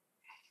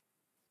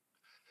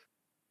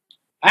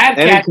 I have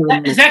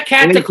cat. Is that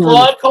cat to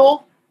Claude,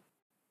 Cole?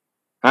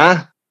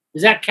 Huh?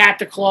 Is that cat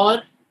to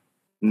Claude?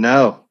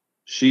 No.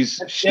 She's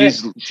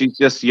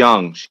just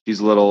young.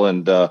 She's little,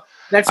 and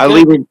that's I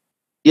good.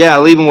 Yeah,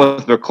 leave them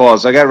with their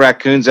claws. I got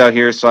raccoons out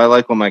here, so I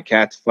like when my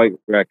cats fight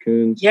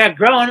raccoons. Yeah,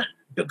 growing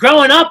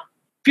up,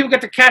 people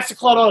get their cats to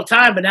claw all the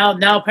time, but now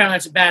apparently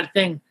it's a bad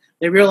thing.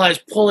 They realize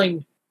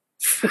pulling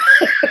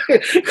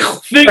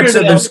fingers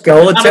of the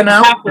skeleton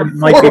out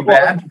might be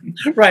bad.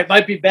 Right,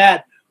 might be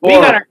bad.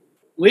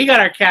 We got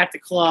our cat to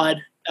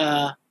clawed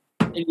back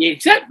in the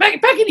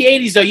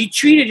 80s. Though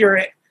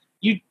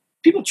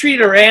people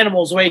treated our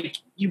animals the way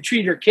you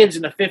treated your kids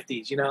in the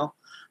 50s. You know,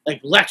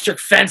 like electric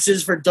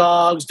fences for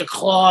dogs, the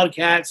clawed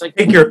cats. Like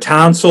take your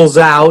tonsils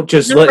out,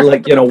 just like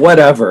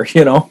whatever.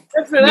 Good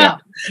for them.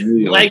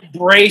 Leg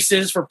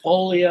braces for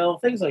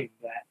polio, things like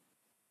that.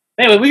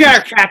 Anyway, we got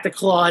our cat to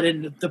clawed,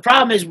 and the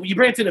problem is when you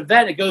bring it to the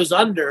vet, it goes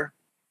under,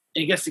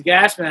 and it gets the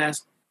gas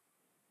mask,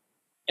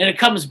 and it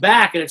comes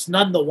back, and it's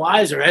none the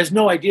wiser. It has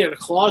no idea the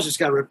claws just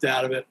got ripped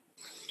out of it.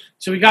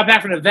 So we got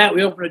back from the vet,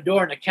 we opened the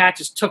door, and the cat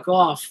just took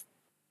off.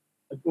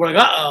 We're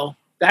like, uh-oh,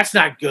 that's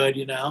not good,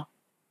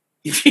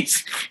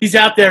 He's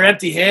out there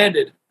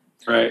empty-handed.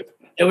 Right.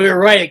 And we were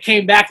right. It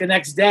came back the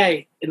next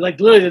day, and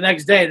literally the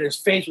next day, and his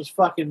face was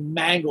fucking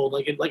mangled,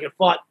 like it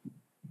fought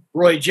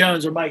Roy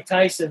Jones or Mike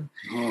Tyson.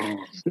 Oh.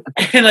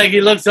 And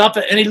he looked up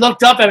at me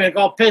like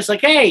all pissed,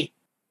 like, hey,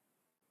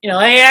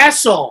 hey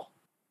asshole.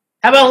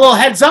 How about a little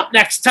heads up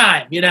next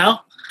time, I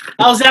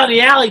was out in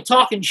the alley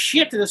talking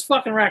shit to this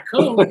fucking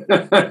raccoon.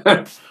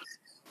 And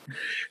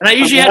I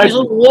usually have these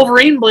little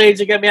Wolverine blades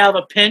that get me out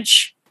of a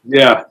pinch.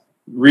 Yeah.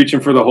 Reaching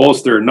for the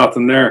holster,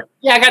 nothing there.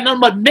 Yeah, I got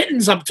nothing but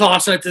mittens I'm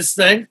tossing at this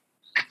thing.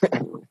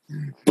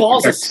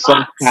 Balls of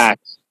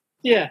socks.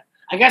 Yeah.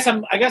 I guess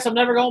I'm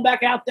never going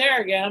back out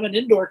there again. I'm an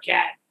indoor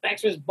cat.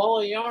 Thanks for this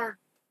ball of yarn.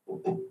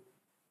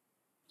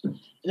 And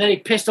then he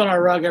pissed on our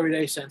rug every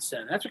day since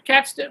then. That's what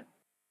cats do.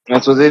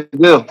 That's what they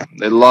do.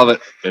 They love it.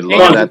 They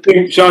love that.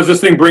 Sean, does this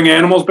thing bring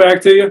animals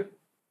back to you?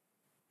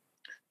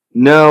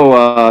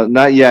 No,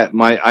 not yet.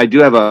 I do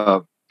have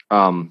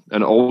an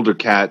older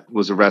cat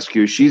was a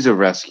rescue. She's a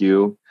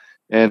rescue,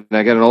 and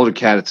I got an older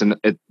cat.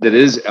 That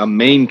is a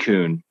Maine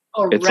Coon.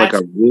 Oh, it's like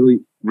a really,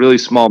 really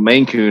small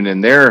Maine Coon,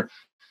 and they're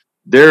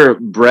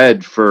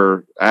bred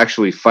for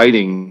actually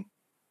fighting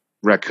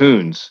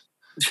raccoons.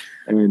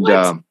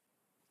 And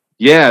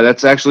yeah,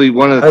 that's actually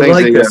one of the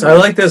things. I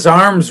like this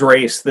arms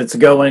race that's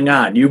going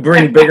on. You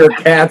bring bigger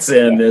cats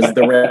in as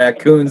the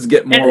raccoons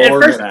get more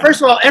organized.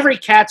 First of all, every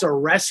cat's a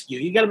rescue.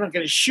 You got them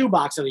in a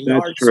shoebox at a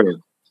yard. That's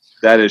true.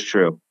 That is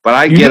true. But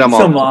I get them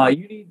all.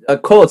 You need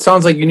Cole. It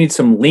sounds like you need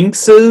some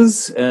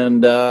lynxes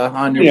and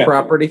on your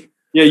property.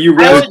 Yeah, you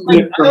really.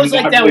 I always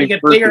like that when you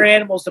get bigger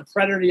animals to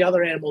predator the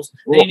other animals.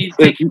 Well, then you need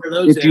to take care of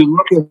those. If you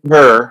look at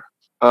her,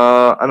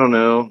 I don't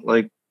know,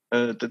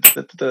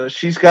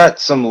 she's got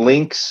some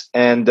lynx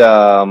and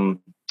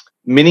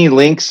mini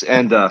lynx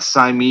and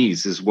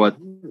Siamese is what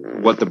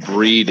the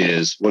breed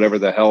is. Whatever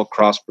the hell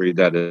crossbreed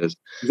that is.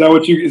 Is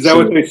that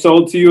what they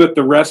sold to you at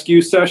the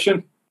rescue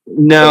session?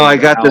 No, I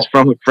got this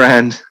from a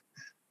friend,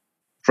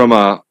 from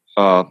a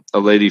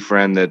lady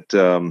friend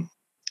that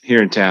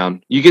here in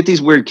town. You get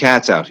these weird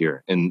cats out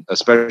here, and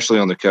especially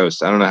on the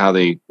coast. I don't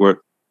know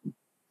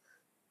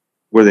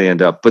where they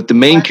end up, but the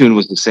Maine Coon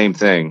was the same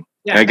thing.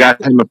 Yeah, I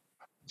got him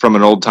from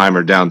an old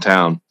timer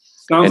downtown.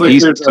 Sounds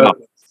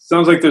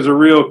like there's a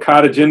real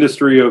cottage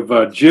industry of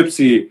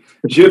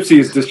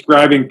gypsies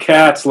describing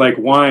cats like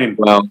wine.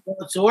 Well,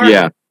 it's Oregon.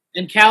 Yeah.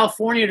 In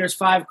California, there's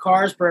 5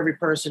 cars per every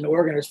person. In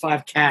Oregon, there's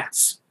 5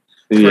 cats.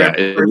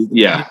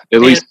 Yeah,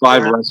 at least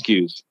 5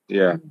 rescues.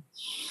 Yeah.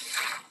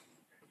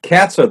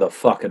 Cats are the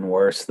fucking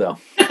worst, though.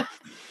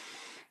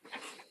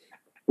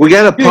 We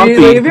got a puppy.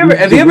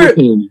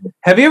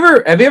 Have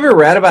you ever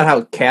read about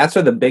how cats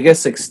are the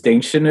biggest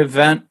extinction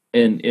event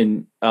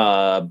in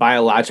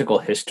biological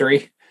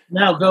history?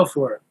 No, go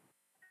for it.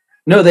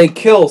 No, they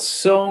kill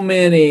so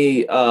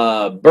many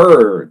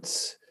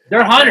birds.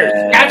 They're hunters.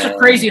 Cats are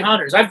crazy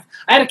hunters. I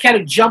had a cat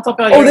who jumped up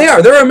out. Oh, they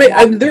are. They're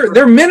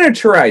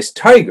miniaturized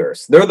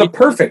tigers. They're the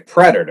perfect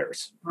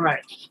predators.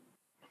 Right.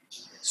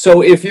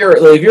 So if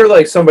you're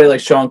like somebody like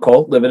Shawn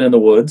Cole living in the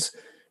woods,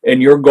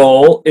 and your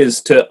goal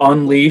is to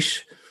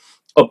unleash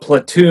a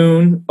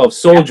platoon of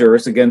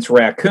soldiers against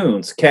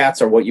raccoons,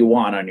 cats are what you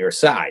want on your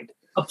side.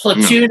 A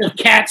platoon of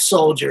cat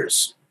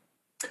soldiers.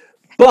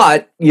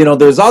 But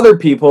there's other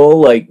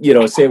people like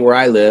say where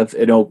I live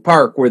in Oak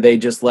Park where they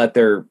just let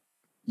their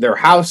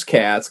house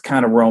cats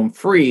kind of roam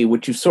free,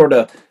 which you sort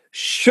of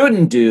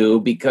shouldn't do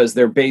because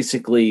they're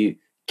basically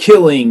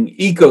killing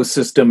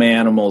ecosystem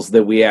animals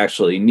that we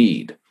actually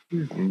need.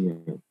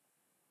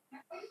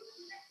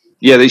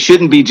 Yeah, they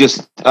shouldn't be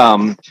just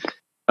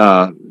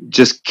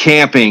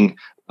camping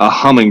a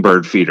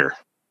hummingbird feeder.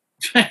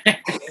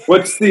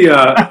 What's the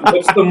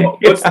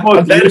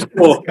most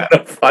useful? Kind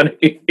of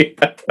funny.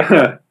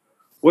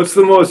 What's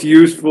the most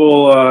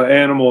useful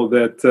animal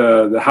that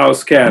the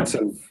house cats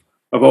of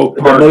Oak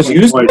Park? The most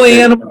useful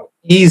animal?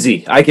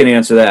 Easy. I can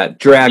answer that.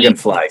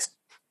 Dragonflies.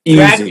 Easy.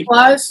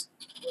 Dragonflies?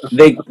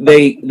 They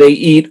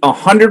eat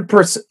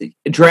 100%.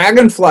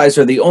 Dragonflies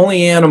are the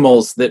only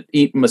animals that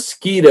eat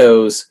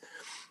mosquitoes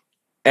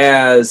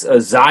as a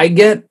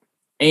zygote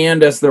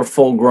and as their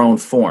full-grown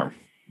form.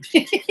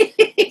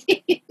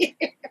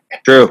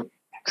 True.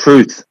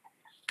 Truth.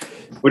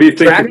 What do you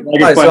think?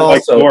 Dragonflies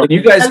also. And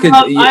you guys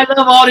I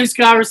love all these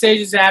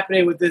conversations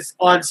happening with this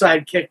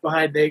onside kick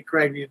behind Nate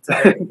Craig the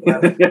entire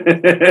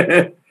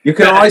time. You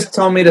can always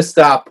tell me to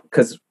stop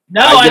because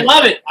I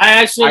love it. I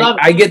actually love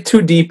it. I get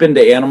too deep into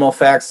animal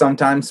facts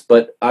sometimes,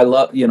 but I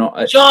love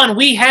Sean,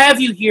 we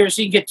have you here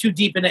so you can get too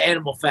deep into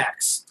animal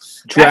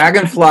facts.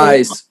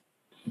 Dragonflies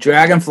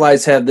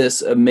have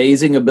this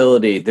amazing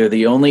ability. They're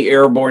the only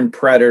airborne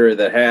predator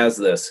that has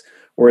this,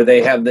 where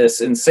they have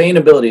this insane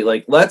ability.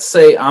 Like, let's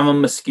say I'm a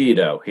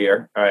mosquito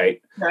here. All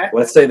right. Okay.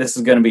 Let's say this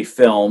is going to be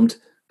filmed,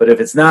 but if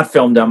it's not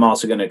filmed, I'm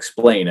also going to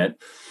explain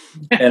it.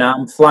 And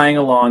I'm flying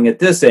along at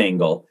this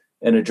angle,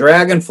 and a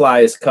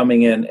dragonfly is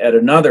coming in at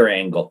another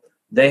angle.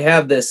 They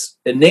have this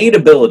innate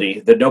ability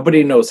that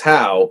nobody knows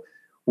how,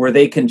 where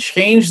they can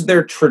change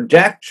their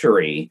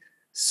trajectory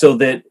so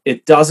that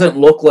it doesn't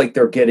look like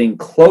they're getting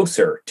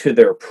closer to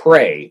their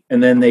prey,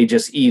 and then they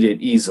just eat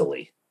it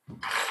easily.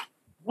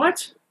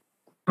 What?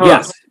 Huh.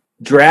 Yes.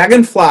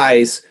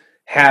 Dragonflies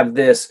have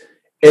this,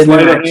 and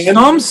there are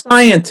some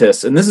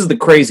scientists, and this is the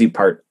crazy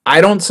part, I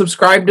don't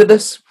subscribe to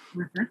this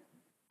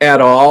at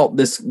all.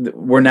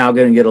 We're now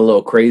going to get a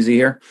little crazy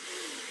here.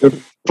 They're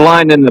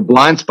flying in the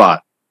blind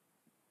spot.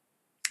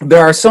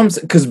 There are some,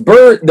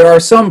 there are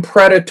some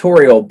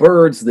predatorial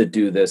birds that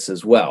do this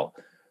as well.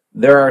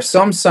 There are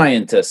some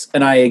scientists,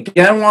 and I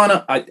again want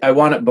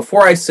to,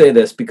 before I say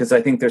this, because I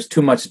think there's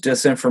too much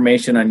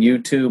disinformation on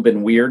YouTube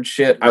and weird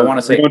shit, I want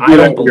to say, I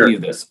don't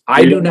believe this.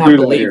 I do not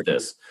believe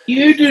this.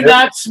 You do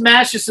not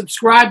smash the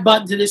subscribe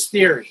button to this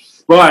theory.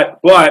 But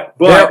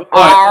for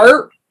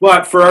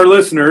our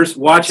listeners,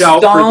 watch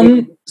out.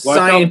 Some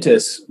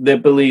scientists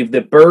that believe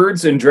that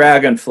birds and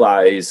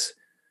dragonflies,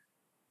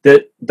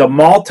 that the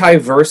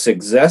multiverse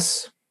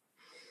exists,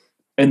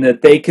 and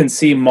that they can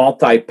see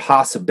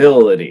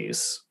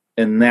multi-possibilities.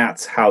 And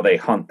that's how they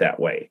hunt that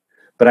way.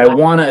 But I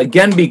want to,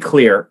 again, be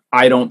clear,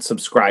 I don't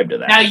subscribe to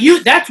that. Now,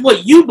 that's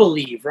what you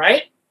believe,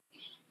 right?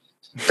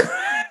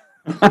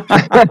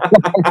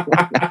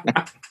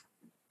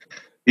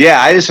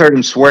 Yeah, I just heard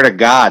him swear to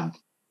God.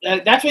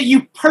 That's what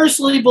you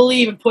personally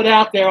believe and put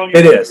out there on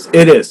your...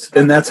 It is.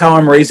 And that's how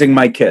I'm raising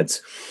my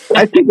kids.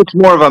 I think it's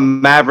more of a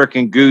Maverick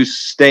and Goose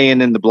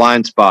staying in the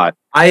blind spot.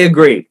 I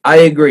agree.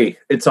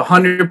 It's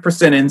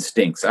 100%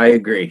 instincts. I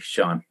agree,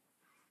 Sean.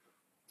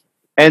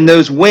 And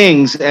those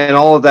wings and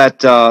all of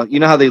that, you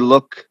know how they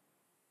look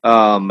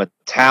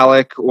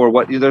metallic or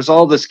what? There's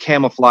all this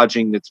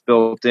camouflaging that's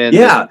built in.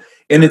 Yeah,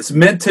 and it's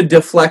meant to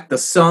deflect the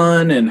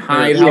sun and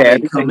hide how they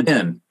come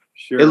in.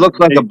 Sure. It looks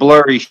like a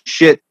blurry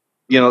shit.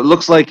 It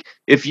looks like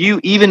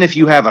even if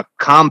you have a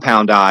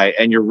compound eye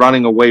and you're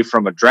running away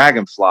from a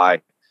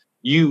dragonfly,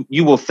 you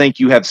will think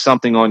you have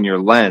something on your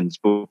lens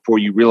before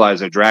you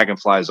realize a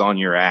dragonfly is on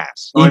your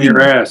ass. On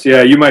your ass,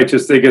 yeah. You might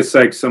just think it's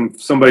like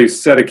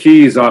somebody's set of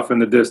keys off in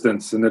the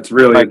distance, and it's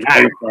really like,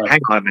 hang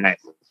on a minute.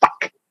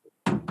 Fuck.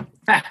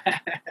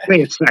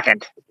 Wait a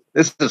second.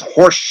 This is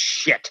horse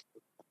shit.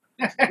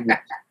 Because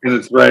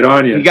it's right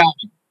on you.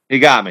 You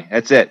got me.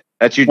 That's it.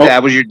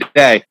 That was your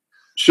day.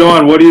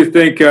 Sean, what do you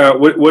think?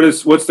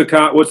 What's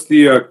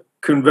the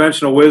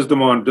conventional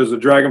wisdom on? Does a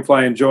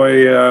dragonfly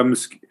enjoy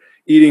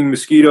eating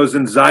mosquitoes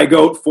in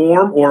zygote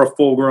form or a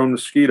full-grown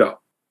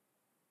mosquito?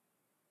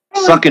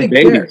 Sucking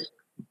babies.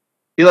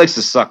 He likes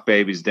to suck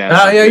babies down.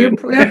 Oh, yeah,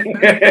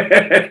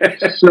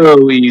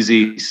 so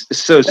easy,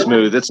 so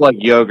smooth. It's like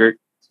yogurt.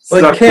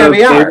 Like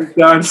caviar.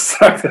 It's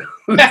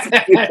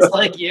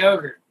like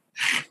yogurt.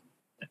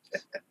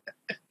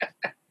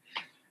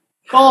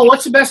 Cole,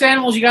 what's the best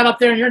animals you got up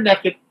there in your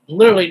neck of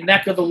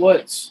the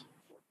woods?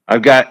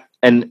 I've got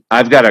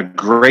a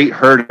great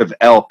herd of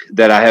elk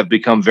that I have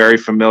become very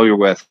familiar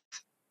with.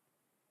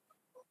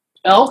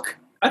 Elk?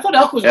 I thought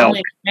elk was only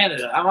in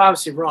Canada. I'm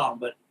obviously wrong,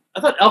 but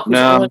I thought elk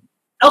was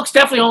elk's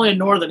definitely only a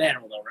northern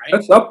animal, though, right?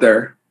 That's up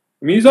there.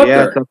 I mean, he's up there.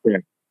 Yeah, it's up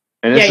there.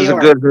 And this is a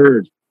good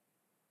herd.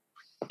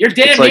 You're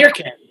damn near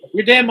Canada.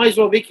 Your damn might as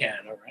well be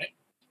Canada, right?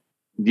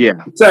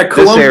 Yeah. It's that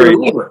Columbia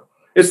River.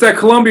 It's that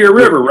Columbia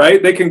River,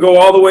 right? They can go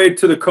all the way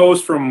to the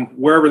coast from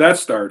wherever that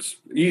starts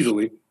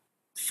easily.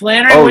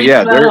 Flannery. Oh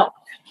yeah.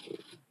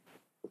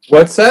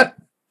 What's that?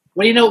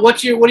 What do you know?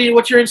 What's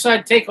your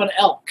inside take on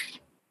elk?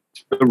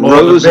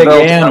 The big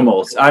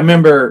animals. I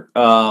remember.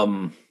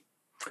 I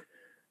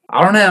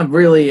don't have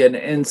really an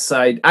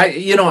insight. This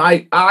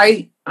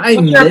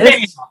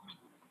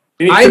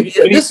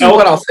is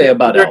what I'll say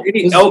about elk.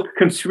 Any elk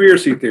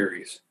conspiracy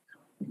theories?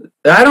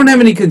 I don't have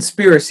any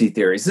conspiracy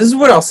theories. This is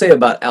what I'll say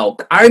about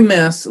elk. I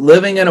miss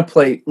living in a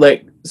place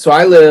so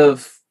I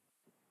live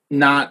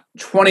not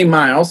 20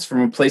 miles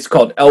from a place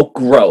called Elk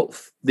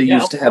Grove. They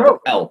used to have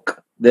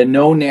elk. That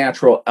no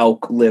natural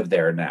elk live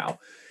there now.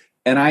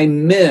 And I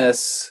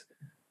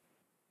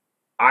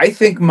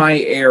think my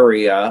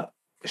area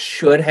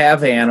should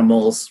have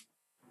animals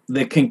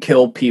that can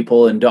kill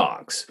people and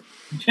dogs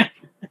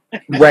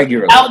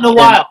regularly. Out in the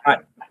wild.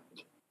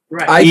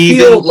 Right. I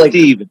feel like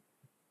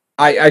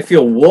I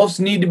feel wolves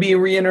need to be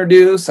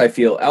reintroduced. I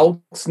feel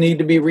elks need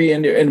to be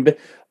reintroduced. And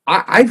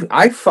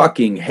I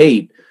fucking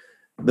hate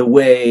the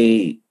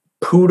way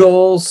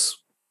poodles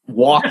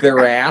walk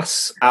their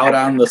ass out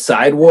on the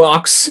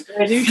sidewalks,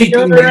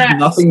 thinking there's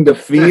nothing to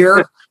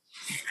fear.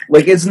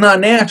 Like, it's not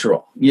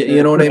natural.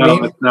 You know what I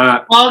mean? It's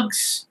not.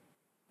 Pugs.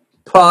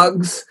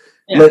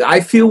 Yeah. Like, I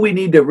feel we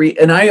need to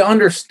and I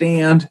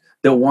understand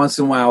that once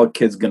in a while a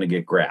kid's going to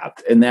get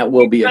grabbed, and that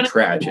will be a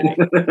tragedy.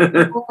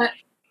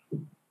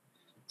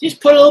 Just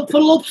put a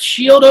little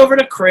shield over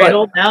the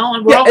cradle now,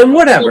 and and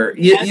whatever.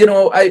 You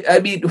know, I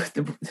mean,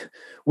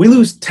 we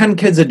lose 10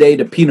 kids a day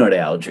to peanut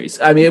allergies.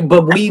 I mean,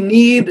 but we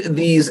need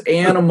these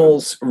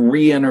animals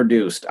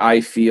reintroduced,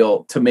 I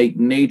feel, to make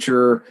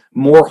nature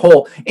more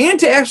whole and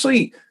to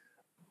actually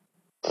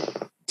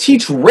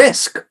teach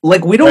risk.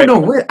 Like, we don't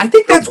know risk. I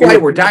think that's why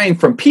we're dying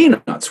from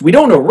peanuts. We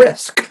don't know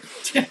risk.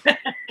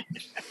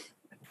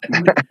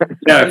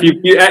 Yeah,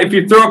 if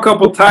you throw a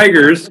couple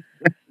tigers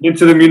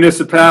into the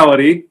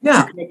municipality,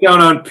 you get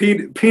down on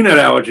peanut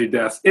allergy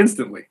deaths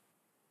instantly.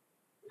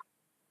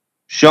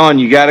 Sean,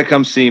 you got to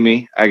come see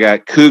me. I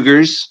got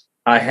cougars.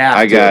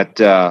 I got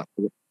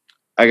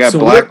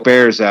black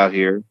bears out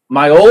here.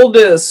 My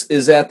oldest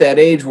is at that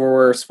age where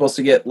we're supposed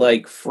to get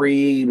like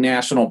free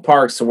national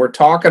parks, so we're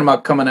talking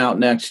about coming out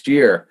next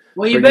year.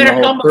 Well, you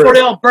better come before they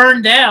all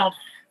burn down.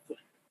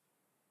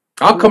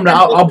 I'll come down.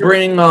 I'll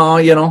bring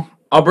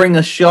I'll bring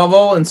a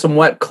shovel and some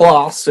wet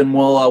cloths, and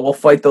we'll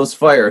fight those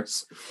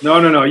fires.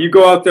 No. You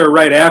go out there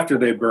right after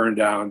they burn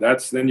down.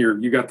 Then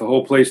you got the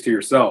whole place to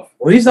yourself.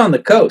 Well, he's on the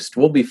coast.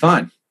 We'll be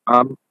fine.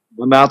 I'm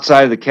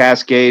outside of the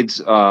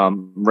Cascades.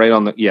 Right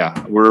on the.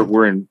 Yeah,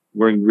 we're in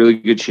really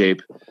good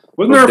shape.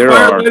 Wasn't there a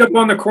fire right up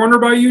on the corner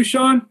by you,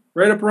 Sean?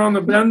 Right up around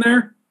the bend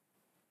there.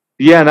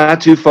 Yeah,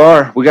 not too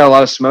far. We got a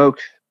lot of smoke.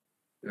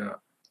 Yeah.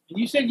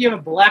 You said you have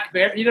a black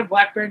bear. You have a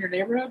black bear in your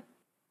neighborhood?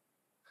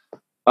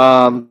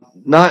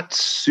 Not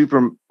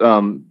super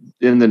in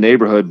the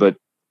neighborhood, but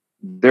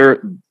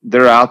they're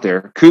out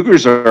there.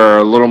 Cougars are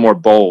a little more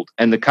bold,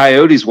 and the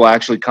coyotes will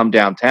actually come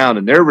downtown,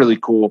 and they're really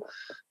cool.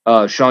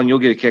 Sean, you'll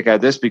get a kick out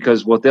of this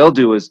because what they'll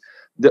do is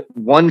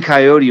one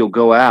coyote will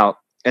go out,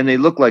 and they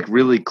look like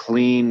really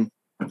clean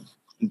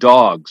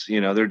dogs.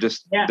 You know,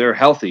 they're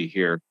healthy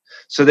here,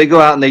 so they go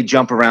out and they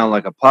jump around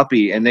like a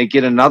puppy, and they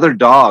get another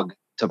dog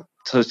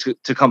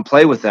to come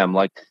play with them,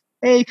 like,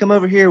 hey, come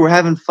over here. We're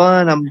having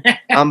fun.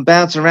 I'm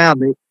bouncing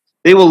around.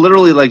 They will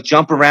literally like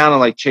jump around and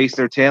like chase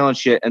their tail and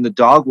shit. And the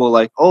dog will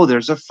like, oh,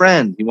 there's a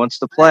friend. He wants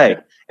to play.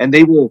 And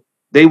they will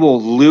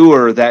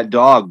lure that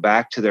dog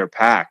back to their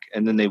pack,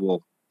 and then they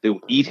will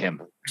eat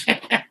him.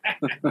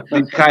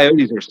 These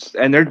coyotes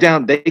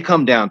they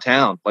come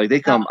downtown. Like they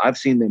come. I've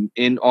seen them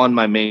on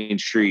my main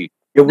street.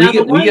 Yeah, we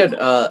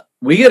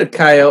get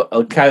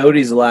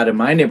coyotes a lot in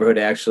my neighborhood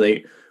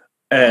actually,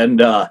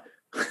 and.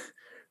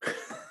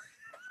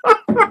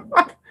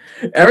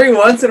 Every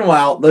once in a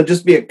while, there'll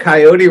just be a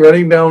coyote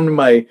running down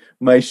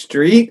my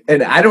street,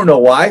 and I don't know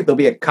why. There'll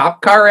be a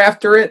cop car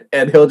after it,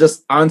 and he'll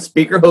just, on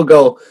speaker, he'll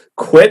go,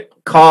 quit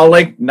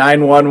calling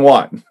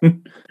 911.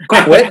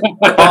 Quit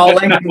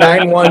calling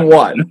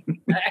 911.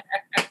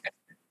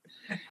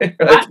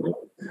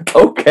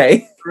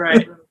 Okay.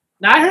 Right.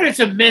 Now, I heard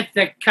it's a myth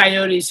that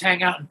coyotes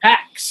hang out in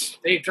packs.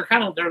 They're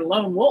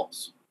lone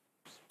wolves.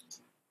 Is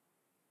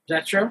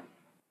that true?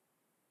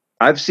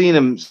 I've seen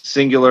them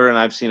singular, and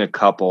I've seen a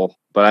couple.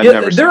 But I've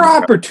never. They're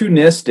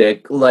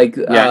opportunistic, like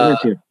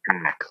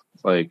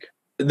like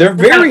they're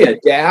very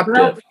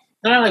adaptive.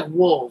 They're not like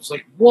wolves.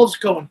 Like wolves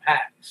go in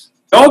packs.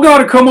 Y'all got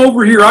to come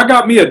over here. I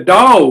got me a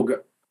dog.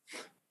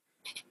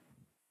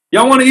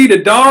 Y'all want to eat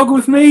a dog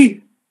with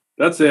me?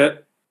 That's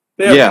it.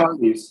 They have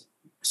parties.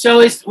 So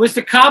was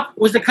the cop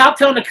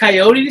telling the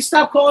coyote to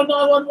stop calling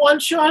 911,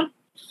 Sean?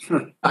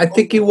 I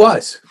think he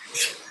was.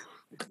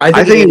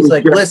 I think he was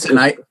like, listen,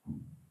 I think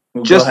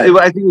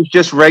it was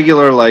just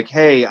regular, like,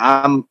 hey,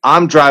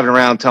 I'm driving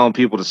around telling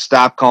people to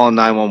stop calling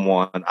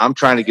 911. I'm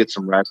trying to get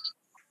some rest.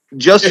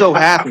 Just so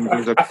happens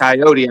there's a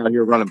coyote out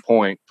here running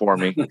point for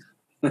me.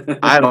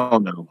 I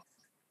don't know.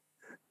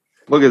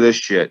 Look at this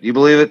shit. You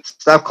believe it?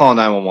 Stop calling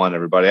 911,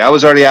 everybody. I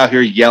was already out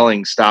here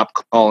yelling, stop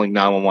calling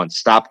 911.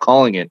 Stop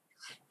calling it.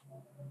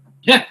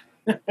 Yeah.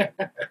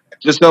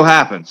 Just so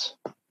happens.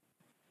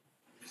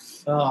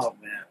 Oh,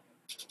 man.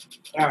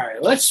 All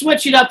right, let's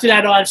switch it up to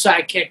that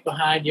onside kick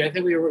behind you. I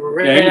think we were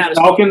ready out of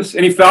Falcons.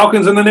 Any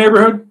Falcons in the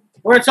neighborhood?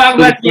 We're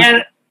talking about the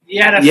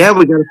NFL. Yeah,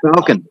 we got a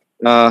Falcon.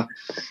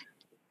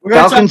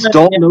 Falcons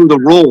don't know the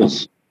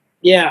rules.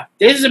 Yeah,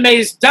 this is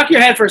amazing. Duck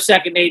your head for a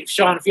second, Nate,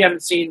 Sean, if you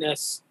haven't seen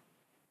this.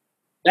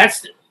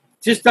 That's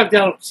just duck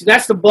down. See,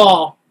 that's the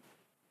ball.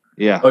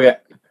 Yeah. Okay.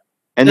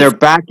 And they're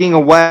backing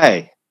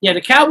away. Yeah,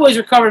 the Cowboys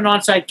recovered an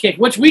onside kick,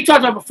 which we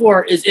talked about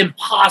before is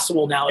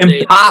impossible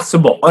nowadays.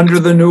 Impossible. Under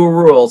the new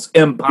rules,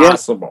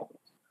 impossible.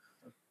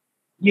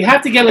 You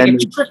have to get like a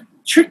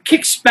trick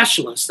kick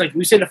specialist. Like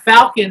we said, the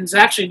Falcons,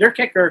 actually, their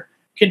kicker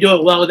can do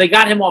it well. They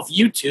got him off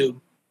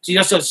YouTube, so he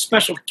also has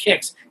special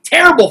kicks.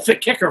 Terrible fit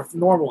kicker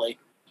normally,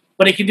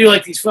 but he can do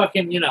like these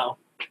fucking,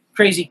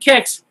 crazy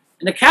kicks.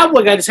 And the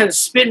Cowboy guy just had to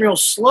spin real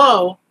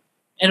slow,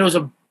 and it was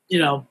a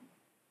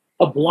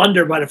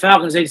blunder by the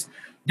Falcons.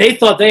 they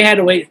thought they had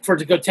to wait for it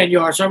to go 10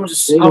 yards. So everyone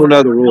just They don't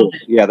know the rule.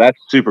 Yeah, that's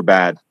super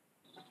bad.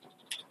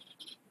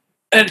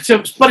 And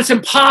so, but it's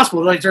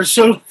impossible. Like they're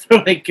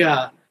like.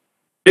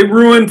 It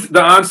ruined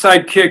the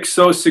onside kick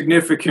so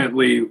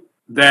significantly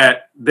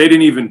that they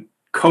didn't even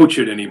coach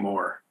it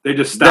anymore. They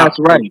just stopped. That's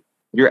right.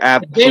 You're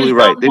absolutely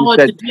right. They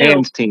said,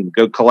 "Hands team,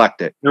 go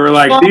collect it." They were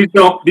like,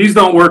 "These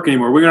don't work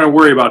anymore. We're going to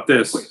worry about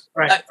this."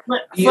 Right,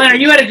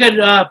 Flannery, you had a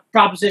good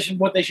proposition.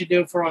 What they should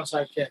do for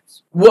onside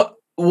kicks. What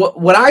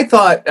I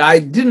thought, I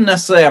didn't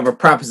necessarily have a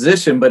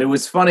proposition, but it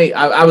was funny.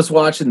 I was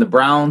watching the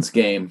Browns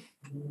game,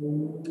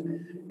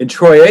 and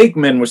Troy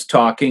Aikman was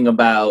talking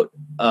about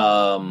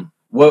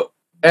what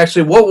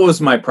was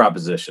my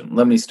proposition?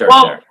 Let me start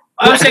there.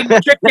 I was saying the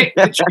trick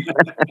not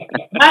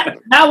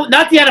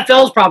the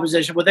NFL's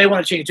proposition, what they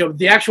want to change to,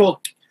 the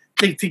actual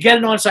to get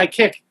an onside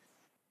kick.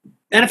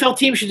 NFL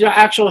teams should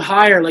actually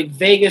hire like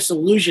Vegas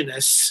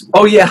illusionists.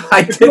 Oh yeah,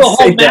 I did do a whole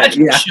say that.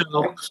 magic Yeah.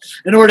 show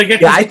in order to get.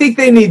 Yeah, I think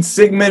they need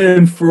Sigmund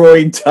and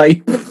Freud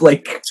type,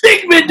 like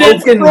Sigmund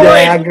Cloak and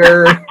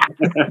Dagger,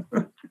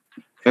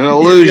 An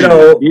illusion.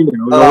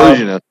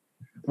 Illusionist.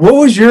 What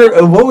was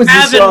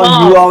the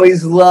song you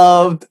always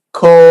loved,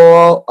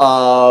 Cole?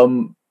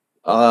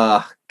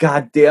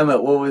 God damn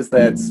it, what was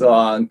that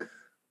song?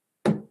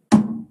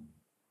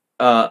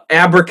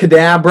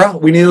 Abracadabra.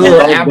 We need a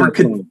little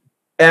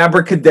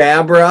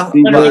abracadabra.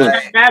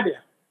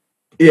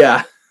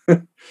 Yeah.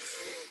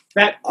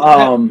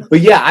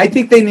 But yeah, I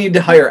think they need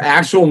to hire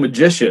actual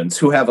magicians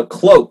who have a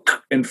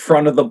cloak in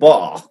front of the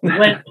ball.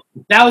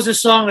 That was a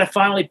song that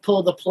finally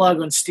pulled the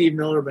plug on Steve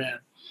Miller Band.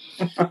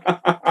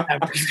 I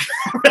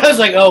was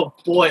like, oh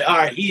boy, all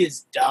right, he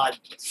is done.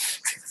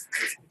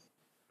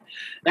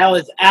 That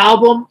was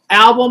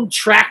album,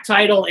 track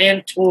title,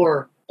 and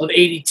tour of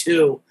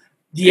 '82,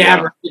 the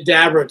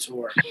Abracadabra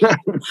tour. But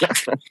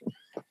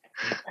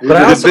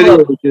the video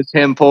was just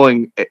him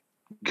pulling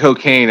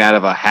cocaine out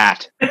of a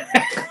hat.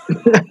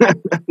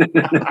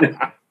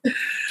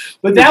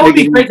 But that would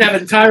be great to have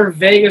an entire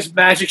Vegas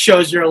magic show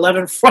as your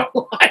 11 front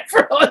line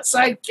for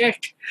onside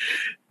kick.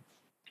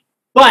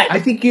 But I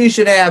think you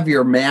should have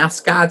your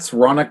mascots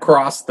run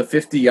across the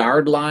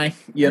 50-yard line,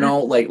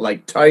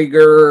 like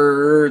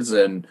tigers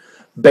and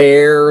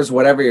bears,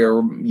 whatever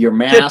your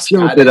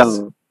mascot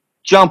is.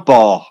 Jump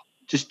ball.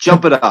 Just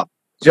jump it up.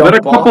 Let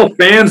a couple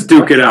fans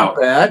duke it out.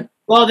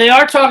 Well, they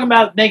are talking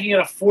about making it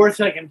a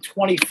 4th and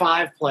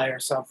 25 play or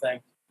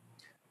something.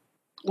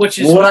 Which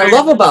is what I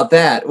love about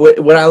that.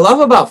 What I love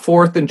about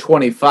 4th and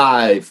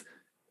 25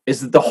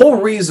 is that the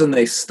whole reason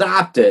they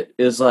stopped it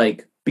is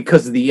like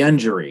because of the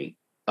injury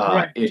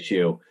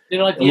issue.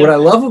 What I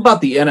love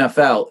about the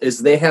NFL is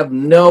they have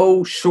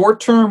no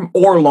short-term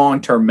or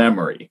long-term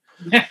memory.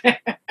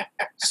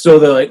 So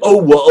they're like,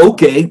 oh, well,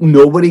 okay,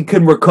 nobody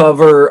can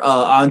recover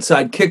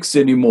onside kicks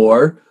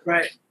anymore.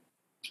 Right.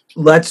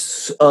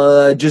 Let's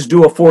just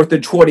do a 4th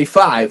and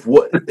 25.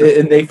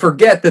 And they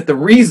forget that the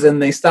reason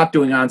they stopped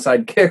doing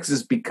onside kicks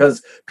is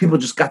because people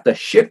just got the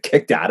shit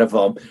kicked out of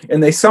them.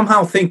 And they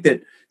somehow think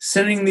that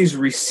sending these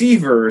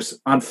receivers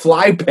on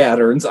fly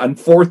patterns on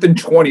 4th and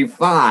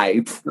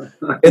 25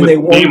 and they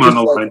won't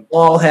just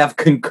all have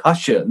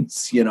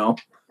concussions,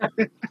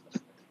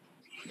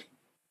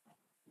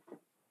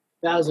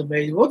 That was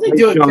amazing. What they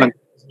do?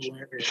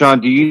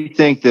 Sean, do you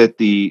think that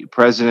the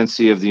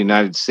presidency of the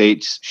United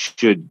States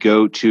should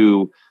go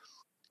to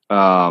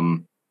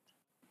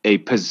a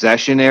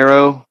possession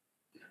arrow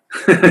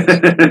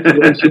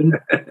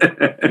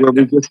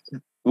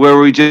where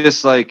we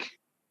just like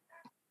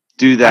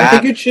do that? I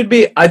think it should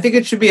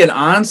be an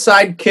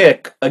onside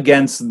kick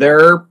against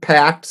their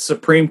packed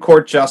Supreme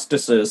Court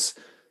justices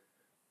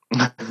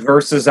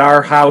versus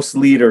our House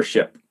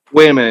leadership.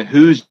 Wait a minute,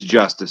 who's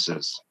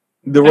justices?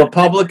 The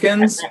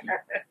Republicans,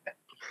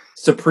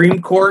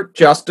 Supreme Court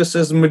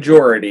justices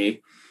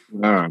majority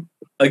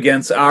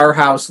against our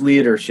House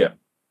leadership.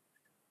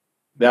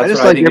 That's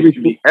what I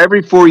think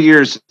every 4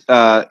 years,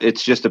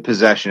 it's just a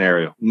possession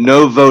area.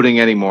 No voting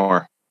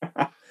anymore.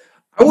 I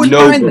wouldn't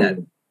mind that.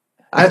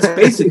 That's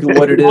basically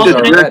what it is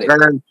already.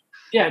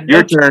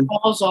 Your turn.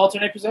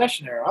 Alternate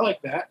possession area. I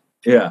like that.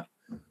 Yeah.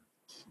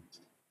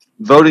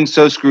 Voting's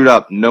so screwed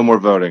up. No more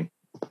voting.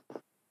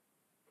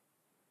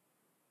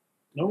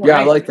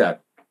 I like that.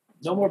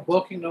 No more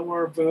booking, no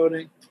more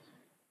voting.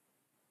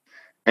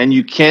 And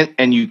you can't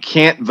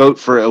vote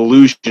for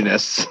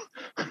illusionists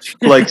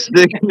like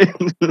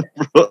Sigmund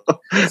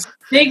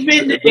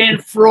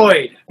and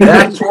Freud.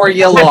 That's where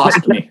you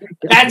lost me.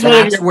 That's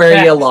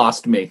where you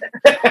lost me.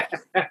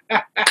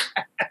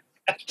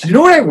 Do you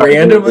know what I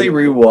randomly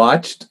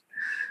rewatched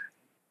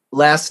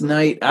last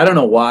night? I don't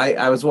know why.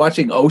 I was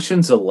watching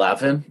Ocean's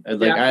 11. I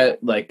don't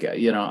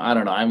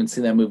know. I haven't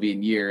seen that movie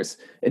in years.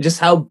 And just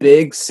how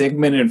big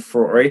Sigmund and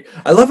Freud.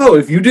 I love how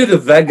if you did a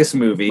Vegas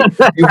movie,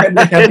 you had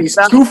to have these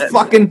two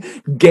fucking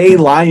gay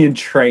lion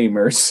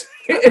tamers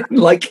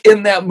like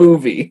in that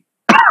movie.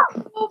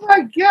 Oh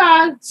my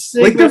God!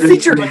 Like they're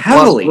featured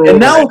heavily, and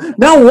now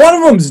one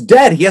of them's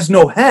dead. He has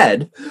no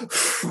head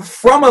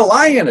from a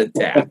lion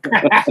attack.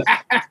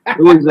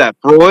 Who is that?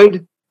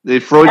 Freud?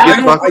 Did Freud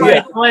get fucked?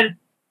 Yeah.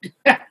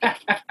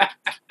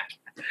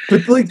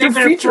 But like they're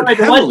featured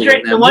heavily in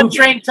that the one movie.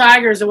 trained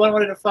tiger is the one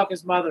wanted to fuck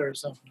his mother or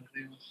something.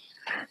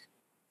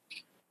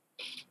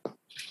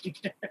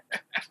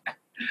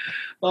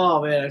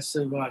 Oh man, that's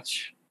so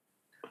much.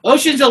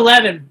 Ocean's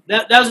 11.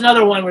 That was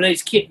another one where they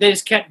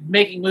just kept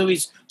making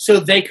movies so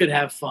they could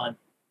have fun.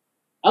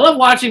 I love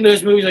watching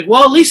those movies. Like,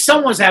 well, at least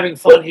someone's having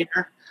fun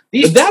here.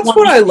 That's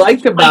what I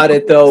liked about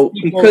it, though,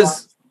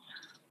 because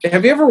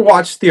have you ever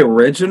watched the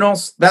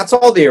originals? That's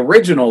all the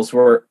originals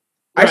were.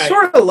 Right. I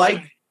sort of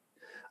like.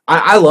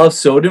 I love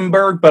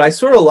Soderbergh, but I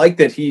sort of like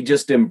that he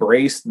just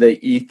embraced the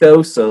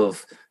ethos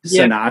of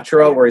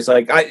Sinatra, where he's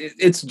like,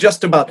 it's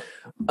just about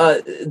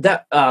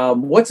that.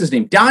 What's his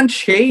name? Don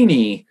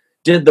Chaney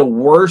did the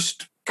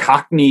worst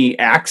Cockney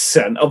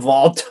accent of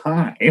all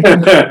time.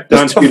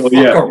 Just to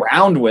fuck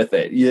around with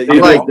it. You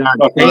like Don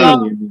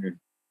Chaney.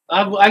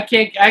 I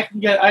can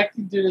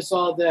do this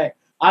all day.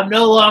 I'm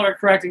no longer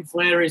correcting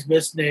Flannery's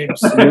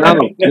misnames.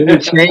 No,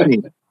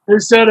 Chaney. They're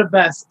so the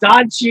best.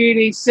 Don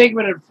Chaney,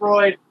 Sigmund and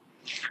Freud.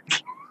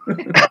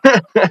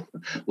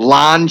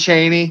 Lon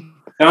Chaney.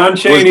 Don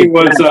Chaney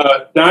was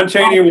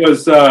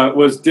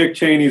Dick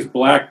Cheney's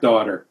black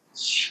daughter.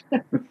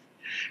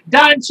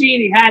 Don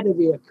Chaney had to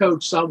be a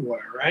coach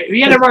somewhere, right?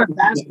 He had to run a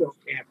basketball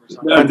camp or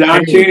something.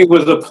 Don Chaney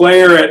was a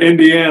player at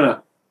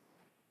Indiana,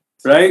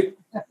 right?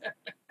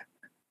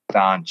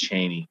 Don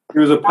Chaney. He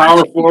was a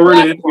power forward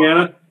in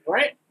Indiana,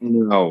 right?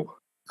 No.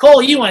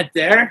 Cole, you went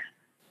there.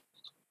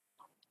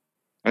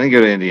 I didn't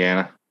go to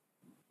Indiana.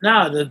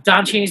 No, the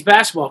Don Chaney's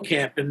basketball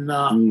camp in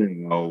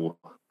no.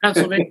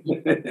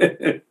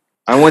 Pennsylvania.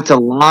 I went to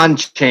Lon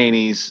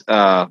Chaney's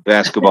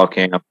basketball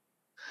camp,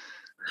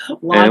 and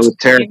it was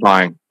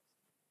terrifying.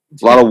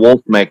 A lot of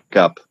wolf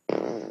makeup.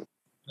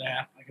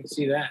 Yeah, I can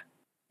see that.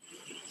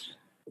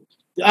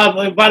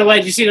 By the way,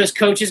 did you see those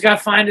coaches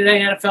got fined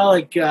today in the NFL?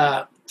 Like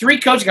 3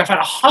 coaches got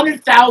fined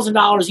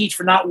 $100,000 each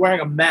for not wearing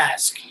a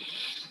mask.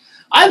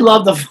 I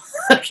love the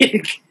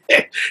fucking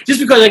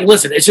just because, like,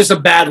 listen, it's just a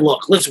bad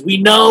look. Listen, we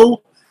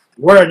know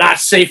we're not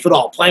safe at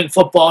all playing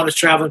football on a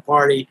traveling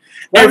party.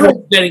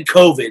 Everyone's getting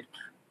COVID.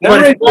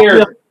 Right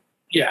there,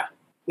 yeah,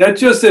 that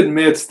just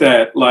admits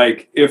that,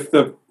 like, if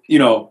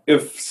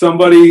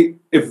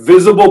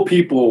visible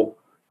people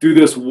do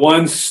this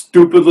one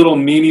stupid little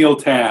menial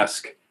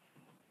task,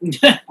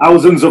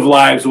 thousands of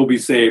lives will be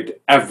saved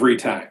every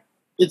time.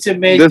 It's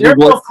amazing.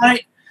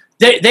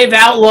 They've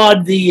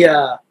outlawed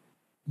the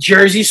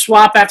jersey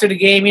swap after the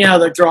game. You know,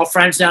 they're all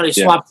friends now. They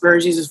swap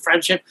jerseys as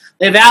friendship.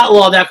 They've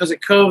outlawed that because of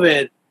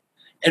COVID.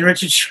 And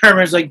Richard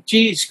Sherman's like,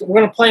 geez, we're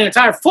going to play an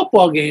entire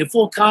football game,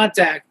 full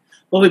contact.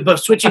 But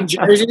switching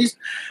jerseys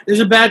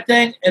is a bad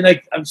thing. And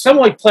like some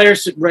like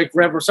players like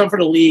someone for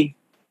the league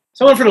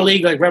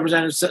like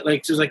representatives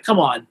like was like, come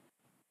on,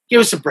 give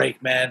us a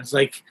break, man. It's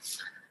like,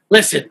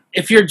 listen,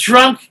 if you're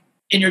drunk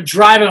and you're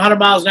driving 100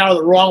 miles an hour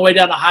the wrong way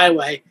down the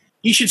highway,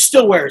 you should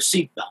still wear a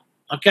seatbelt.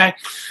 Okay,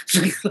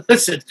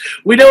 listen,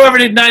 we know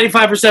everything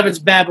 95% is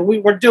bad, but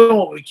we're doing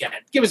what we can.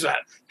 Give us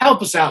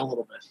help us out a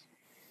little bit.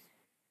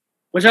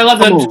 Which I love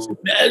them.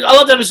 I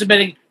love them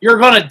admitting you're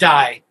gonna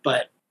die,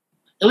 but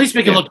at least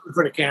make it look good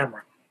for the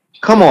camera.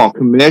 Come on,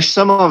 Commish.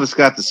 Some of us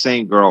got the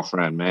same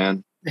girlfriend,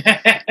 man.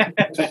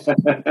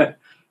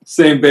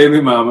 Same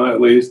baby mama,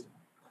 at least.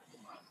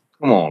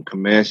 Come on,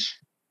 Commish.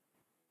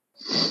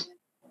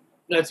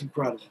 That's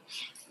incredible.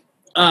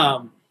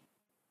 What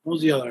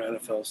was the other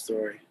NFL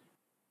story?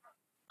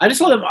 I just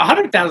told them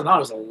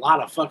 $100,000 is a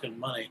lot of fucking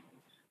money.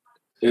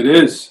 It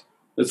is.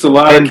 It's a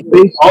lot.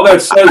 All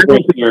that says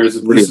right there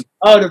is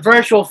the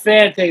virtual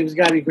fan thing has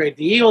got to be great.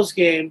 The Eagles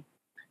game.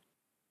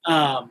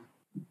 The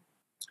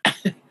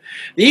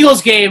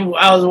Eagles game,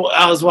 I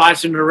was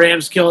watching. The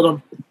Rams killed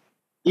them.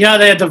 You know,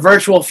 they have the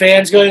virtual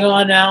fans going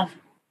on now.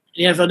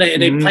 And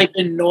they pipe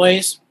in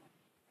noise.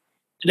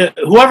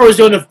 Whoever was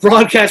doing the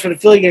broadcast for the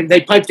Philly game,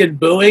 they piped in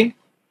booing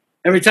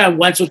every time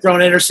Wentz was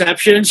throwing an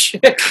interception and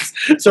shit.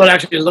 So it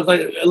actually looked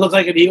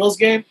like an Eagles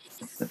game.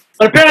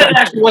 But apparently it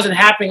actually wasn't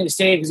happening in the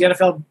stadium because the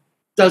NFL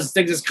does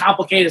things as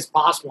complicated as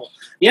possible.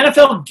 The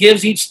NFL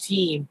gives each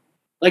team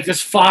like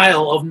this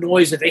file of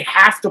noise that they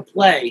have to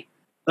play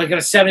like at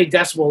a 70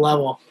 decibel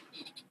level.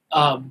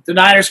 The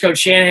Niners coach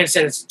Shanahan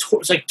said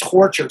it's like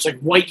torture. It's like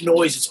white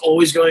noise. It's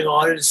always going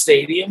on in the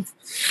stadium.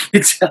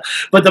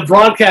 But the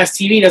broadcast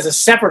TV does a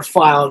separate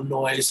file of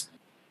noise.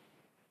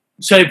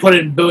 So they put it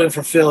in booing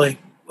for Philly.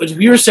 Which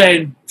you were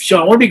saying,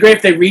 Sean, wouldn't it be great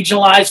if they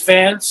regionalized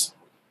fans?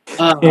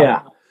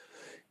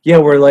 Yeah,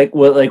 we're like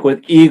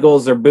with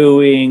Eagles, they're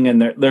booing,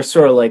 and they're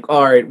sort of like,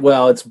 all right,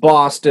 well, it's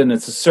Boston,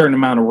 it's a certain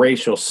amount of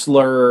racial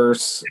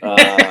slurs.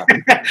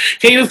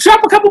 Can you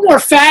drop a couple more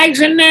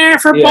fags in there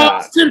for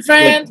Boston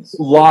fans?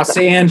 Like Los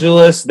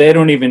Angeles, they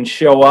don't even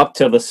show up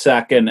till the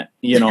second,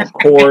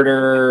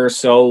 quarter.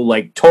 So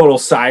like total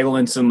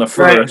silence in the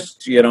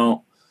first,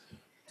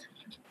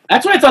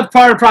 That's what I thought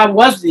part of the problem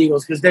was with the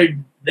Eagles because they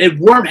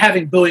weren't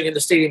having booing in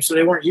the stadium, so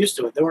they weren't used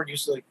to it. They weren't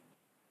used to like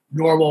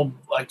normal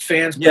like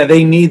fans. Yeah,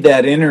 they need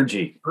that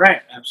energy.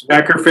 Right,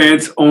 absolutely. Packer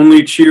fans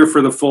only cheer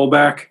for the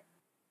fullback.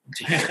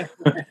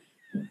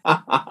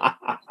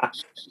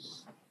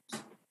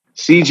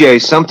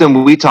 CJ,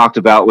 something we talked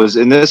about was,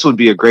 and this would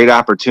be a great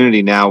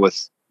opportunity now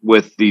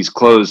with these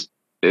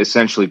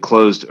essentially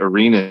closed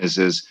arenas,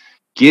 is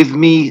give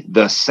me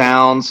the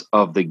sounds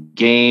of the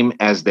game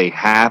as they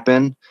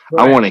happen.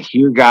 Right. I want to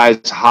hear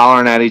guys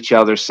hollering at each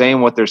other,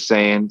 saying what they're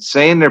saying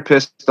they're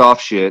pissed off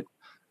shit.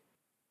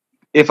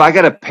 If I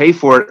got to pay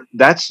for it,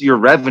 that's your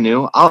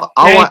revenue.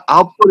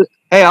 I'll put it.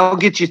 Hey, I'll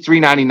get you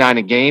 $3.99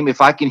 a game if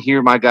I can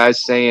hear my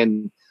guys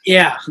saying.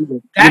 Yeah,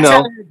 that's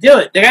how they do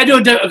it. They got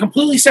to do a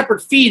completely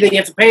separate fee that you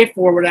have to pay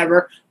for, or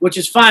whatever, which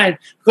is fine.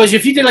 Because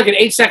if you did like an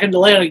 8-second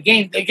delay on a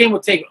game, the game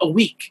would take a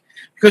week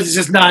because it's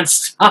just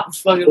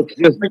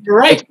nonstop. You're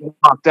right. It's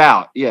blocked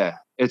out. Yeah,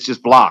 it's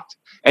just blocked.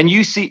 And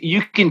you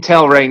can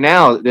tell right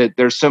now that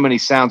there's so many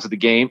sounds of the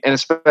game, and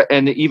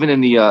even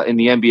in the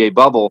NBA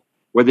bubble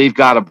where they've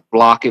got to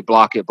block it.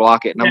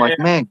 And I'm like,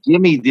 man, give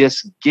me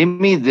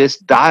this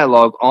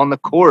dialogue on the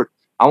court.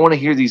 I want to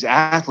hear these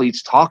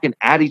athletes talking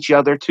at each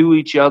other, to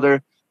each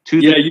other.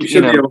 You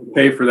should be able to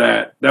pay for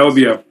that. That would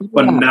be a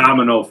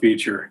phenomenal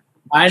feature.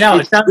 I know.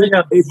 It sounds like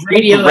a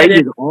radio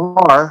rated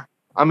R.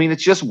 I mean,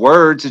 it's just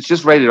words. It's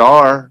just rated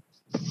R.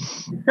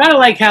 Kind of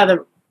like how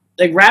the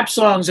rap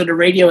songs on the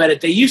radio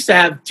edit, they used to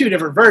have two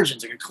different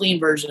versions, like a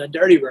clean version and a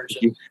dirty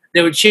version.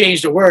 They would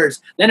change the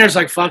words. Then there's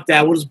like, fuck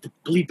that. We'll just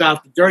bleep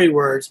out the dirty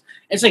words.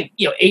 It's like,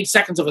 8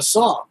 seconds of a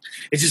song.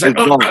 It's just like,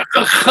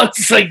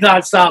 it's like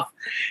nonstop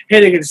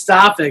hitting and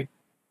stopping.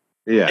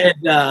 Yeah.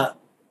 And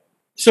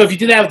so if you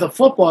did that with a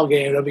football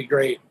game, that'd be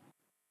great.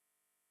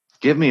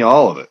 Give me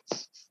all of it.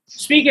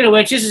 Speaking of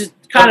which, this is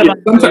kind of...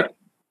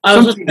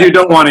 Sometimes you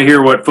don't want to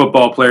hear what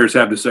football players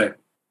have to say.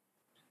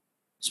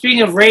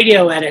 Speaking of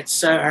radio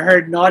edits, I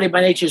heard Naughty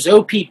by Nature's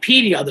OPP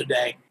the other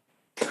day.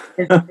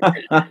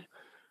 The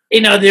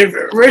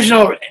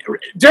original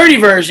dirty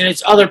version,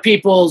 it's other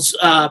people's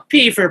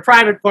P for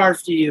private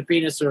parts, the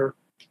penis or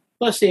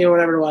pussy or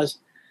whatever it was.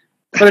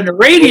 But in the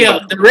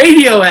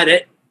radio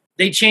edit,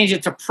 they change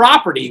it to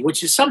property,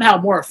 which is somehow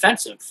more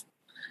offensive.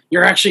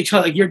 You're actually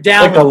you're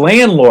down like a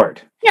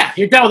landlord. Yeah,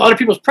 you're down with other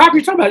people's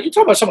property. You're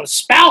talking about someone's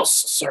spouse,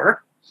 sir,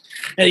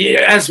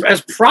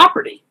 as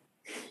property.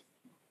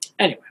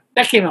 Anyway.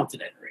 That came out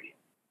today on the radio.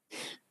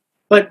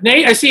 But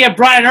Nate, I see you have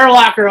Brian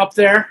Urlacher up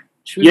there.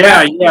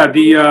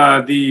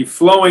 The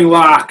flowing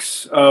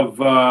locks of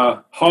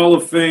Hall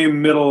of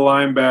Fame middle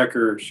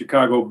linebacker,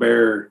 Chicago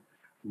Bear,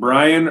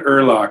 Brian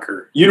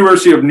Urlacher,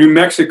 University of New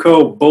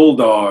Mexico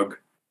Bulldog.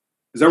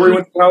 Is that where he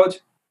went to college?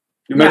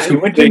 He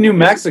went to New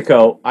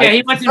Mexico.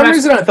 He went to for some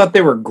reason I thought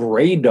they were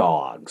gray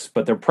dogs,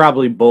 but they're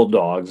probably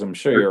bulldogs. I'm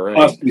sure you're right.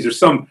 Huskies or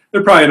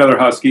they're probably another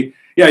husky.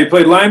 Yeah, he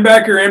played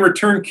linebacker and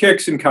return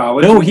kicks in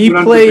college. No, he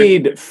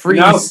played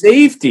free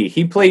safety.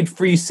 He played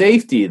free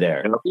safety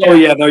there. Yeah. Oh,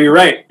 yeah, no, you're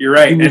right. You're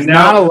right. He was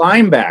not a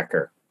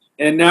linebacker.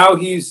 And now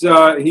he's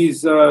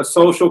a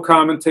social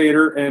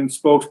commentator and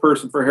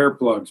spokesperson for hair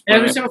plugs.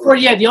 And we said before,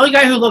 the only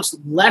guy who looks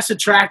less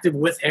attractive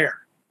with hair.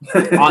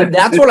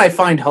 That's what I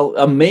find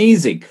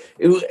amazing.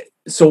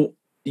 So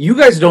you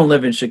guys don't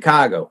live in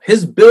Chicago.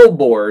 His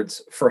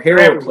billboards for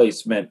hair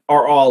replacement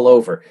are all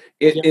over.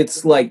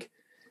 It's like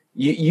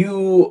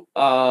you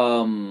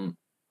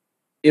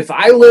if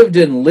I lived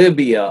in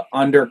Libya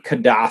under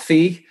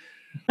Gaddafi,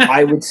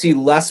 I would see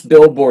less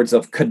billboards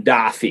of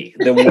Gaddafi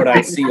than what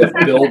I see of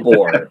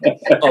billboard of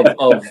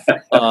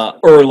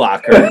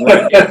Urlacher.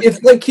 Right?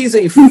 It's like he's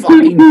a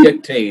fucking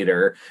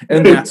dictator,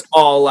 and that's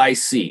all I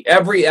see.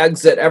 Every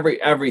exit,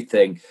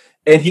 everything.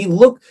 And he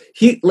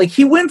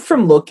went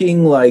from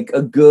looking like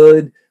a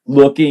good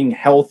looking,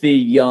 healthy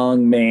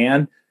young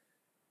man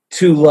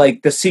to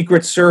like the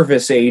Secret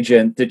Service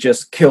agent that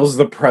just kills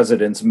the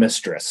president's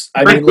mistress.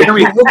 I mean,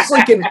 he looks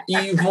like an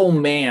evil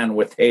man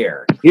with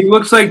hair. He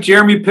looks like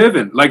Jeremy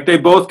Piven. Like they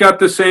both got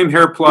the same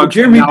hair plug. Well,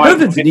 Jeremy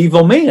Piven's an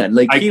evil man.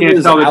 Like he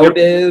was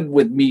outed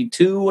with Me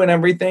Too and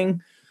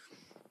everything.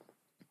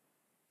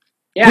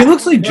 Yeah. He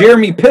looks like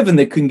Jeremy Piven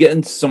that can get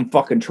into some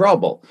fucking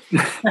trouble.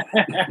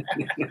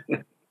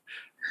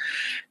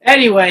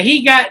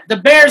 Anyway, the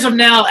Bears have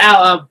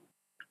now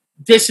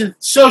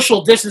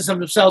social distance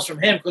themselves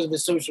from him because of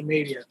his social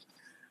media,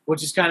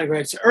 which is kind of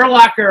great. So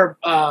Urlacher,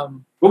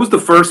 what was the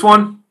first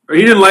one?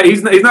 He didn't like.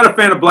 He's not a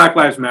fan of Black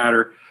Lives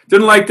Matter.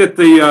 Didn't like that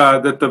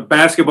the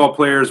basketball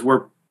players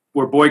were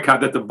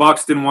boycotted. That the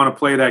Bucks didn't want to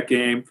play that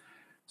game.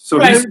 So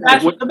when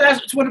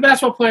the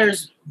basketball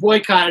players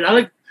boycotted, I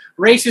think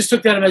racists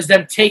took that as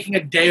them taking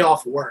a day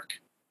off work.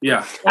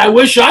 Yeah. I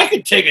wish I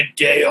could take a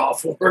day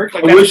off work.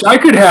 I wish I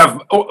could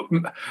have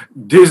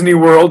Disney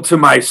World to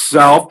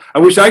myself. I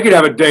wish I could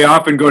have a day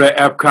off and go to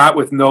Epcot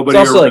with nobody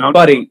around. It's also like,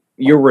 buddy,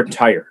 you're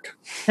retired.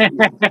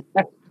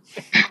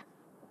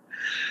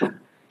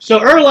 So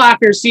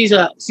Urlacher sees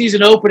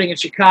an opening in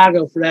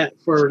Chicago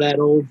for that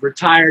old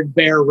retired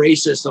Bear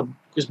racism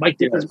because Mike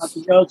Ditka's about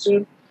to go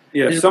soon.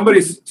 Yeah, and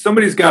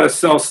somebody's got to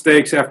sell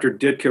steaks after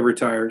Ditka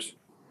retires.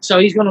 So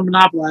he's going to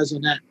monopolize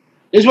on that.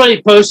 This is what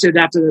he posted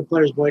after the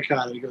players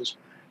boycotted. He goes,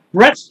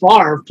 Brett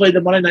Favre played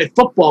the Monday Night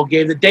Football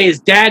game the day his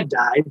dad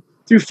died,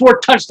 threw 4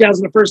 touchdowns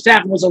in the first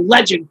half, and was a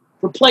legend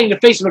for playing in the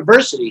face of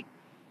adversity.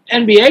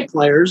 NBA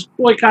players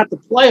boycott the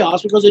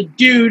playoffs because a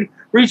dude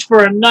reached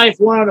for a knife,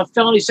 went on a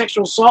felony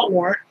sexual assault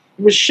warrant,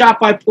 and was shot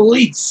by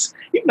police.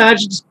 Can you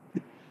imagine?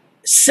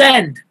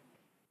 Send.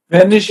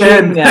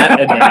 Finishing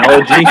that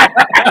analogy.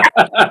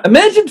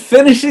 Imagine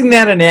finishing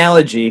that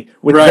analogy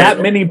with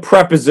that many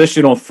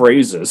prepositional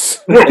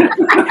phrases.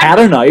 Had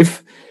a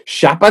knife,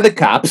 shot by the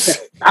cops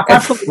in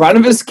front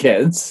of his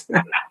kids.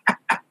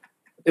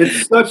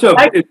 It's such a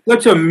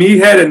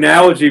meathead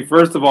analogy.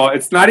 First of all,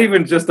 it's not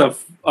even just a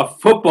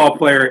football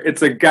player.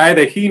 It's a guy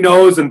that he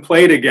knows and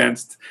played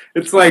against.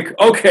 It's like,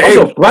 okay.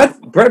 Also,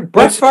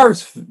 Brett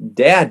Favre's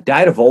dad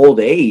died of old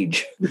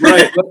age.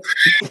 Right.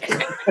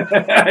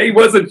 He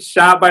wasn't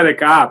shot by the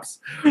cops.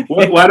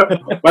 Why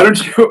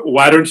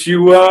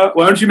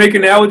don't you make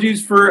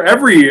analogies for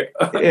every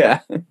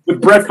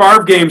with Brett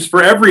Favre games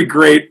for every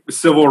great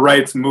civil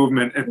rights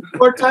movement?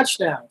 4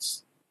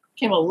 touchdowns.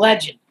 Became a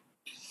legend.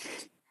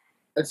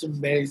 That's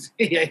amazing.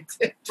 Love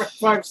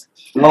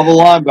a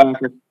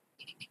linebacker.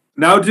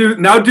 Now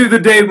do the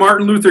day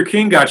Martin Luther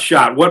King got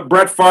shot. What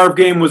Brett Favre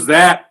game was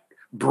that,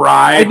 Bri?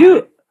 I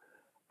do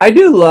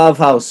love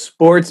how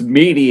sports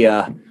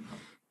media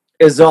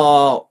is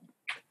all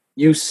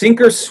you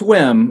sink or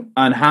swim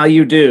on how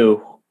you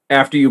do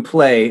after you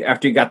play,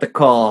 after you got the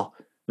call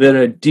that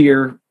a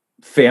dear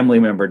family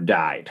member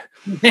died.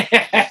 Remember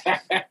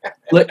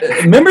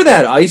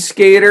that ice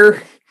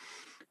skater?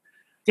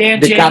 Dan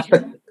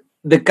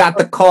that got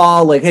the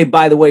call, like, hey,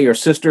 by the way, your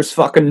sister's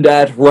fucking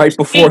dead, right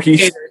before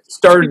he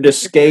started to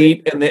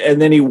skate, and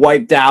then he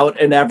wiped out,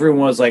 and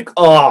everyone was like,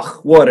 oh,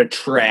 what a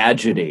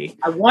tragedy.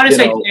 I want to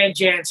say Dan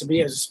Jansen, but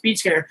he was a speed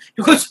skater.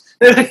 Because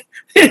they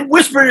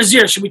whispered in his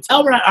ear, should we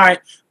tell her? All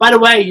right, by the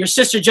way, your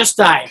sister just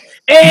died.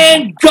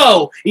 And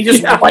go! He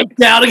just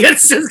wiped out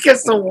against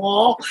the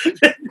wall.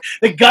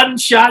 The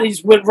gunshot, he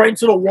went right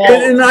into the wall.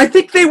 And I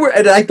think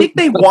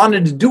they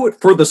wanted to do it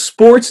for the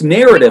sports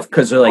narrative,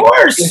 because they're like, of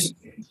course.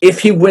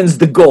 If he wins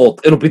the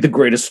gold, it'll be the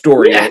greatest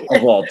story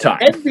of all time.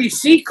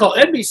 NBC called,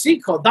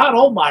 Don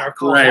Ohlmeyer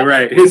called.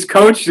 Right. His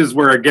coaches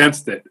were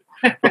against it.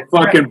 But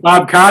fucking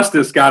Bob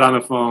Costas got on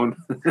the phone.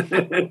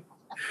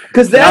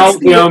 Because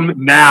that's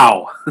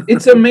now.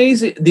 It's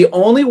amazing. The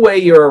only way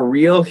you're a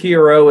real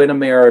hero in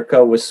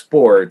America with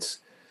sports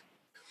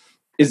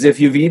is if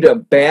you've eaten a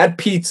bad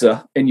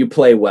pizza and you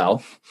play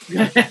well.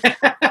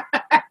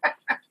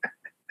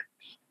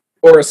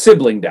 Or a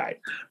sibling died.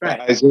 Right.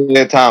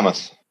 Isaiah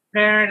Thomas.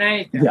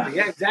 Yeah,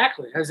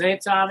 exactly. Isaiah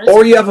Thomas.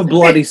 Or you have a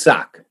bloody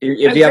sock.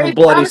 If you have a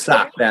bloody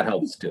sock, that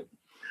helps too.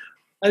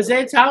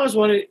 Isaiah Thomas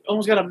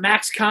almost got a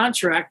max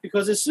contract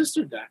because his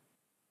sister died.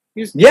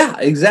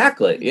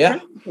 Exactly.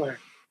 Yeah.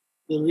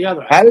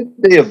 How did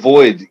they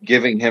avoid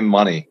giving him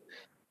money?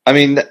 I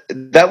mean,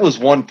 that was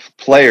one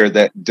player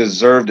that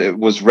deserved it,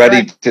 was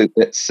ready to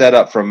set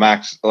up for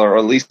max, or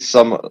at least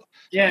some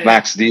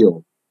max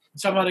deal.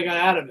 Somebody got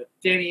out of it.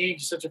 Danny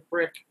Ainge is such a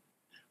prick.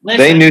 Listen,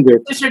 they knew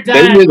their shit.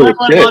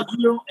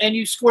 You, and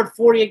you scored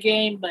 40 a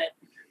game, but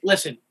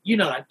listen, you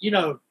know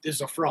this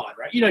is a fraud,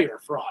 right? You know you're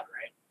a fraud,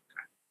 right?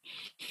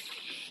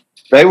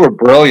 They were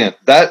brilliant.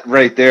 That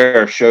right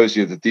there shows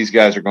you that these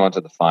guys are going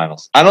to the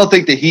finals. I don't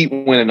think the Heat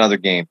win another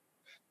game.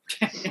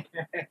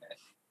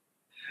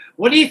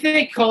 What do you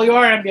think, Cole? You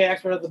are NBA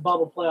expert of the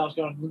bubble playoffs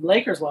going. The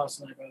Lakers lost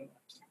tonight, by the way.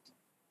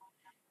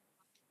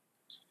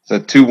 Is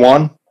that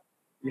 2-1?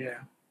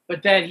 Yeah,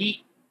 but that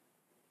Heat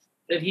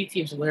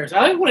team's hilarious.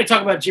 I like when they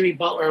talk about Jimmy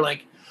Butler,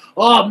 like,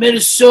 oh,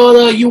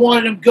 Minnesota, you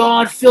wanted him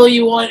gone. Philly,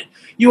 you want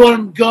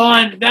him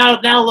gone.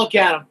 Now look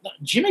at him.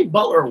 Jimmy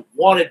Butler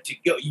wanted to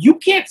go. You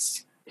can't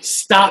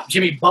stop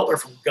Jimmy Butler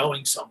from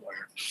going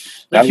somewhere.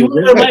 Like,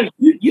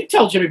 you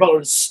tell Jimmy Butler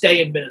to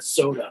stay in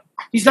Minnesota.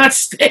 He's not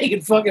staying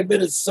in fucking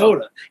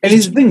Minnesota. And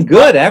he's been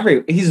good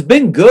everywhere.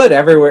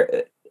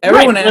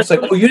 Everyone asks,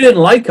 like, oh, you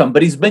didn't like him,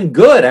 but he's been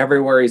good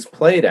everywhere he's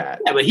played at.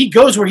 Yeah, but he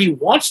goes where he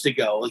wants to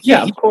go. Like,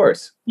 of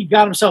course. He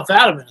got himself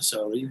out of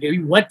Minnesota. He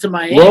went to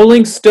Miami.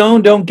 Rolling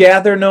Stone don't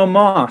gather no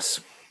moss.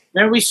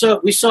 Remember we saw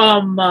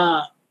him.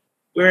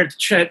 We were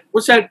at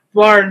what's that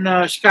bar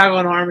in Chicago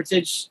in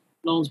Armitage?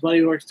 Nolan's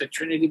buddy works at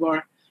Trinity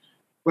Bar.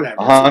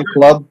 Whatever.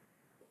 Club.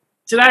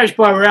 It's an Irish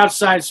bar. We're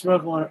outside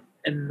smoking one,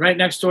 and right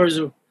next door is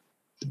a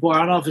bar. I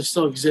don't know if it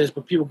still exists,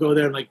 but people go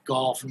there and like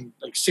golf and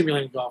like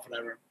simulating golf,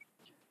 whatever.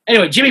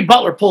 Anyway, Jimmy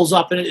Butler pulls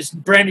up in his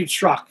brand new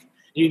truck.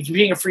 He's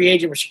being a free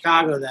agent with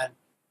Chicago then.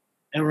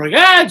 And we're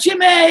like,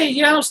 Jimmy,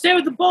 stay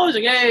with the Bulls.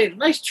 Like, hey,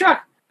 nice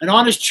truck. And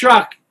on his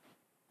truck,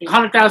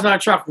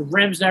 $100,000 truck with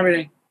rims and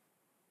everything,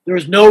 there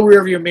was no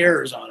rear view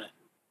mirrors on it.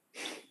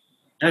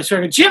 And I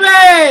started,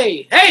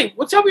 Jimmy, hey,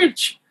 what's up with your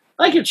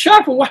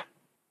truck? But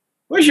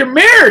where's your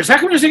mirrors? How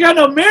come there's got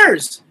no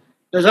mirrors?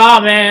 He goes,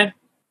 oh, man,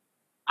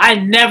 I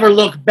never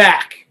look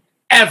back,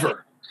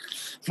 ever.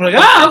 I'm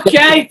like,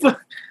 okay.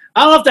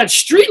 I don't know if that's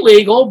street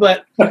legal,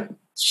 but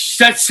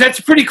that's a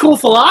pretty cool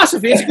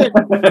philosophy. It's a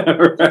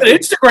good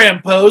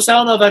Instagram post. I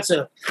don't know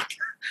if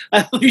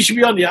I think you should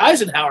be on the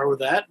Eisenhower with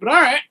that, but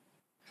all right.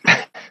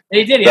 And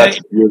he did. He had a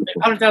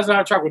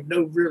 $100,000 truck with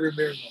no rear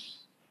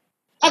mirrors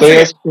on. I'm sure he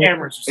had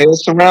cameras. It's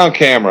a surround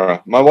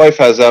camera. My wife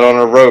has that on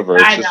her Rover.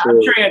 I know.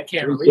 I'm sure he had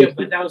camera,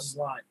 but that was his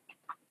line.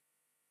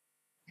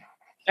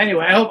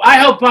 Anyway, I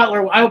hope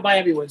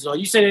Miami wins. Though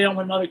you say they don't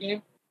win another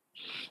game.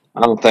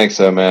 I don't think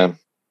so, man.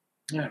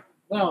 Yeah.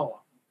 No.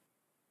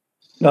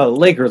 No, the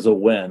Lakers will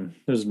win.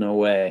 There's no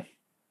way.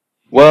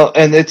 Well,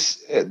 and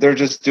they're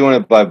just doing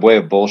it by way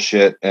of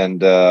bullshit.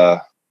 And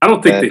I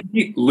don't think the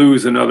Heat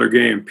lose another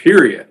game.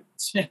 Period.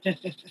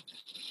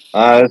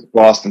 This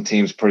Boston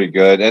team's pretty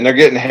good, and they're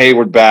getting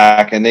Hayward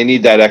back, and they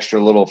need that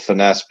extra little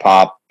finesse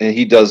pop. And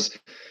he does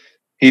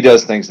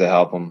things to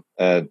help them,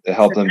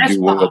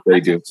 do what they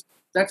do.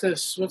 That's a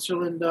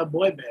Switzerland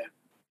boy band.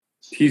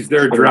 He's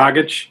their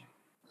Dragic.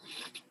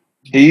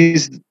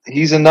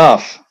 He's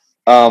enough.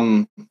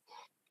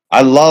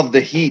 I love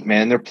the Heat,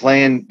 man. They're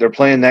playing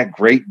that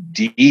great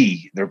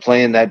D. They're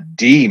playing that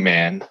D,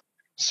 man.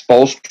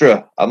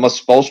 Spoelstra. I'm a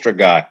Spoelstra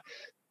guy.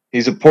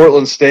 He's a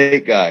Portland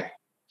State guy.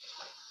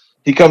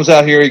 He comes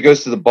out here. He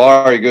goes to the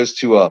bar. He goes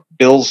to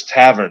Bill's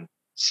Tavern.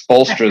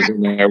 Spoelstra's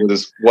in there with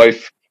his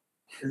wife.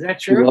 Is that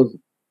true?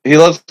 He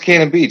loves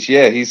Cannon Beach.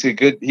 Yeah, he's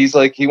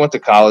like he went to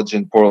college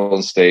in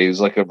Portland State.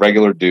 He's like a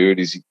regular dude.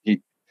 He's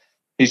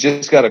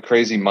just got a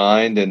crazy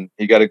mind, and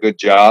he got a good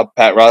job.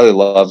 Pat Riley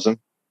loves him,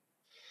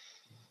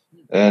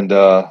 and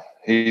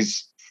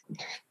he's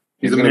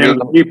a man of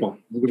the people.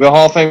 He's a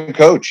Hall of Fame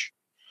coach.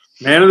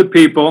 Man of the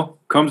people,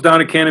 comes down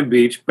to Cannon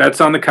Beach, bets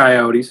on the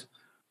Coyotes.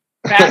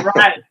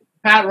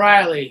 Pat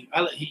Riley.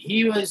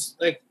 He was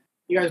like,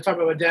 you guys were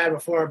talking about my dad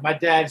before. My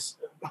dad's,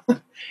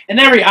 and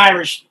every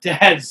Irish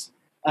dad's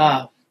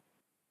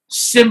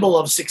symbol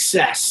of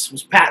success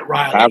was Pat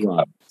Riley.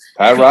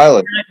 Pat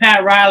Riley.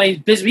 Pat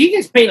Riley. He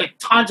gets paid like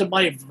tons of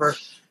money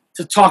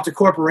to talk to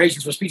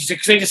corporations for speeches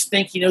because they just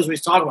think he knows what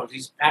he's talking about.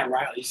 He's Pat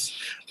Riley. He's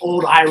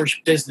old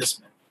Irish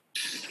businessman.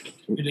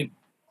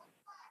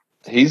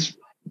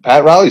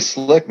 Pat Riley's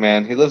slick,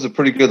 man. He lives a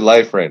pretty good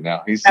life right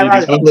now. He's been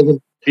living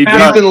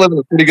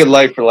a pretty good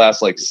life for the last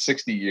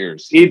 60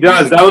 years. He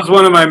does. That was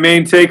one of my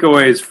main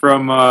takeaways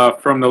from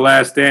The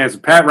Last Dance.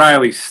 Pat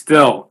Riley's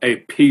still a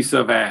piece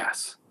of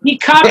ass. He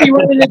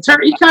copyrighted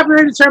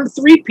the term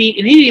three-peat,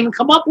 and he didn't even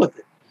come up with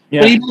it.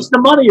 Yeah. But he makes the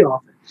money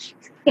off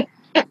it.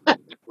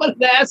 What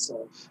an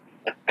asshole.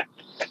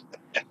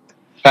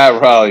 Pat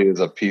Riley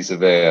is a piece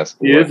of ass.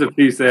 Boy. He is a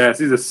piece of ass.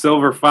 He's a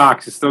silver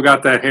fox. He's still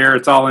got that hair.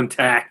 It's all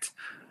intact.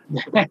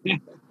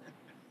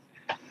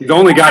 He's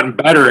only gotten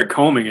better at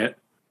combing it.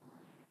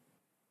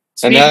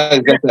 And now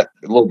he's got that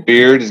little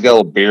beard. He's got a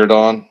little beard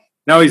on.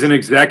 Now he's an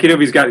executive.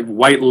 He's got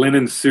white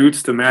linen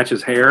suits to match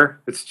his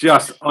hair. It's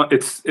just,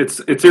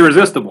 it's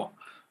irresistible.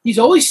 He's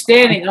always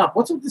standing up.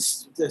 What's with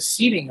the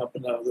seating up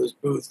in those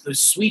booths, those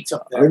suites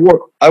up there?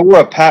 I wore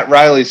a Pat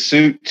Riley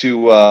suit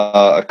to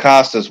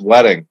Acosta's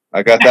wedding.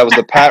 That was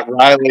the Pat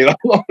Riley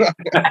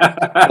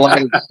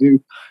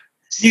suit.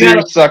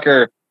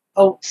 Seersucker,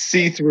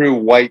 see-through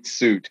white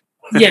suit.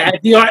 Yeah,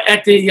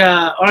 at the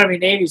Army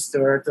Navy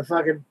store at the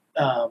fucking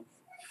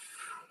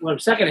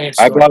secondhand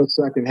store. I bought a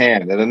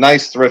secondhand at a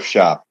nice thrift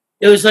shop.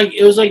 It was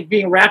like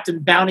being wrapped in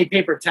bounty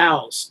paper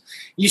towels.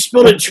 You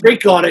spilled a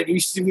drink on it.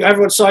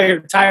 Everyone saw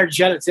your entire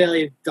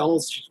genitalia the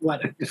whole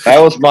wedding. That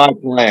was my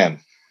plan.